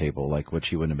the round table, like which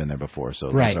he wouldn't have been there before.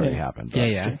 So Right. that's already Yeah. happened.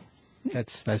 Yeah, but yeah.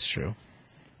 That's true.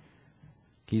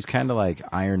 He's kind of like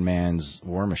Iron Man's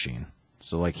War Machine.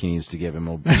 So like he needs to give him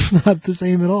a. It's not the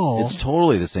same at all. It's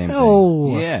totally the same No.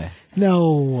 thing. Yeah.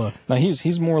 No. Now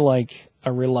he's more like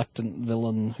a reluctant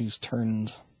villain who's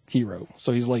turned hero.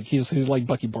 So he's like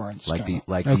Bucky Barnes. Like kinda.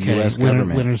 the Okay, U.S. Winter-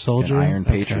 government, Winter Soldier? and Iron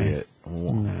Okay. Patriot.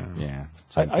 Yeah,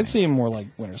 same thing. I'd see him more like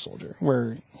Winter Soldier,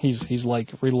 where he's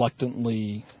like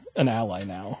reluctantly an ally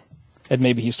now, and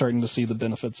maybe he's starting to see the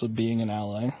benefits of being an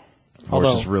ally. Or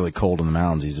it's just really cold in the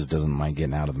mountains. He just doesn't mind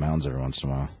getting out of the mountains every once in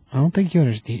a while. I don't think you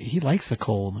understand. He likes the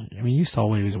cold. I mean, you saw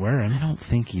what he was wearing. I don't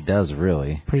think he does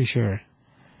really. Pretty sure.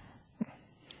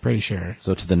 Pretty sure.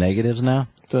 So to the negatives now.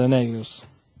 To the negatives.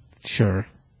 Sure.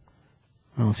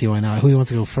 I don't see why not. Who wants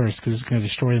to go first? Because it's going to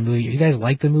destroy the movie. If you guys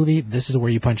like the movie, this is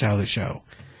where you punch out of the show.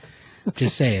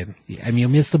 Just saying. I mean, you'll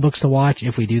miss the books to watch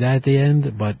if we do that at the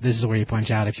end, but this is where you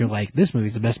punch out if you're like, this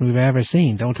movie's the best movie I've ever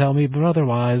seen. Don't tell me but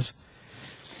otherwise.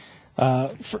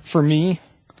 For me,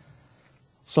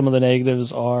 some of the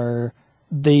negatives are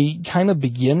they kind of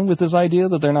begin with this idea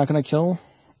that they're not going to kill,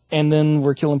 and then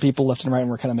we're killing people left and right, and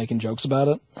we're kind of making jokes about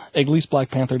it. At least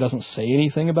Black Panther doesn't say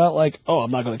anything about, like, oh,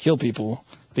 I'm not going to kill people,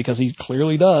 because he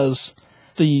clearly does.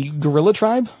 The Gorilla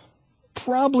Tribe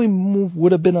probably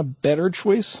would have been a better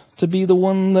choice to be the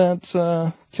one that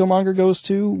Killmonger goes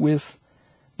to with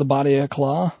the body of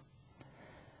Claw,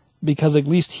 because at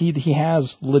least he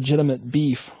has legitimate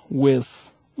beef with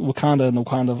Wakanda and the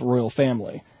Wakanda royal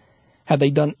family. Had they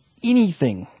done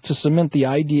anything to cement the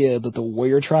idea that the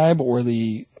warrior tribe or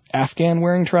the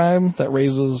Afghan-wearing tribe that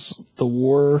raises the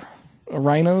war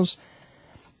rhinos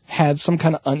had some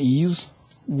kind of unease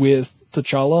with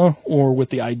T'Challa or with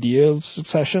the idea of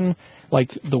succession,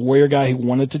 like the warrior guy who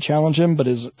wanted to challenge him, but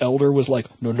his elder was like,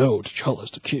 no,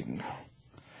 T'Challa's the king.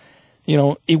 You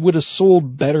know, it would have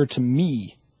sold better to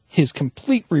me his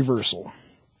complete reversal.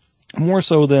 More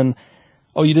so than,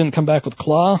 oh, you didn't come back with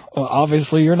Claw? Well,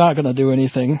 obviously you're not going to do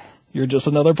anything. You're just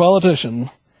another politician.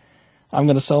 I'm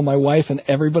going to sell my wife and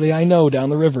everybody I know down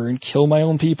the river and kill my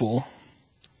own people.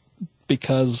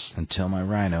 Because... Until my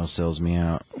rhino sells me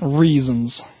out.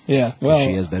 Reasons. Yeah, well...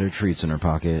 She has better treats in her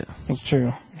pocket. That's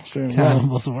true. That's true. That's how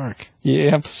animals work. You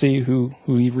have to see who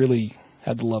he really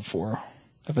had the love for.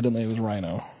 Evidently it was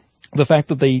Rhino. The fact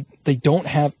that they don't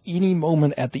have any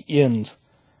moment at the end,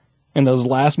 in those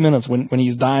last minutes when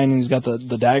he's dying and he's got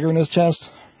the dagger in his chest,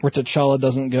 where T'Challa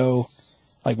doesn't go,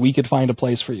 like, we could find a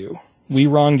place for you. We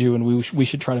wronged you, and we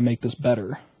should try to make this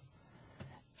better.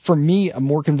 For me, a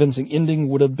more convincing ending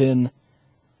would have been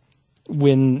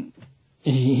when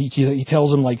he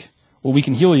tells him, like, well, we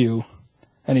can heal you.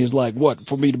 And he's like, what,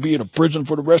 for me to be in a prison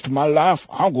for the rest of my life?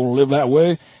 I'm going to live that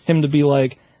way. Him to be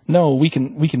like, no, we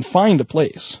can find a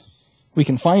place. We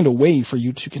can find a way for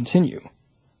you to continue.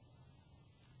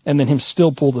 And then him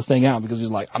still pull the thing out because he's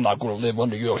like, I'm not going to live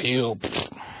under your heel.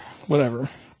 Whatever.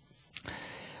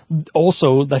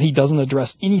 Also, that he doesn't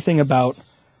address anything about,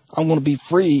 I'm going to be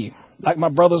free, like my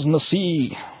brothers in the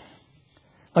sea.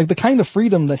 Like the kind of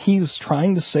freedom that he's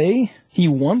trying to say he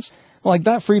wants, like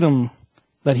that freedom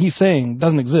that he's saying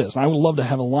doesn't exist. And I would love to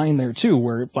have a line there too,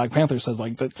 where Black Panther says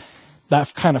like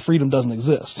that kind of freedom doesn't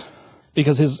exist.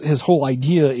 Because his whole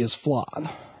idea is flawed.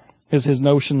 His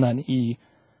notion that he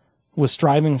was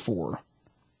striving for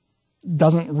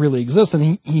doesn't really exist.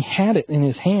 And he had it in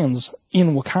his hands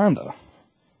in Wakanda.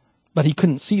 But he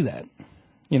couldn't see that.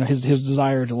 You know, his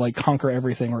desire to like conquer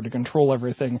everything or to control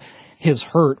everything, his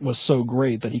hurt was so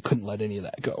great that he couldn't let any of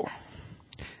that go.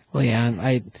 Well,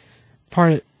 yeah,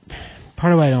 part of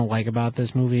what I don't like about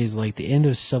this movie is like the end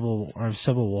of Civil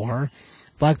War.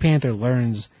 Black Panther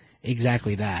learns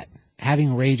exactly that.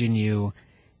 Having rage in you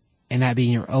and that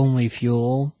being your only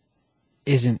fuel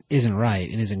isn't right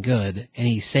and isn't good. And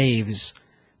he saves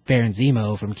Baron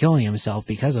Zemo from killing himself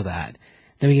because of that.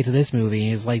 Then we get to this movie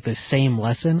and it's like the same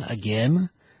lesson again,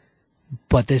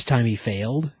 but this time he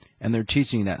failed. And they're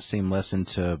teaching that same lesson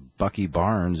to Bucky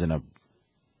Barnes in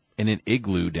an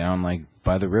igloo down like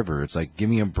by the river. It's like, give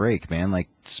me a break, man. Like,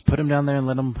 just put him down there and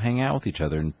let them hang out with each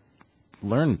other and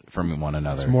learn from one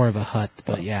another. It's more of a hut,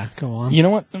 but yeah, go on. You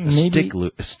know what? A stick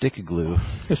glue. A stick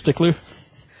glue.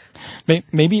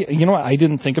 Maybe, you know what? I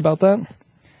didn't think about that.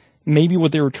 Maybe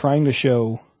what they were trying to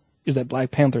show is that Black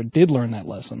Panther did learn that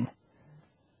lesson,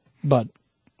 but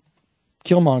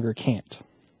Killmonger can't,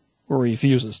 or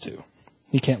refuses to.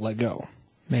 He can't let go.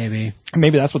 Maybe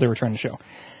that's what they were trying to show.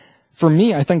 For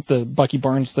me, I think the Bucky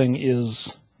Barnes thing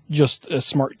is just a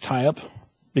smart tie-up,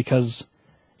 because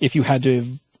if you had to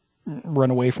run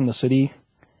away from the city,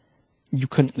 you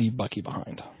couldn't leave Bucky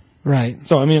behind. Right.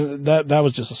 So I mean that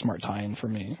was just a smart tie-in for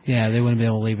me. Yeah, they wouldn't be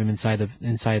able to leave him inside the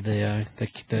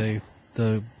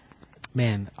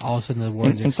man. All of a sudden the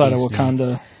words inside of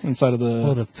Wakanda, inside of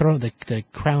the the throne, the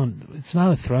crown. It's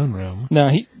not a throne room. No,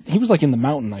 he was like in the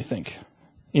mountain, I think.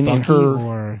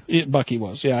 Bucky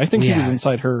was. Yeah, I think he was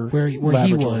inside her where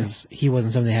laboratory. he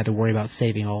wasn't something they had to worry about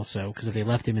saving also, because if they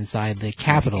left him inside the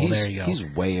capital, there you go. He's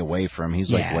way away from. He's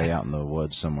like way out in the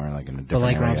woods somewhere, like in a different But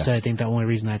like area. Rob said, I think the only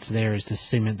reason that's there is to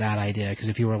cement that idea. Because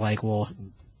if you were like, well,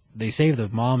 they saved the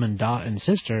mom and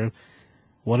sister,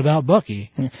 what about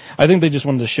Bucky? Yeah. I think they just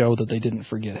wanted to show that they didn't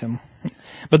forget him.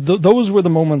 But those were the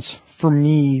moments for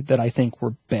me that I think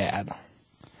were bad.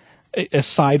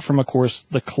 Aside from, of course,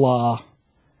 the Claw.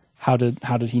 How did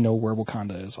he know where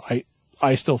Wakanda is?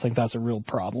 I still think that's a real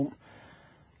problem.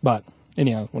 But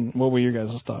anyhow, what were your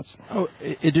guys' thoughts? Oh,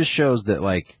 it just shows that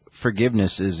like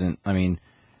forgiveness isn't. I mean,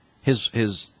 his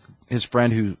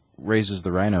friend who raises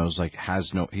the rhinos like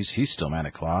has no. He's still mad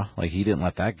at Claw. Like he didn't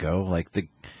let that go. Like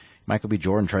Michael B.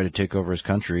 Jordan tried to take over his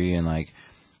country and like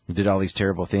did all these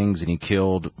terrible things, and he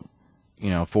killed,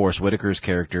 Forrest Whitaker's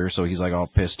character. So he's like all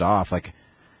pissed off. Like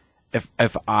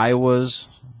if I was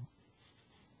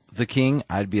the king,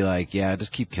 I'd be like, yeah,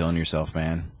 just keep killing yourself,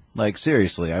 man. Like,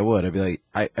 seriously, I would. I'd be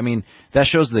like, I mean, that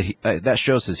shows that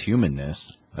shows his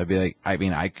humanness. I'd be like,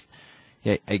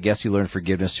 I guess he learned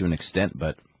forgiveness to an extent,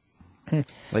 but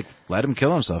like, let him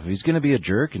kill himself. If he's going to be a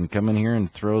jerk and come in here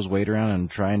and throw his weight around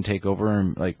and try and take over,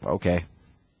 and like, okay,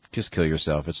 just kill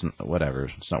yourself. It's whatever.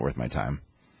 It's not worth my time.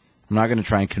 I'm not going to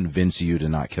try and convince you to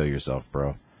not kill yourself,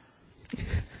 bro.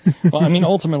 Well, I mean,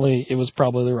 ultimately, it was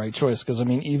probably the right choice because, I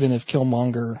mean, even if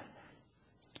Killmonger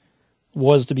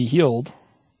was to be healed,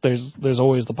 there's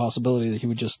always the possibility that he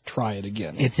would just try it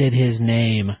again. It's in his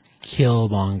name,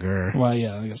 Killmonger. Well,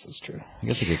 yeah, I guess that's true. I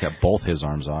guess he could cut both his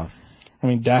arms off. I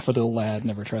mean, Daffodil Lad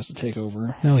never tries to take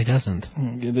over. No, he doesn't.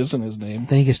 It isn't his name.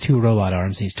 Then he gets 2 robot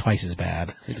arms, and he's twice as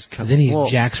bad. Then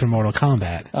He's Jax from Mortal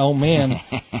Kombat. Oh, man.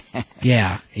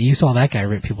 Yeah, you saw that guy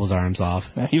rip people's arms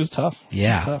off. Yeah, he was tough. He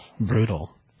Yeah, was tough.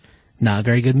 brutal. Not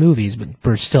very good movies,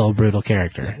 but still a brutal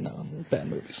character. No, bad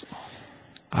movies.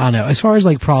 I don't know. As far as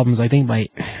like problems, I think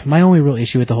my only real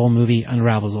issue with the whole movie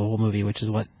unravels the whole movie, which is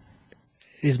what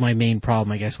is my main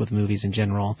problem, I guess, with movies in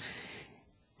general.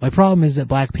 My problem is that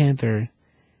Black Panther,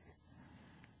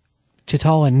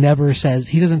 T'Challa never says,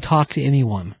 he doesn't talk to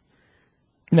anyone.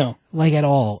 No. Like at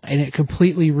all. And it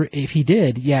completely, if he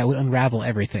did, yeah, it would unravel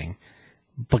everything.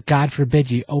 But God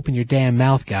forbid you open your damn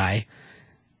mouth, guy.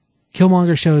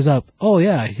 Killmonger shows up. Oh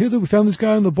yeah, here we found this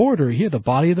guy on the border. Here, the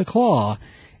body of the Claw.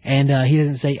 And he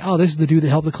doesn't say, oh, this is the dude that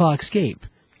helped the Claw escape.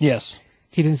 Yes.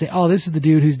 He didn't say, oh, this is the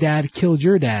dude whose dad killed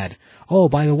your dad. Oh,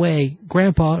 by the way,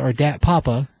 Grandpa or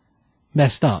Papa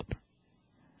messed up.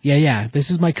 Yeah, this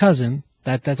is my cousin.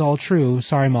 That's all true.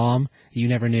 Sorry, Mom. You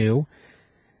never knew.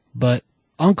 But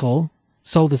Uncle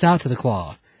sold us out to the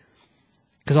Claw.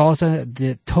 Because all of a sudden,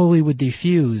 it totally would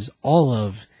diffuse all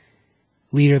of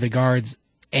Leader of the Guard's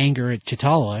anger at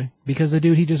T'Challa, because the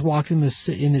dude he just walked in the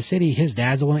city, his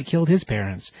dad's the one that killed his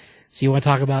parents. So you want to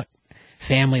talk about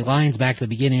family lines back to the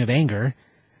beginning of anger?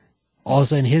 All of a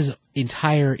sudden, his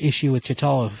entire issue with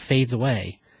T'Challa fades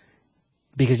away.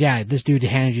 Because, yeah, this dude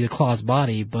handed you the Claw's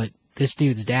body, but this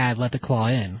dude's dad let the Claw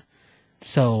in.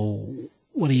 So,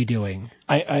 what are you doing?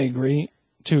 I agree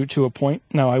to a point.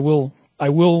 Now, I will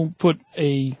put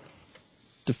a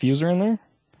diffuser in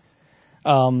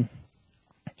there.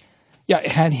 Yeah,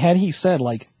 had he said,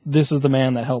 like, this is the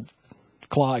man that helped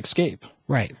Claw escape.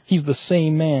 Right. He's the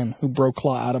same man who broke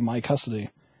Claw out of my custody.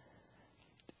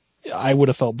 I would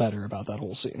have felt better about that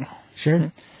whole scene.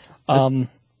 Sure. One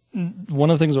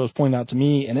of the things that was pointed out to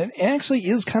me, and it actually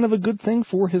is kind of a good thing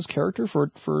for his character, for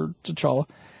T'Challa,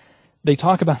 they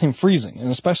talk about him freezing, and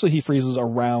especially he freezes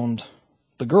around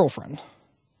the girlfriend,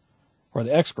 or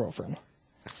the ex-girlfriend.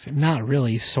 Not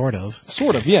really, sort of.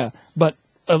 Sort of, yeah. But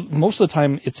most of the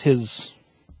time, it's his,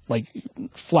 like,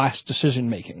 flash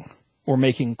decision-making, or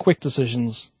making quick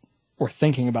decisions, or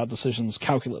thinking about decisions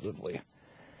calculatively.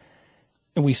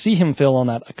 And we see him fail on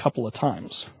that a couple of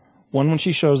times. One when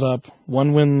she shows up,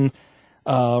 one when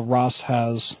Ross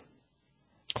has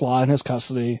Claw in his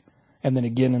custody, and then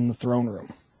again in the throne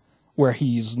room, where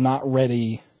he's not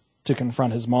ready to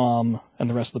confront his mom and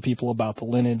the rest of the people about the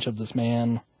lineage of this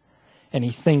man, and he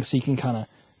thinks he can kind of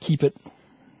keep it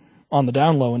on the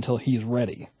down low until he's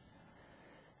ready.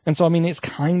 And so, I mean, it's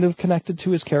kind of connected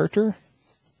to his character,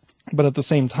 but at the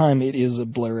same time, it is a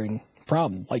blaring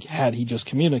problem. Like, had he just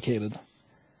communicated,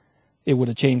 it would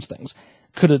have changed things.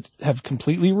 Could it have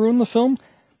completely ruined the film?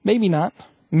 Maybe not.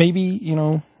 Maybe,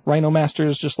 Rhino Master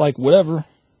is just like, whatever,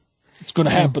 it's going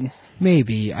to happen.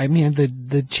 Maybe. I mean,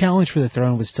 the challenge for the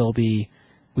throne would still be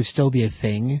a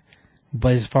thing.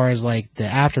 But as far as, like, the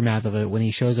aftermath of it, when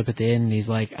he shows up at the end and he's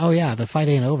like, oh yeah, the fight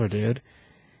ain't over, dude.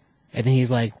 And then he's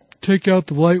like, take out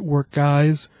the light work,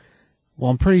 guys.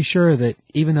 Well, I'm pretty sure that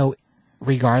even though,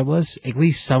 regardless, at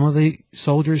least some of the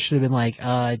soldiers should have been like,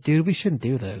 dude, we shouldn't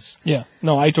do this. Yeah.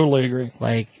 No, I totally agree.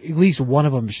 Like, at least one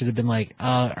of them should have been like,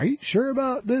 are you sure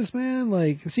about this, man?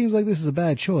 Like, it seems like this is a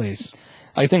bad choice.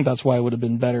 I think that's why it would have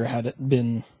been better had it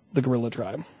been the Guerrilla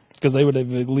Tribe. Because they would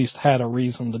have at least had a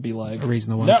reason to be like, a reason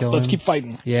to want to kill let's him. keep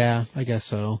fighting. Yeah, I guess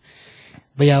so.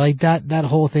 But yeah, like that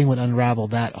whole thing would unravel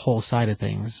that whole side of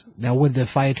things. Now, would the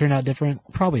fight turn out different?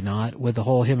 Probably not. Would the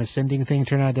whole him ascending thing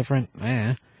turn out different?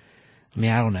 I mean,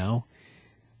 I don't know.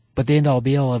 But the end all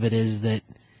be all of it is that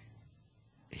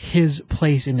his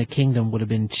place in the kingdom would have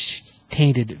been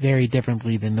tainted very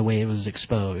differently than the way it was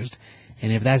exposed.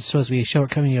 And if that's supposed to be a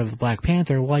shortcoming of the Black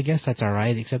Panther, well, I guess that's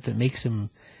alright, except it makes him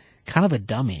kind of a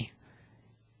dummy.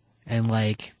 And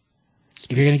like,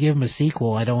 if you're going to give him a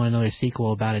sequel, I don't want another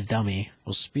sequel about a dummy.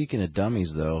 Well, speaking of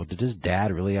dummies, though, did his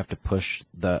dad really have to push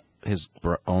his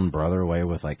own brother away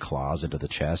with, like, claws into the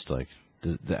chest? Like,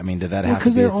 I mean, did that Well, have to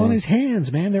because be a they're on thing? his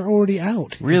hands, man. They're already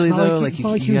out. Really, It's not though? Like, Like, it's not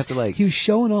like you he was, have to, like- he was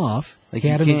showing off. Like, He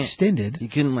had you him can't- extended. You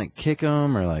couldn't like kick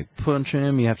him or like punch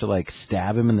him. You have to like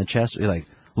stab him in the chest. You're like,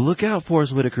 look out,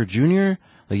 Forrest Whitaker Jr.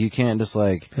 Like you can't just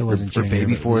like It wasn't or Junior, baby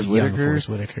but it was Forrest young Whitaker. Forrest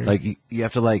Whitaker. Like you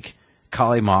have to like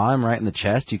Kali Ma him right in the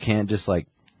chest. You can't just like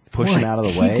push him What? out of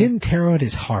the He way. didn't tear out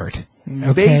his heart.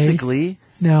 Okay? Basically,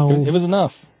 No. It was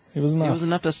enough. It was enough. it was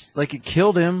enough to like it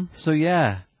killed him. So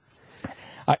yeah,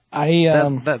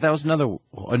 I that was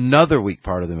another weak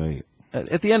part of the movie.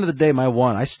 At the end of the day,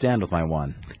 I stand with my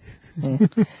one.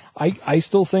 I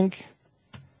still think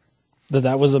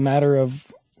that was a matter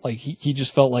of like he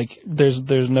just felt like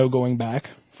there's no going back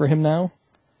for him now.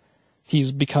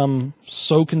 He's become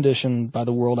so conditioned by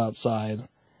the world outside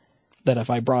that if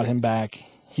I brought him back,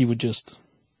 he would just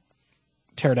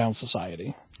tear down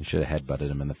society. You should have headbutted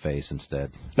him in the face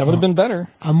instead. That would have been better.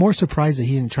 I'm more surprised that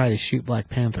he didn't try to shoot Black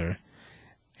Panther.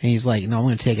 And he's like, no, I'm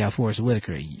going to take out Forrest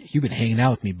Whitaker. You've been hanging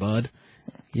out with me, bud.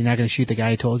 You're not going to shoot the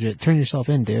guy who told you. Turn yourself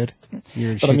in, dude. You're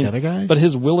going to shoot the other guy? But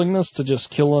his willingness to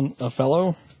just kill a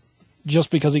fellow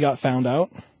just because he got found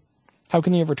out, how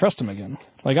can you ever trust him again?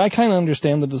 Like, I kind of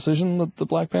understand the decision that the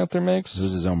Black Panther makes. This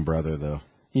was his own brother, though.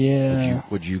 Yeah.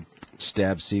 Would you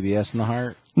stab CBS in the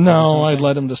heart? No, I'd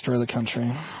let him destroy the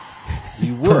country.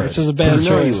 You would. Which is a bad You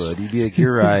choice. would. You'd be like,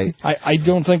 you're right. I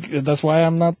don't think that's why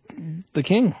I'm not the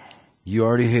king. You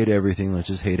already hate everything. Let's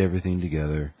just hate everything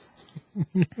together.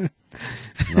 And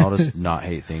I'll just not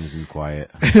hate things in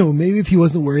quiet. Well, maybe if he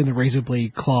wasn't wearing the razor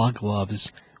blade claw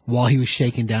gloves while he was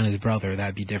shaking down his brother,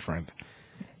 that'd be different.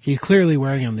 He's clearly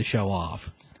wearing them to show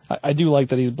off. I do like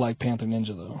that he's Black Panther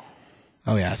Ninja, though.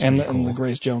 Oh, yeah. That's And pretty cool. the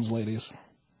Grace Jones ladies.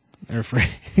 They're free.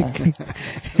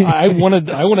 I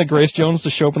wanted Grace Jones to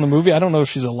show up in the movie. I don't know if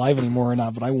she's alive anymore or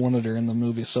not, but I wanted her in the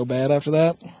movie so bad after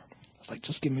that. It's like,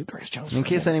 just give me Grace Jones. In for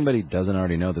case a minute. anybody doesn't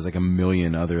already know, there's like a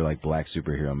million other like black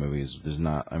superhero movies. There's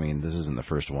not. I mean, this isn't the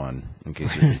first one. In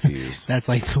case you're confused, That's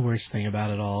like the worst thing about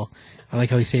it all. I like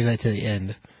how he saved that to the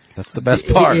end. that's the best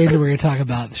At part. the end, we're going to talk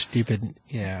about stupid.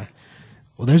 Yeah.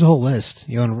 Well, there's a whole list.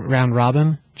 You want round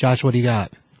robin? Josh, what do you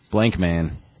got? Blank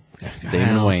Man.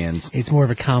 Damon Well, Wayans. It's more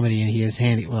of a comedy, and he is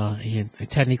handy. Well,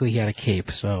 technically he had a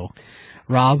cape. So,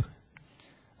 Rob,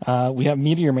 We have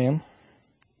Meteor Man.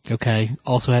 okay,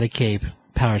 also had a cape.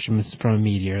 Powers from a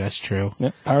meteor. That's true.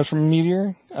 Yep. Powers from a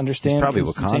meteor. Understand He's probably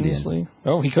instantaneously.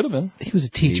 Oh, he could have been. He was a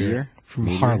teacher Meteor? from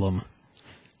Meteor? Harlem.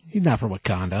 He's not from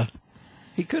Wakanda.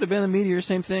 He could have been the meteor.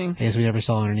 Same thing. I guess we never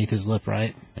saw underneath his lip,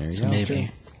 right? There you So go.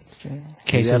 maybe. True.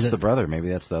 Okay, Maybe so that's the brother. Maybe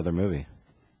that's the other movie,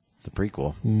 the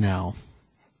prequel. no,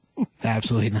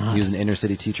 absolutely not. He was an inner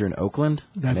city teacher in Oakland.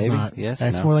 That's Maybe? not. Yes.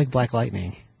 That's no? more like Black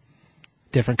Lightning.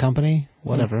 Different company,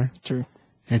 whatever. True.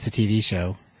 It's a TV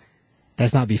show.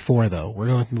 That's not before though. We're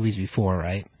going with movies before,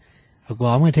 right?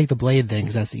 Well, I'm going to take the Blade thing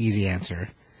because that's the easy answer.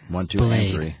 1, 2, Blade,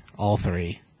 and 3. all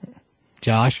three.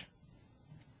 Josh,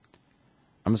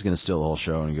 I'm just gonna steal the whole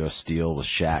show and go steal with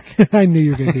Shaq. I knew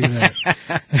you were going to do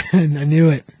that. I knew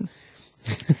it.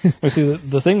 Well, see,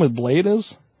 the thing with Blade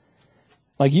is,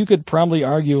 like, you could probably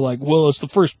argue, like, well, it's the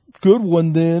first good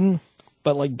one then,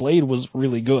 but, like, Blade was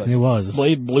really good. It was.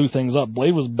 Blade blew things up.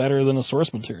 Blade was better than the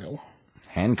source material.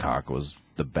 Hancock was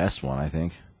the best one, I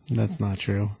think. That's not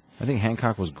true. I think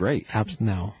Hancock was great.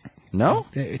 No. No,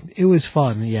 It was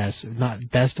fun, yes. Not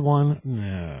best one?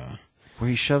 No. where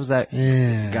he shoves that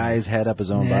Yeah. guy's head up his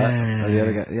own butt, or the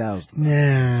other guy. Yeah, it was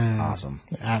No. awesome.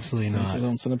 Absolutely It's his not.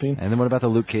 own centipede. And then what about the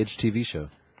Luke Cage TV show?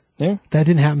 Yeah. That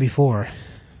didn't happen before.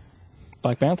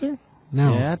 Black Panther?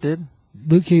 No. Yeah, it did.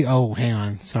 Luke Cage, oh, hang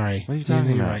on. Sorry. What are you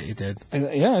talking You're about? right, it did.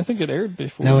 Yeah, I think it aired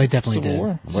before. No, it definitely Civil did. War.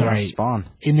 What about Sorry. Spawn?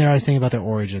 In there, I was thinking about their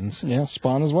origins. Yeah,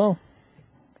 Spawn as well.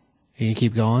 You can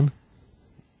keep going?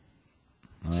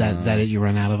 Is that it? You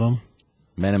run out of them?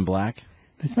 Men in Black?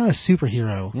 It's not a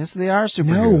superhero. Yes, they are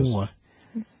superheroes.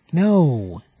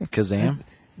 No. Kazam?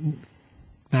 Not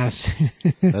a, s-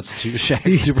 That's two Shaq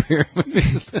superhero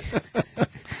movies.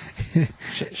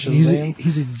 Shazam.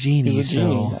 he's a genie, He's a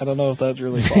genie. so I don't know if that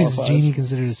really is qualifies. genie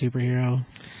considered a superhero?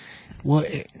 What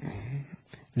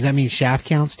does that mean? Shaft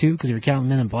counts too? Because if you're counting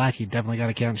Men in Black, you definitely got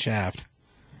to count Shaft.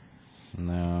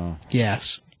 No.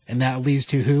 Yes, and that leads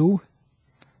to who?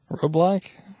 Roadblock?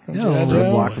 From No. G.I. Joe?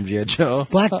 Roadblock from G.I. Joe.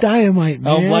 Black Dynamite,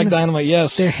 man. Oh, Black Dynamite,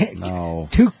 yes. They're No.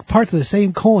 two parts of the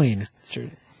same coin. That's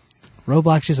true.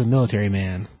 Roadblock's just a military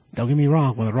man. Don't get me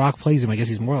wrong. When The Rock plays him, I guess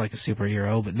he's more like a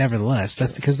superhero. But nevertheless,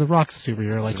 that's because The Rock's a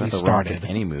superhero, like Got we the Rock in started.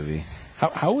 any movie.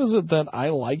 How is it that I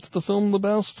liked the film the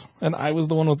best, and I was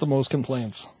the one with the most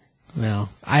complaints? Well,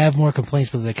 I have more complaints,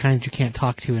 but the kind you can't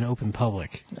talk to in open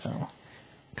public No.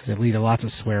 because they lead to lots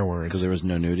of swear Because words. there was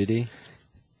no nudity.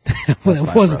 Well,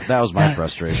 it wasn't. That was my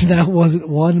frustration. That wasn't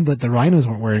one, but the rhinos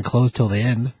weren't wearing clothes till the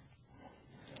end.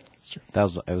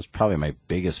 It was probably my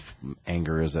biggest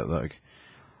anger is that, like,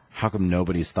 how come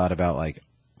nobody's thought about, like,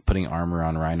 putting armor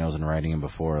on rhinos and riding them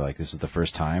before? Like, this is the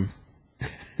first time.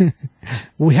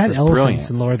 We had That's elephants brilliant.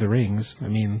 in Lord of the Rings. I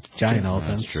mean, giant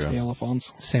elephants. That's true. The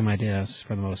elephants. Same ideas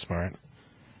for the most part.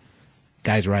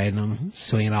 Guys riding them,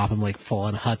 swinging off them like full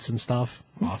on huts and stuff.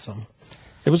 Awesome.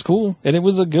 It was cool, and it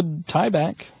was a good tie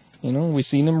back. You know, we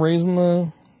seen him raising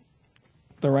the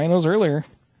rhinos earlier.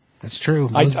 That's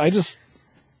true. I just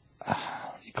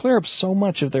you clear up so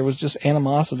much if there was just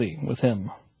animosity with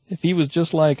him. If he was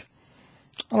just like,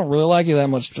 I don't really like you that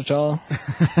much, T'Challa.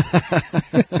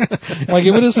 Like,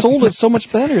 it would have sold it so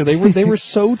much better. They were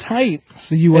so tight.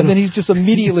 So you And then would've- he's just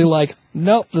immediately like,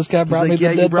 nope, this guy brought me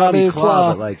the dead body of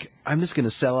Claw. but, like, I'm just gonna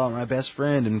sell out my best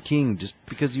friend and King just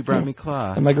because you brought me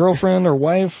Claw. And my girlfriend or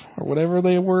wife or whatever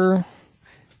they were,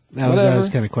 that was whatever.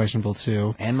 kind of questionable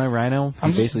too. And my Rhino.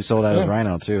 I'm He basically sold out his yeah.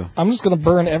 Rhino too. I'm just going to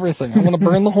burn everything. I'm going to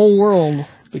burn the whole world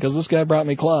because this guy brought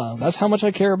me Claw. That's how much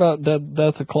I care about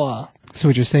Death of Claw. So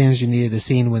what you're saying is you needed a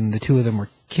scene when the two of them were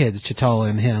kids, Chitala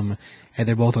and him, and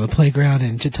they're both on the playground,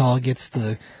 and Chitala gets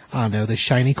the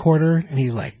shiny quarter, and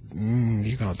he's like,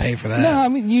 you're going to pay for that. No, I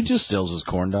mean, you just, Stills his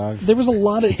corn dog. there was a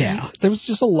lot of, Yeah. there was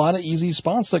just a lot of easy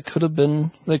spots that could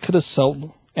have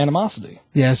sold animosity.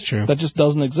 Yeah, that's true. That just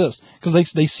doesn't exist.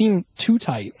 Because they seem too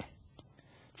tight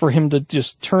for him to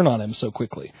just turn on him so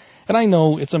quickly. And I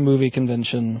know it's a movie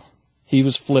convention. He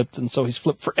was flipped, and so he's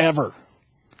flipped forever.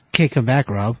 Can't come back,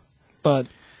 Rob. But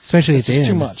Especially it's at the just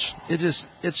end. too much.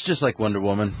 It's just like Wonder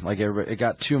Woman. Like, everybody, it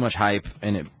got too much hype,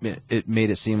 and it made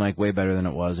it seem like way better than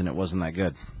it was, and it wasn't that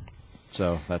good.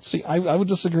 So that's See, I would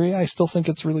disagree. I still think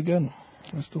it's really good.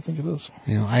 I still think it is.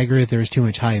 You know, I agree that there was too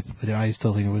much hype, but I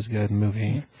still think it was a good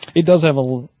movie. It does have a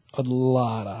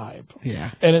lot of hype.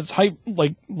 Yeah. And it's hype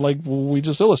like we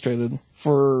just illustrated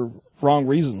for wrong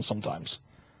reasons sometimes.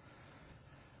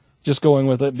 Just going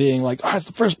with it being like, it's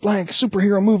the first blank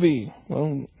superhero movie.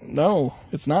 Well, no,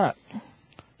 it's not.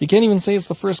 You can't even say it's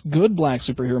the first good black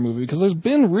superhero movie because there's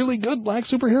been really good black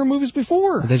superhero movies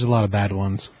before. But there's a lot of bad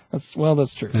ones. That's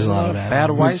true. There's a lot of bad bad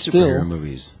ones. white Still- superhero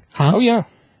movies. Huh? Oh yeah.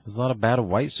 There's a lot of bad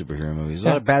white superhero movies. There's a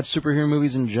Yeah. lot of bad superhero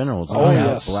movies in general. It's Oh, not about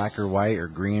yes. black or white or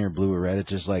green or blue or red. It's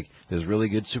just like there's really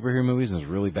good superhero movies and there's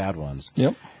really bad ones.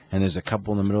 Yep. And there's a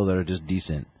couple in the middle that are just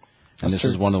decent. And That's this true.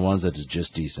 is one of the ones that is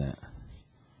just decent.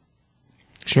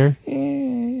 Sure.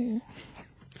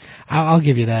 I'll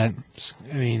give you that.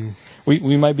 I mean,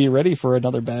 We might be ready for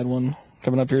another bad one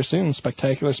coming up here soon.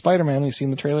 Spectacular Spider-Man. You seen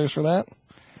the trailers for that?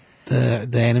 the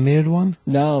animated one?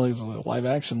 No, there's a live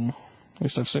action. At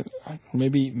least I've seen.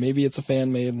 Maybe it's a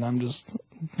fan made, and I'm just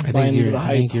I buying think into you're. the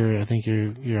hype. I think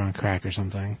you're on crack or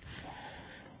something.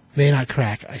 Maybe not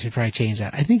crack. I should probably change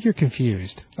that. I think you're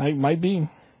confused I might be.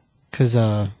 because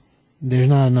there's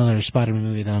not another Spider-Man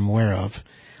movie that I'm aware of.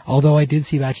 Although I did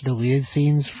see a batch of deleted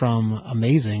scenes from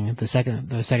Amazing,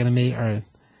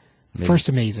 first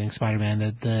Amazing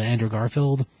Spider-Man, the Andrew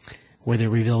Garfield, where they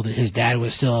revealed that his dad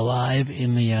was still alive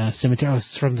in the cemetery. Oh,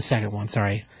 it's from the second one,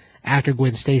 sorry. After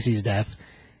Gwen Stacy's death,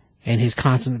 and his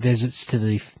constant visits to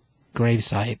the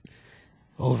gravesite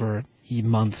over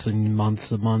months and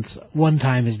months and months. One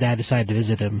time his dad decided to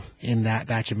visit him in that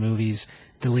batch of movies,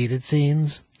 deleted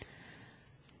scenes.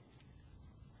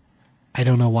 I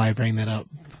don't know why I bring that up.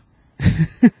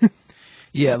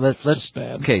 Yeah, let's just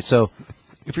bad. Okay, so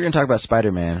if you're going to talk about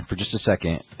Spider-Man for just a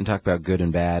second and talk about good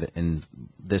and bad and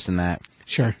this and that,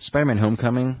 Sure. Spider-Man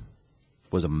Homecoming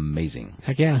was amazing.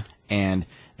 Heck yeah. And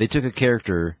they took a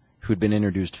character who'd been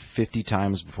introduced 50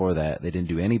 times before that. They didn't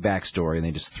do any backstory, and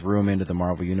they just threw him into the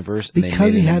Marvel Universe. And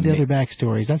Because they he made had the an other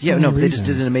backstories. That's Yeah, the no, only but they just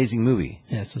reason. did an amazing movie.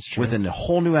 Yes, that's true. With a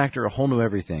whole new actor, a whole new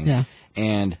everything. Yeah.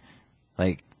 And,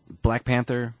 like, Black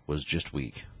Panther was just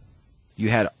weak. You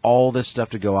had all this stuff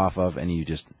to go off of, and you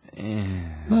just...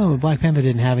 No, Black Panther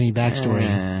didn't have any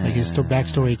backstory. Like his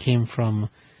backstory came from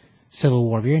Civil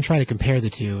War. If you're going to try to compare the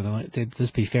two,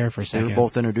 let's be fair for a They second. were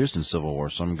both introduced in Civil War,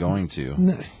 so I'm going to.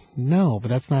 No, but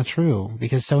that's not true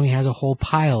because Sony has a whole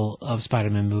pile of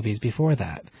Spider-Man movies before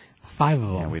that. 5 of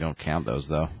them. Yeah, we don't count those,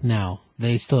 though. No,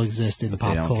 they still exist in But pop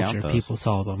they don't count culture. those. People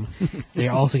saw them. They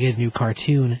also get a new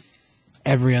cartoon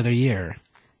every other year.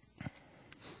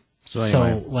 So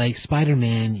anyway, like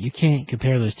Spider-Man, you can't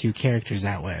compare those two characters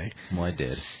that way. well, I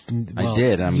did. Well,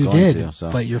 did, I'm you going did, to,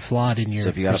 so. but you're flawed in your So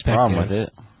if you got a perspective. problem with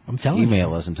it, I'm telling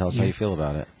email you. us and tell us how you feel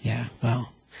about it. Yeah,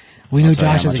 well, we know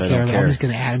tell you Josh how much doesn't I care, don't but I'm care. just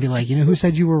going to add and be like, you know who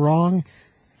said you were wrong?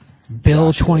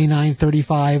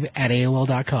 Bill2935 at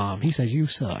AOL.com. He says you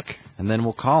suck. And then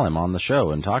we'll call him on the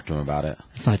show and talk to him about it.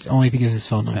 It's not only if he gives his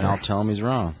phone number. And I'll tell him he's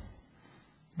wrong.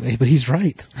 But he's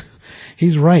right.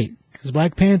 He's right. Because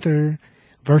Black Panther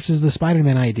versus the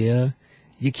Spider-Man idea,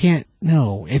 you can't,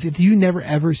 no. If you never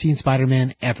ever seen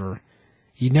Spider-Man ever,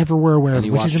 you never were aware of And it,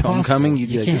 you which is watched impossible. Homecoming, you'd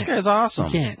be like, this can't. guy's awesome.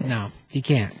 You can't. No, you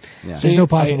can't. Yeah. There's See, no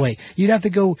possible way. You'd have to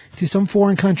go to some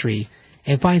foreign country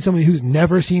and find somebody who's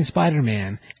never seen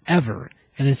Spider-Man ever,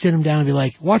 and then sit him down and be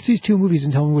like, watch these two movies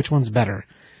and tell me which one's better.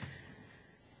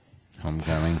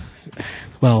 Homecoming.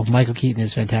 Well, Michael Keaton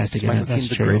is fantastic in Michael it. That's Keaton's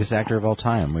the true. greatest actor of all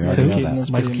time. We already Who? know Keaton that.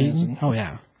 is Michael pretty Keaton? amazing. Oh,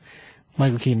 yeah.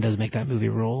 Michael Keaton does make that movie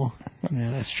rule. Yeah,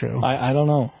 that's true. I don't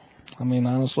know. I mean,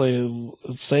 honestly,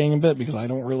 it's saying a bit because I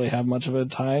don't really have much of a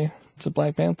tie to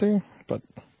Black Panther, but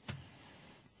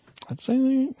I'd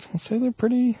say they're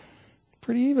pretty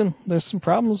even. There's some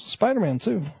problems with Spider-Man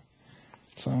too.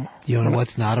 So You know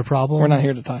what's not a problem? we're not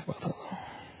here to talk about that.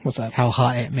 What's that? How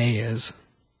hot Aunt May is.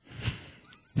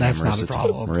 That's not a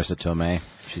problem. Marissa Tomei.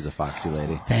 She's a foxy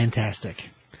lady. Fantastic.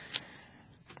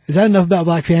 Is that enough about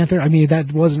Black Panther? I mean,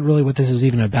 that wasn't really what this was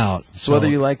even about. So whether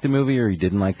you like the movie or you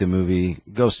didn't like the movie,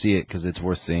 go see it because it's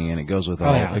worth seeing, and it goes with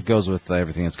it goes with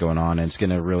everything that's going on, and it's going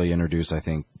to really introduce, I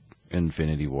think,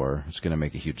 Infinity War. It's going to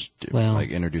make a huge,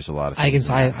 introduce a lot of things.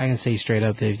 I can say straight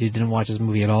up that if you didn't watch this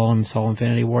movie at all and saw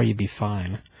Infinity War, you'd be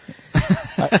fine.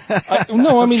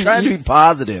 No, I mean, Trying to be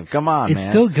positive. Come on, It's man.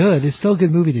 still good. It's still a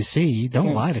good movie to see.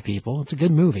 Don't lie to people. It's a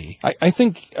good movie. I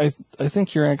think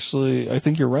you're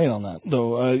right on that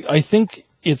though. I think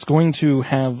it's going to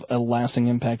have a lasting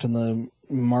impact in the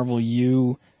Marvel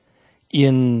U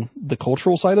in the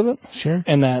cultural side of it. Sure.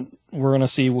 And that we're going to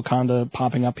see Wakanda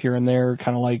popping up here and there,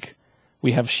 kind of like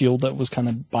we have S.H.I.E.L.D. that was kind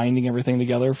of binding everything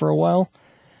together for a while.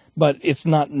 But it's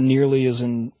not nearly as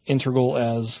integral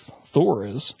as Thor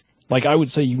is. Like, I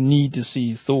would say you need to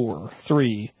see Thor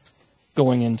 3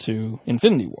 going into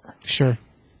Infinity War. Sure.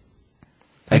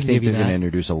 I can think give you they're going to that.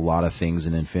 introduce a lot of things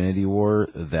in Infinity War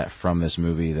that from this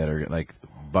movie that are like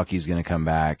Bucky's going to come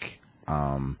back.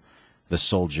 The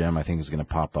Soul Gem, I think, is going to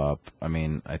pop up. I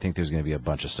mean, I think there's going to be a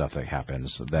bunch of stuff that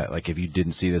happens that, like, if you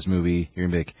didn't see this movie, you're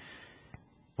going to be like,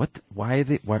 what? Why are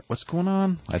they? What's going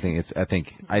on? I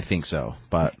think so.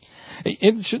 But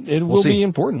It will be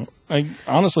important. I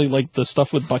honestly, like the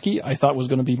stuff with Bucky, I thought was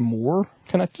going to be more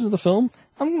connected to the film.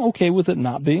 I'm okay with it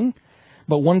not being.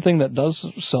 But one thing that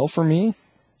does sell for me,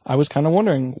 I was kind of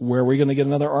wondering, where are we going to get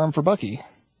another arm for Bucky?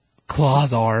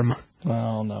 Claw's arm.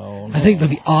 Oh, no. I think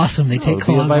that'd be awesome. They take it'd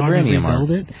be a Claw's arm and vibranium arm.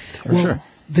 rebuild it. For sure.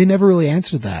 They never really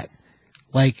answered that.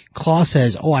 Like, Claw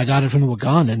says, oh, I got it from the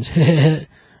Wagandans.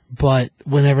 But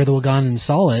whenever the Wagandans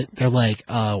saw it, they're like,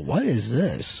 what is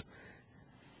this?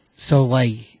 So,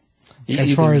 like,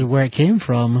 as far as where it came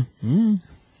from,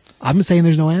 I'm saying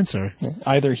there's no answer.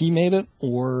 Either he made it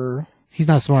or He's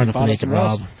not smart enough to bought it make it, somewhere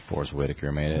else. Rob. Forrest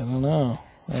Whitaker made I it. don't know.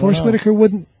 Forrest Whitaker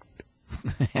wouldn't.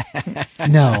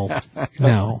 No.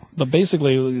 But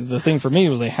basically, the thing for me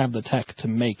was they have the tech to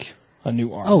make a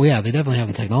new arm. Oh, yeah, they definitely have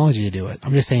the technology to do it.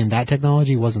 I'm just saying that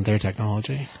technology wasn't their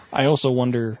technology. I also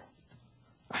wonder,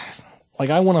 like,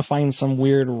 I want to find some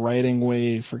weird writing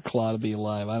way for Claw to be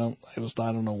alive. I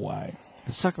don't know why.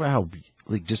 Let's talk about how,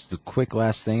 like, just the quick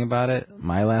last thing about it.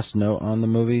 My last note on the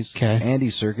movies. 'Kay. Andy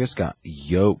Serkis got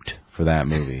yoked for that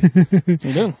movie.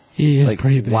 You do. He is like,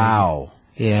 pretty big. wow.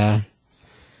 Yeah.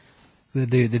 The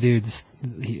dude's,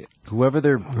 Whoever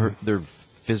their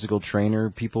physical trainer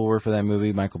people were for that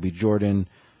movie, Michael B. Jordan,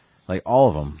 like all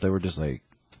of them, they were just like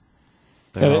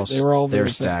They were all they're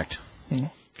very stacked.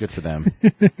 Good for them.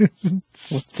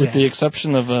 With the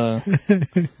exception of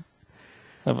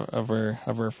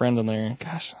her friend in there.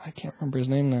 Gosh, I can't remember his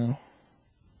name now.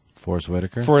 Forrest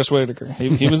Whitaker. Forrest Whitaker.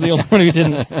 He was the only one who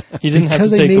didn't. He didn't have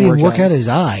because to they take made the him work out. out his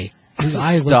eye. His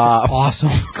eye looked Stop. awesome.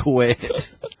 Quit.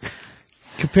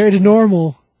 Compared to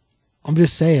normal, I'm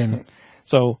just saying.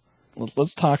 So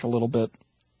let's talk a little bit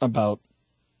about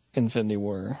Infinity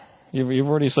War. You've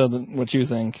already said that what you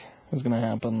think is going to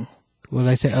happen. What did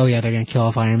I say? Oh, yeah, they're going to kill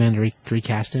off Iron Man to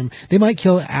recast him. They might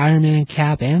kill Iron Man,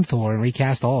 Cap, and Thor and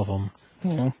recast all of them.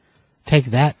 Yeah. Take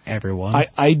that, everyone.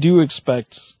 I do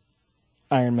expect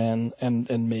Iron Man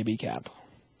and maybe Cap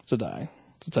to die,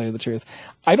 to tell you the truth.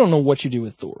 I don't know what you do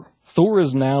with Thor. Thor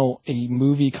is now a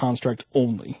movie construct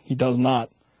only. He does not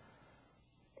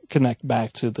connect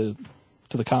back to the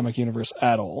comic universe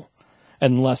at all.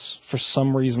 Unless, for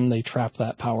some reason, they trap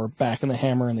that power back in the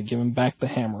hammer and they give him back the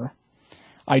hammer.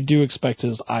 I do expect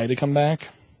his eye to come back,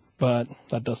 but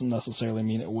that doesn't necessarily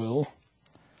mean it will.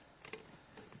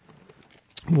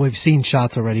 We've seen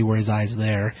shots already where his eye's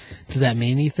there. Does that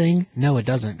mean anything? No, it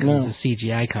doesn't, because No. it's a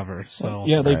CGI cover. So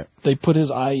Yeah, Right. they put his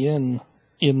eye in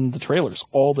the trailers.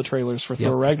 All the trailers for Yep.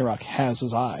 Thor Ragnarok has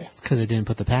his eye. because they didn't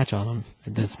put the patch on him.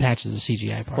 This patch is a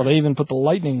CGI part. Well, they even put the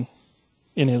lightning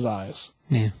in his eyes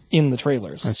Yeah, in the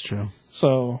trailers. that's true.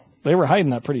 So they were hiding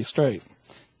that pretty straight.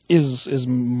 Is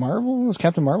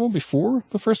Captain Marvel before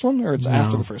the first one, or it's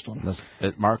after the first one?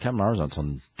 Captain Marvel's not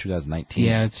until 2019.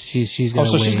 Yeah, she's Oh, gonna.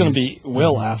 so she's going to wait. be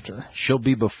well after. She'll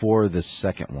be before the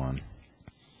second one.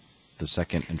 The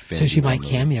second Infinity So she War might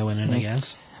movie. cameo in it, I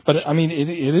guess. But I mean, it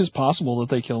is possible that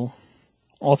they kill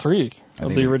all three I of think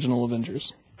the they- original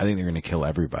Avengers. I think they're going to kill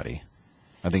everybody.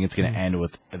 I think it's going to end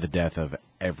with the death of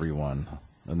everyone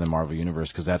in the Marvel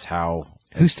Universe, because that's how...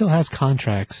 Who still has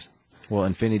contracts? Well,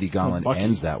 Infinity Gauntlet Bucky.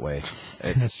 ends that way.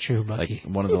 That's true, Bucky.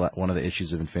 Like one of the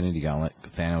issues of Infinity Gauntlet,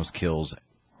 Thanos kills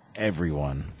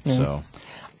everyone. So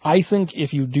I think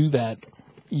if you do that,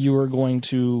 you are going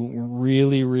to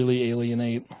really, really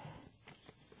alienate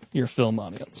your film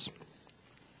audience.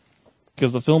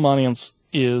 Because the film audience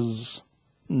is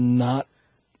not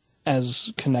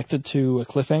as connected to a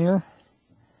cliffhanger.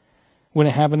 When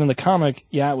it happened in the comic,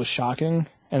 yeah, it was shocking,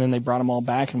 and then they brought them all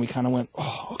back, and we kind of went,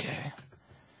 oh, okay.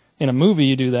 In a movie,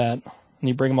 you do that, and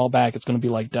you bring them all back, it's going to be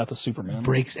like Death of Superman.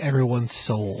 Breaks everyone's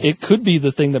soul. It could be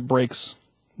the thing that breaks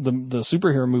the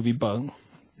superhero movie No,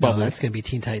 bubble. that's going to be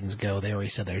Teen Titans Go. They already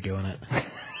said they're doing it.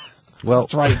 well,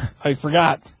 That's right. I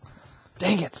forgot.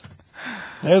 Dang it.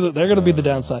 They're going to be the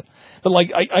downside. But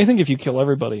like, I think if you kill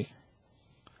everybody,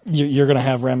 you're going to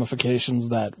have ramifications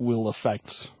that will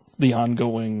affect the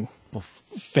ongoing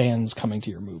fans coming to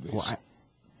your movies.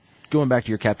 going back to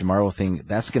your Captain Marvel thing,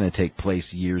 that's going to take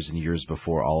place years and years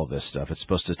before all of this stuff. It's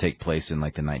supposed to take place in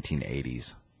like the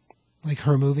 1980s. Like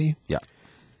her movie? Yeah.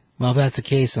 Well, if that's the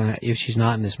case, if she's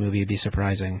not in this movie, it'd be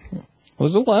surprising. Well,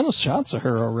 there's a lot of shots of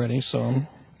her already, so I'm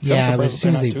Yeah, but surprised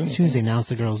as soon as they announce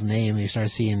the girl's name, you start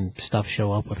seeing stuff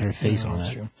show up with her face on that's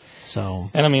it. true. So,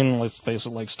 And I mean, let's face it,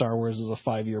 like Star Wars is a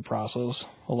 5-year process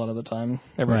a lot of the time.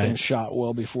 Everything's Right. shot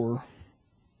well before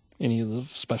any of the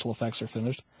special effects are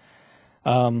finished.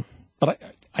 But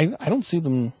I don't see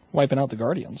them wiping out the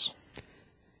Guardians.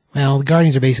 well, the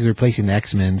Guardians are basically replacing the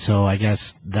X-Men, so I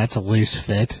guess that's a loose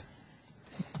fit.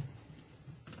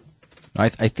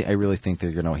 I really think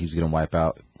he's gonna wipe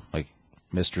out like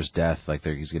Mistress Death, like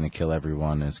he's gonna kill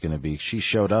everyone, and it's gonna be she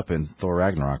showed up in Thor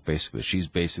Ragnarok basically. She's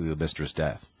basically the Mistress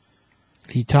Death.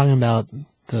 Are you talking about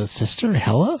the sister,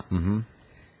 Hela?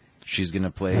 She's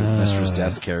gonna play Mistress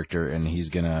Death's character, and he's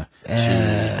gonna.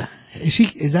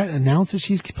 Is that announced that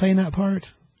she's playing that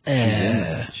part?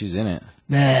 She's in it.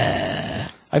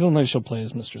 I don't think she'll play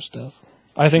as Mistress Death.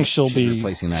 I think she'll She's be.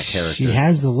 replacing that character. She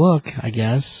has the look, I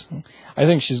guess. I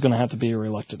think she's going to have to be a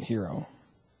reluctant hero.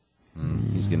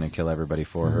 He's gonna kill everybody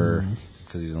for her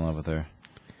because he's in love with her.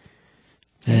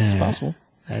 It's possible.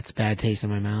 That's bad taste in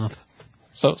my mouth.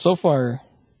 So far,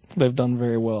 they've done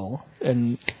very well,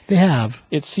 and They have.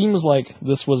 it seems like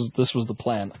this was the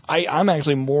plan. I'm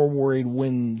actually more worried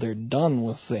when they're done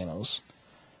with Thanos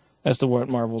as to where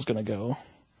Marvel's going to go,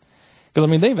 because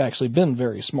I mean they've actually been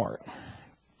very smart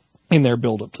in their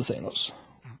build up to Thanos.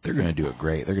 They're gonna do it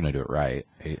great. They're gonna do it right.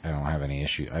 I don't have any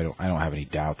issue. I don't have any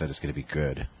doubt that it's gonna be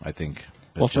good. I think.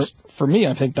 Well, for me,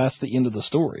 I think that's the end of the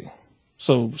story.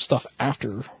 So stuff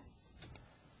after,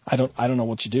 I don't know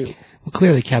what you do. Well,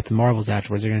 clearly Captain Marvel's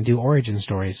afterwards. They're going to do origin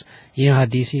stories. You know how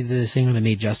DC did this thing when they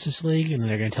made Justice League, and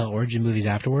they're going to tell origin movies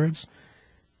afterwards?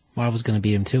 Marvel's going to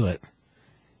beat them to it.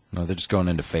 No, they're just going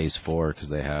into Phase 4 because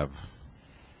they have.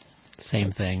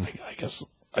 Same thing. I guess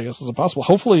it's possible.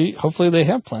 Hopefully they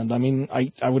have planned. I mean,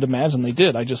 I would imagine they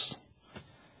did.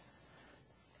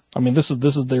 This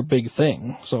is their big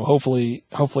thing. So hopefully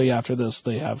after this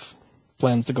they have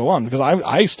plans to go on, because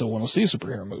I still want to see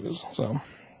superhero movies. So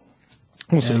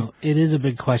we'll see. Now, it is a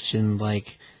big question,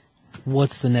 like,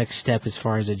 what's the next step as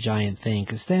far as a giant thing?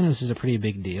 Because Thanos is a pretty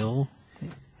big deal.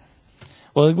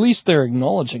 Well, at least they're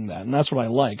acknowledging that, and that's what I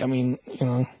like. I mean,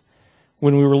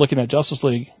 when we were looking at Justice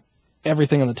League,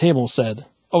 everything on the table said,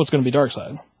 "Oh, it's going to be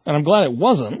Darkseid," and I'm glad it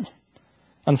wasn't.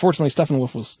 Unfortunately,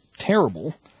 Steppenwolf was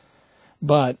terrible,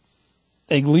 but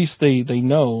at least they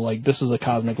know, like, this is a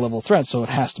cosmic level threat, so it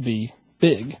has to be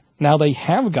big. Now they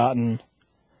have gotten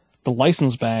the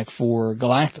license back for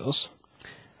Galactus.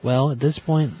 Well, at this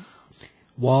point,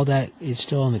 while that is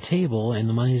still on the table and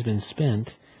the money's been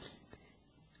spent,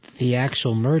 the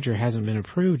actual merger hasn't been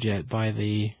approved yet by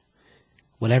the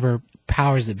whatever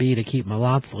powers that be to keep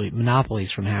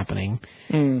monopolies from happening.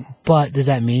 But does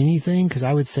that mean anything? Because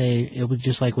I would say it would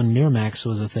just like when Miramax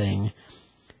was a thing,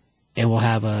 and we'll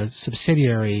have a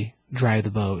subsidiary drive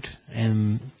the boat,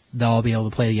 and they'll all be able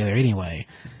to play together anyway.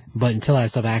 But until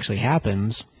that stuff actually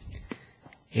happens,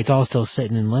 it's all still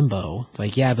sitting in limbo.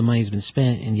 Like, yeah, the money's been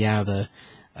spent, and yeah, the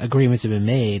agreements have been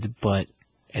made, but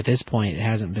at this point, it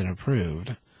hasn't been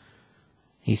approved.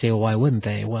 You say, well, why wouldn't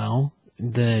they? Well,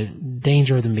 the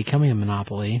danger of them becoming a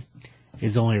monopoly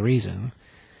is the only reason.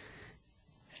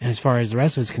 And as far as the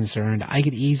rest of it's concerned, I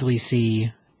could easily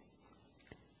see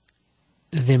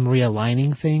them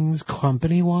realigning things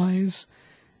company-wise.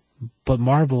 But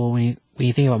Marvel, when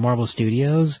you think about Marvel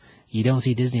Studios, you don't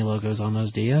see Disney logos on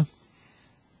those, do you?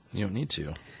 You don't need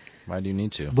to. Why do you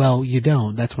need to? Well, you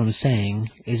don't. That's what I'm saying.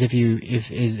 Is if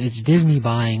it's Disney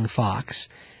buying Fox,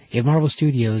 if Marvel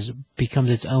Studios becomes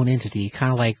its own entity,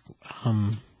 kind of like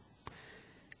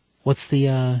what's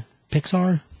the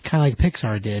Pixar? Kind of like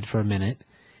Pixar did for a minute,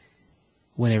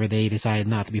 whenever they decided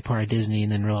not to be part of Disney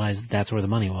and then realized that's where the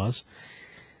money was.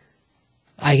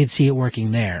 I could see it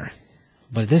working there,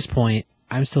 but at this point,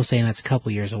 I'm still saying that's a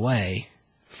couple years away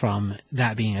from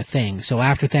that being a thing. So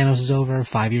after Thanos is over,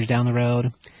 5 years down the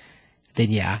road,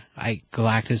 then yeah,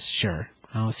 Galactus, sure.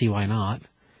 I don't see why not.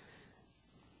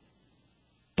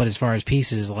 But as far as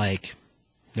pieces, like,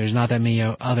 there's not that many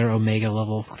other Omega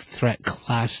level threat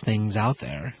class things out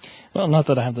there. Well, not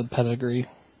that I have the pedigree.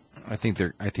 I think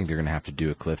they're going to have to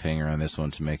do a cliffhanger on this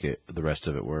one to make the rest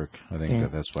of it work. I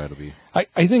think that's why it'll be.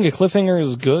 I think a cliffhanger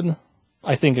is good.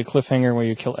 I think a cliffhanger where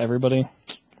you kill everybody,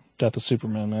 Death of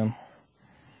Superman, man,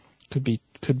 could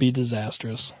be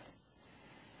disastrous.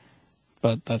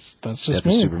 But that's just Death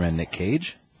me. of Superman, Nick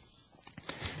Cage,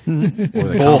 or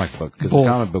the comic book, because the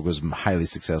comic book was highly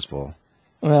successful.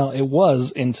 Well, it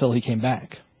was until he came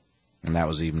back. And that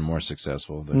was even more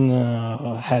successful.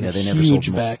 No, had they huge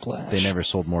never backlash. They never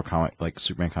sold more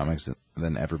Superman comics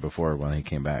than ever before when he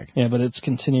came back. Yeah, but it's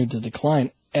continued to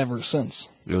decline ever since.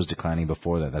 It was declining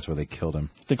before that. That's why they killed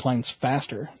him. Declines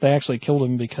faster. They actually killed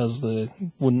him because they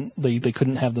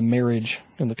couldn't have the marriage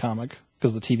in the comic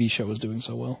because the TV show was doing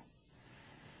so well.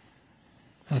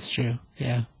 That's true.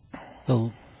 Yeah.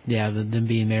 Them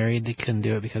being married, they couldn't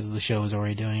do it because the show was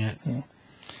already doing it. Yeah.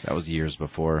 That was years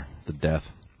before the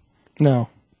death. No.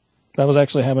 That was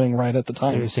actually happening right at the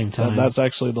time. At the same time. That's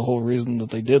actually the whole reason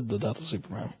that they did the Death of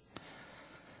Superman.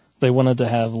 They wanted to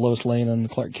have Lois Lane and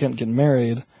Clark Kent get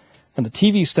married, and the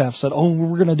TV staff said, "Oh,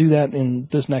 we're going to do that in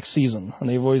this next season." And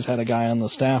they've always had a guy on the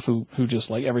staff who just,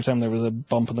 like, every time there was a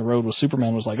bump in the road with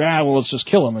Superman was like, well, let's just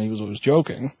kill him, and he was always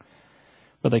joking.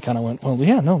 But they kind of went, well,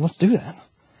 yeah, no, let's do that.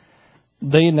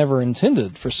 They never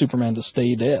intended for Superman to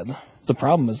stay dead. The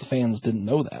problem is the fans didn't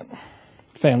know that.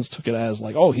 Fans took it as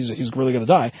like, oh, he's really going to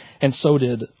die. And so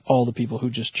did all the people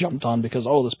who just jumped on because,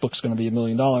 oh, this book's going to be $1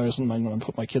 million and I'm going to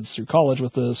put my kids through college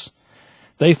with this.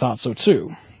 They thought so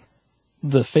too.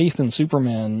 The faith in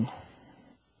Superman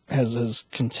has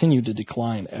continued to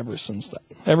decline ever since that,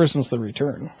 ever since the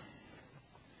return.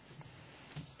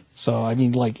 So, I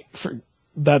mean, like,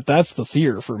 that's the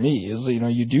fear for me is,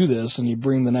 you do this and you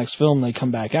bring the next film, they come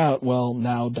back out. Well,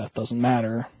 now death doesn't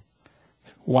matter.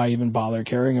 Why even bother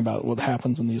caring about what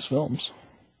happens in these films?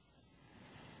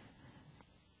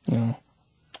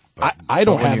 I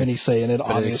don't have any say in it,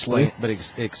 obviously.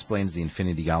 It explains the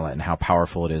Infinity Gauntlet and how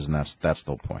powerful it is, and that's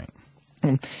the whole point.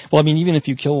 Well, I mean, even if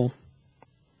you kill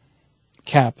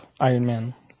Cap, Iron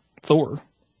Man, Thor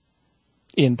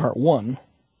in part 1,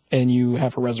 and you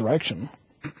have a resurrection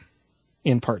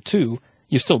in part 2,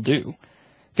 you still do,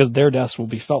 because their deaths will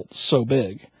be felt so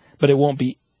big, but it won't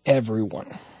be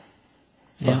everyone.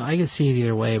 Yeah, I could see it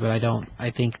either way, but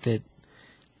I think that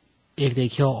if they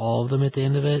kill all of them at the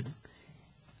end of it,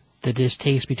 the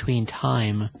distaste between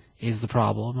time is the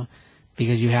problem.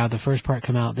 Because you have the first part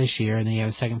come out this year, and then you have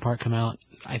the second part come out,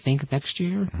 I think, next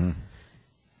year? Mm-hmm.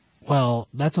 Well,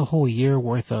 that's a whole year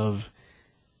worth of,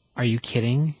 are you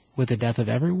kidding, with the death of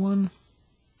everyone?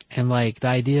 And, like, the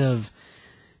idea of,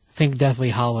 think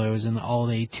Deathly Hallows and all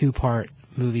the 2-part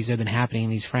movies that have been happening in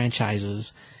these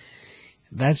franchises,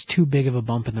 that's too big of a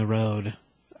bump in the road,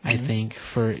 I think,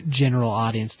 for general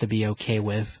audience to be okay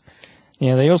with.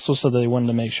 Yeah, they also said they wanted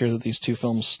to make sure that these 2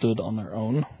 films stood on their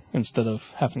own instead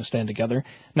of having to stand together.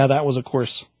 Now, that was, of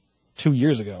course, 2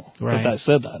 years ago that I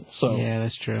said that. So yeah,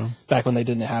 that's true. Back when they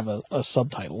didn't have a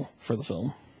subtitle for the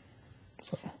film.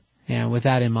 So. Yeah, with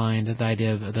that in mind, the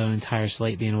idea of the entire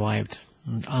slate being wiped,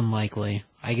 unlikely.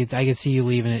 I could see you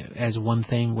leaving it as one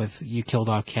thing with you killed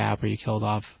off Cap or you killed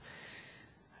off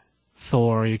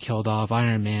Thor, you killed off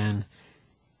Iron Man,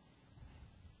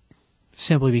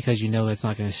 simply because you know that's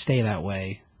not going to stay that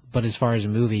way. But as far as a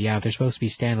movie, yeah, if they're supposed to be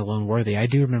standalone worthy, I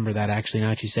do remember that actually, now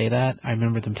that you say that, I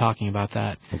remember them talking about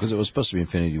that. Because it was supposed to be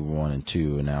Infinity War 1 and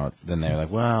 2, and now then they're like,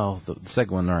 well, the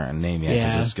second one aren't named yet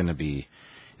because it's going to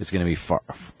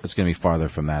be farther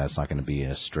from that. It's not going to be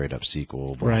a straight up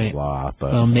sequel, blah, right. blah, blah.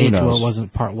 But well, made sure it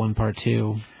wasn't part 1, part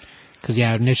 2. Because,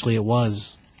 yeah, initially it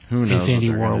was who knows Infinity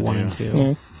what War gonna 1 do. and 2.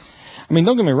 Yeah. I mean,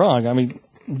 don't get me wrong. I mean,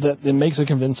 that it makes a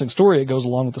convincing story. It goes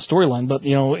along with the storyline, but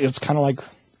it's kind of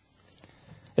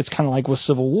like with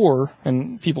Civil War,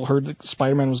 and people heard that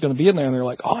Spider-Man was going to be in there, and they're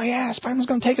like, "Oh yeah, Spider-Man's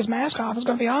going to take his mask off. It's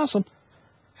going to be awesome."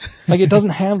 Like, it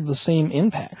doesn't have the same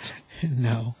impact.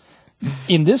 No.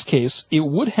 In this case, it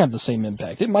would have the same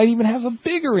impact. It might even have a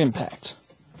bigger impact,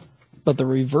 but the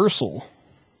reversal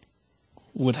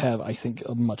would have, I think,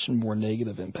 a much more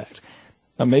negative impact.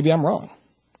 Now, maybe I'm wrong.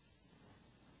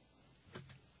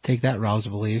 Take that, Rob's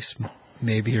beliefs.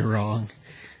 Maybe you're wrong.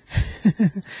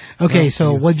 Okay,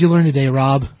 so what did you learn today,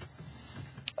 Rob?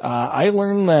 I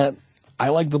learned that I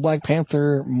like the Black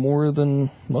Panther more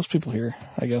than most people here,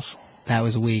 I guess. That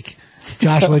was weak.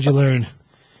 Josh, what did you learn?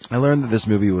 I learned that this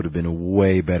movie would have been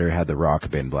way better had The Rock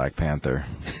been Black Panther.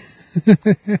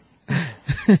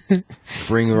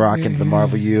 Bring The Rock into the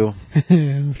Marvel U.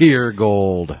 Pure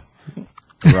gold.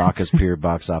 The Rock is pure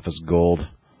box office gold.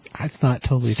 That's not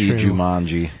totally See true.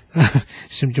 Jumanji.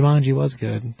 Jumanji was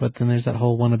good, but then there's that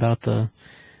whole one about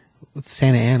with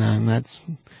Santa Ana, and that's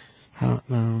I don't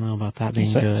know about that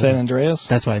being good. San Andreas?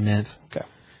 That's what I meant. Okay.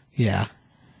 Yeah.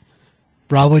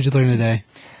 Rob, what'd you learn today?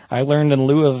 I learned in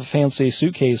lieu of a fancy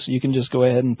suitcase, you can just go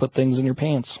ahead and put things in your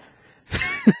pants.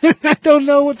 I don't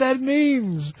know what that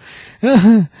means.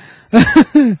 That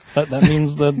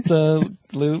means that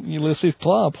Ulysses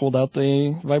Claw pulled out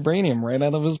the vibranium right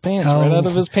out of his pants, right out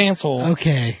of his pants hole.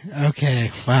 Okay.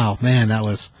 Wow, man, that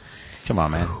was... Come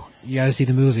on, man. You gotta see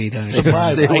the movie, don't you?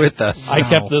 Surprise. Stay with us. I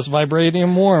kept this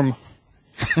vibranium warm.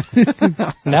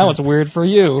 Now it's weird for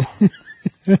you.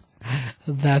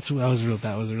 That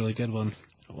was a really good one.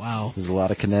 Wow. There's a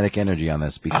lot of kinetic energy on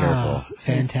this. Be careful.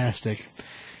 Fantastic.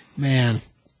 Man.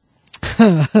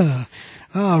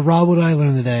 Rob, what did I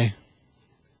learn today?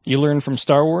 You learn from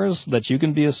Star Wars that you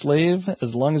can be a slave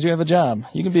as long as you have a job.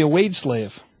 You can be a wage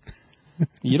slave.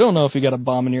 You don't know if you got a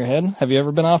bomb in your head. Have you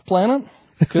ever been off planet?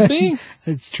 Could be.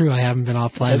 It's true, I haven't been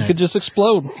off planet. It could just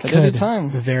explode at any time.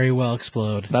 Very well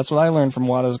explode. That's what I learned from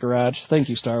Wada's Garage. Thank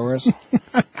you, Star Wars.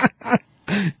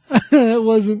 It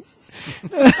wasn't.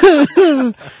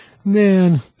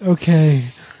 Man, okay.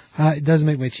 It does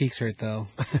make my cheeks hurt, though.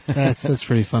 That's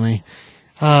pretty funny.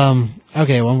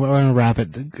 Okay, well, we're going to wrap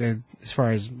it. As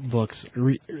far as books,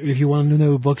 if you want to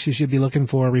know books you should be looking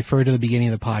for, refer to the beginning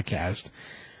of the podcast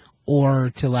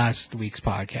or to last week's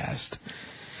podcast.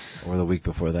 Or the week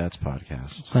before that's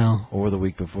podcast. Well, Or the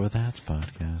week before that's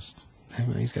podcast.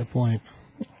 he's got a point.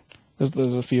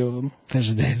 There's a few of them.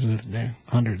 There's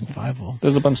 105 of them.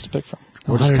 There's a bunch to pick from.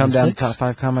 Or just come down to 106? Top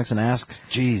 5 Comics and ask.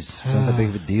 Geez, it's not that big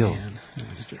of a deal. Man,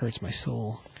 it hurts my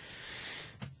soul.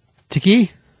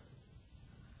 Tiki?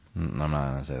 I'm not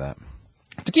going to say that.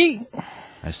 Tiki!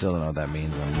 I still don't know what that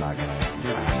means. I'm not going to ask.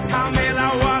 That's funny.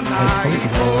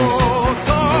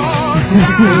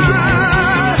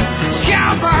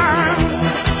 Scabbard!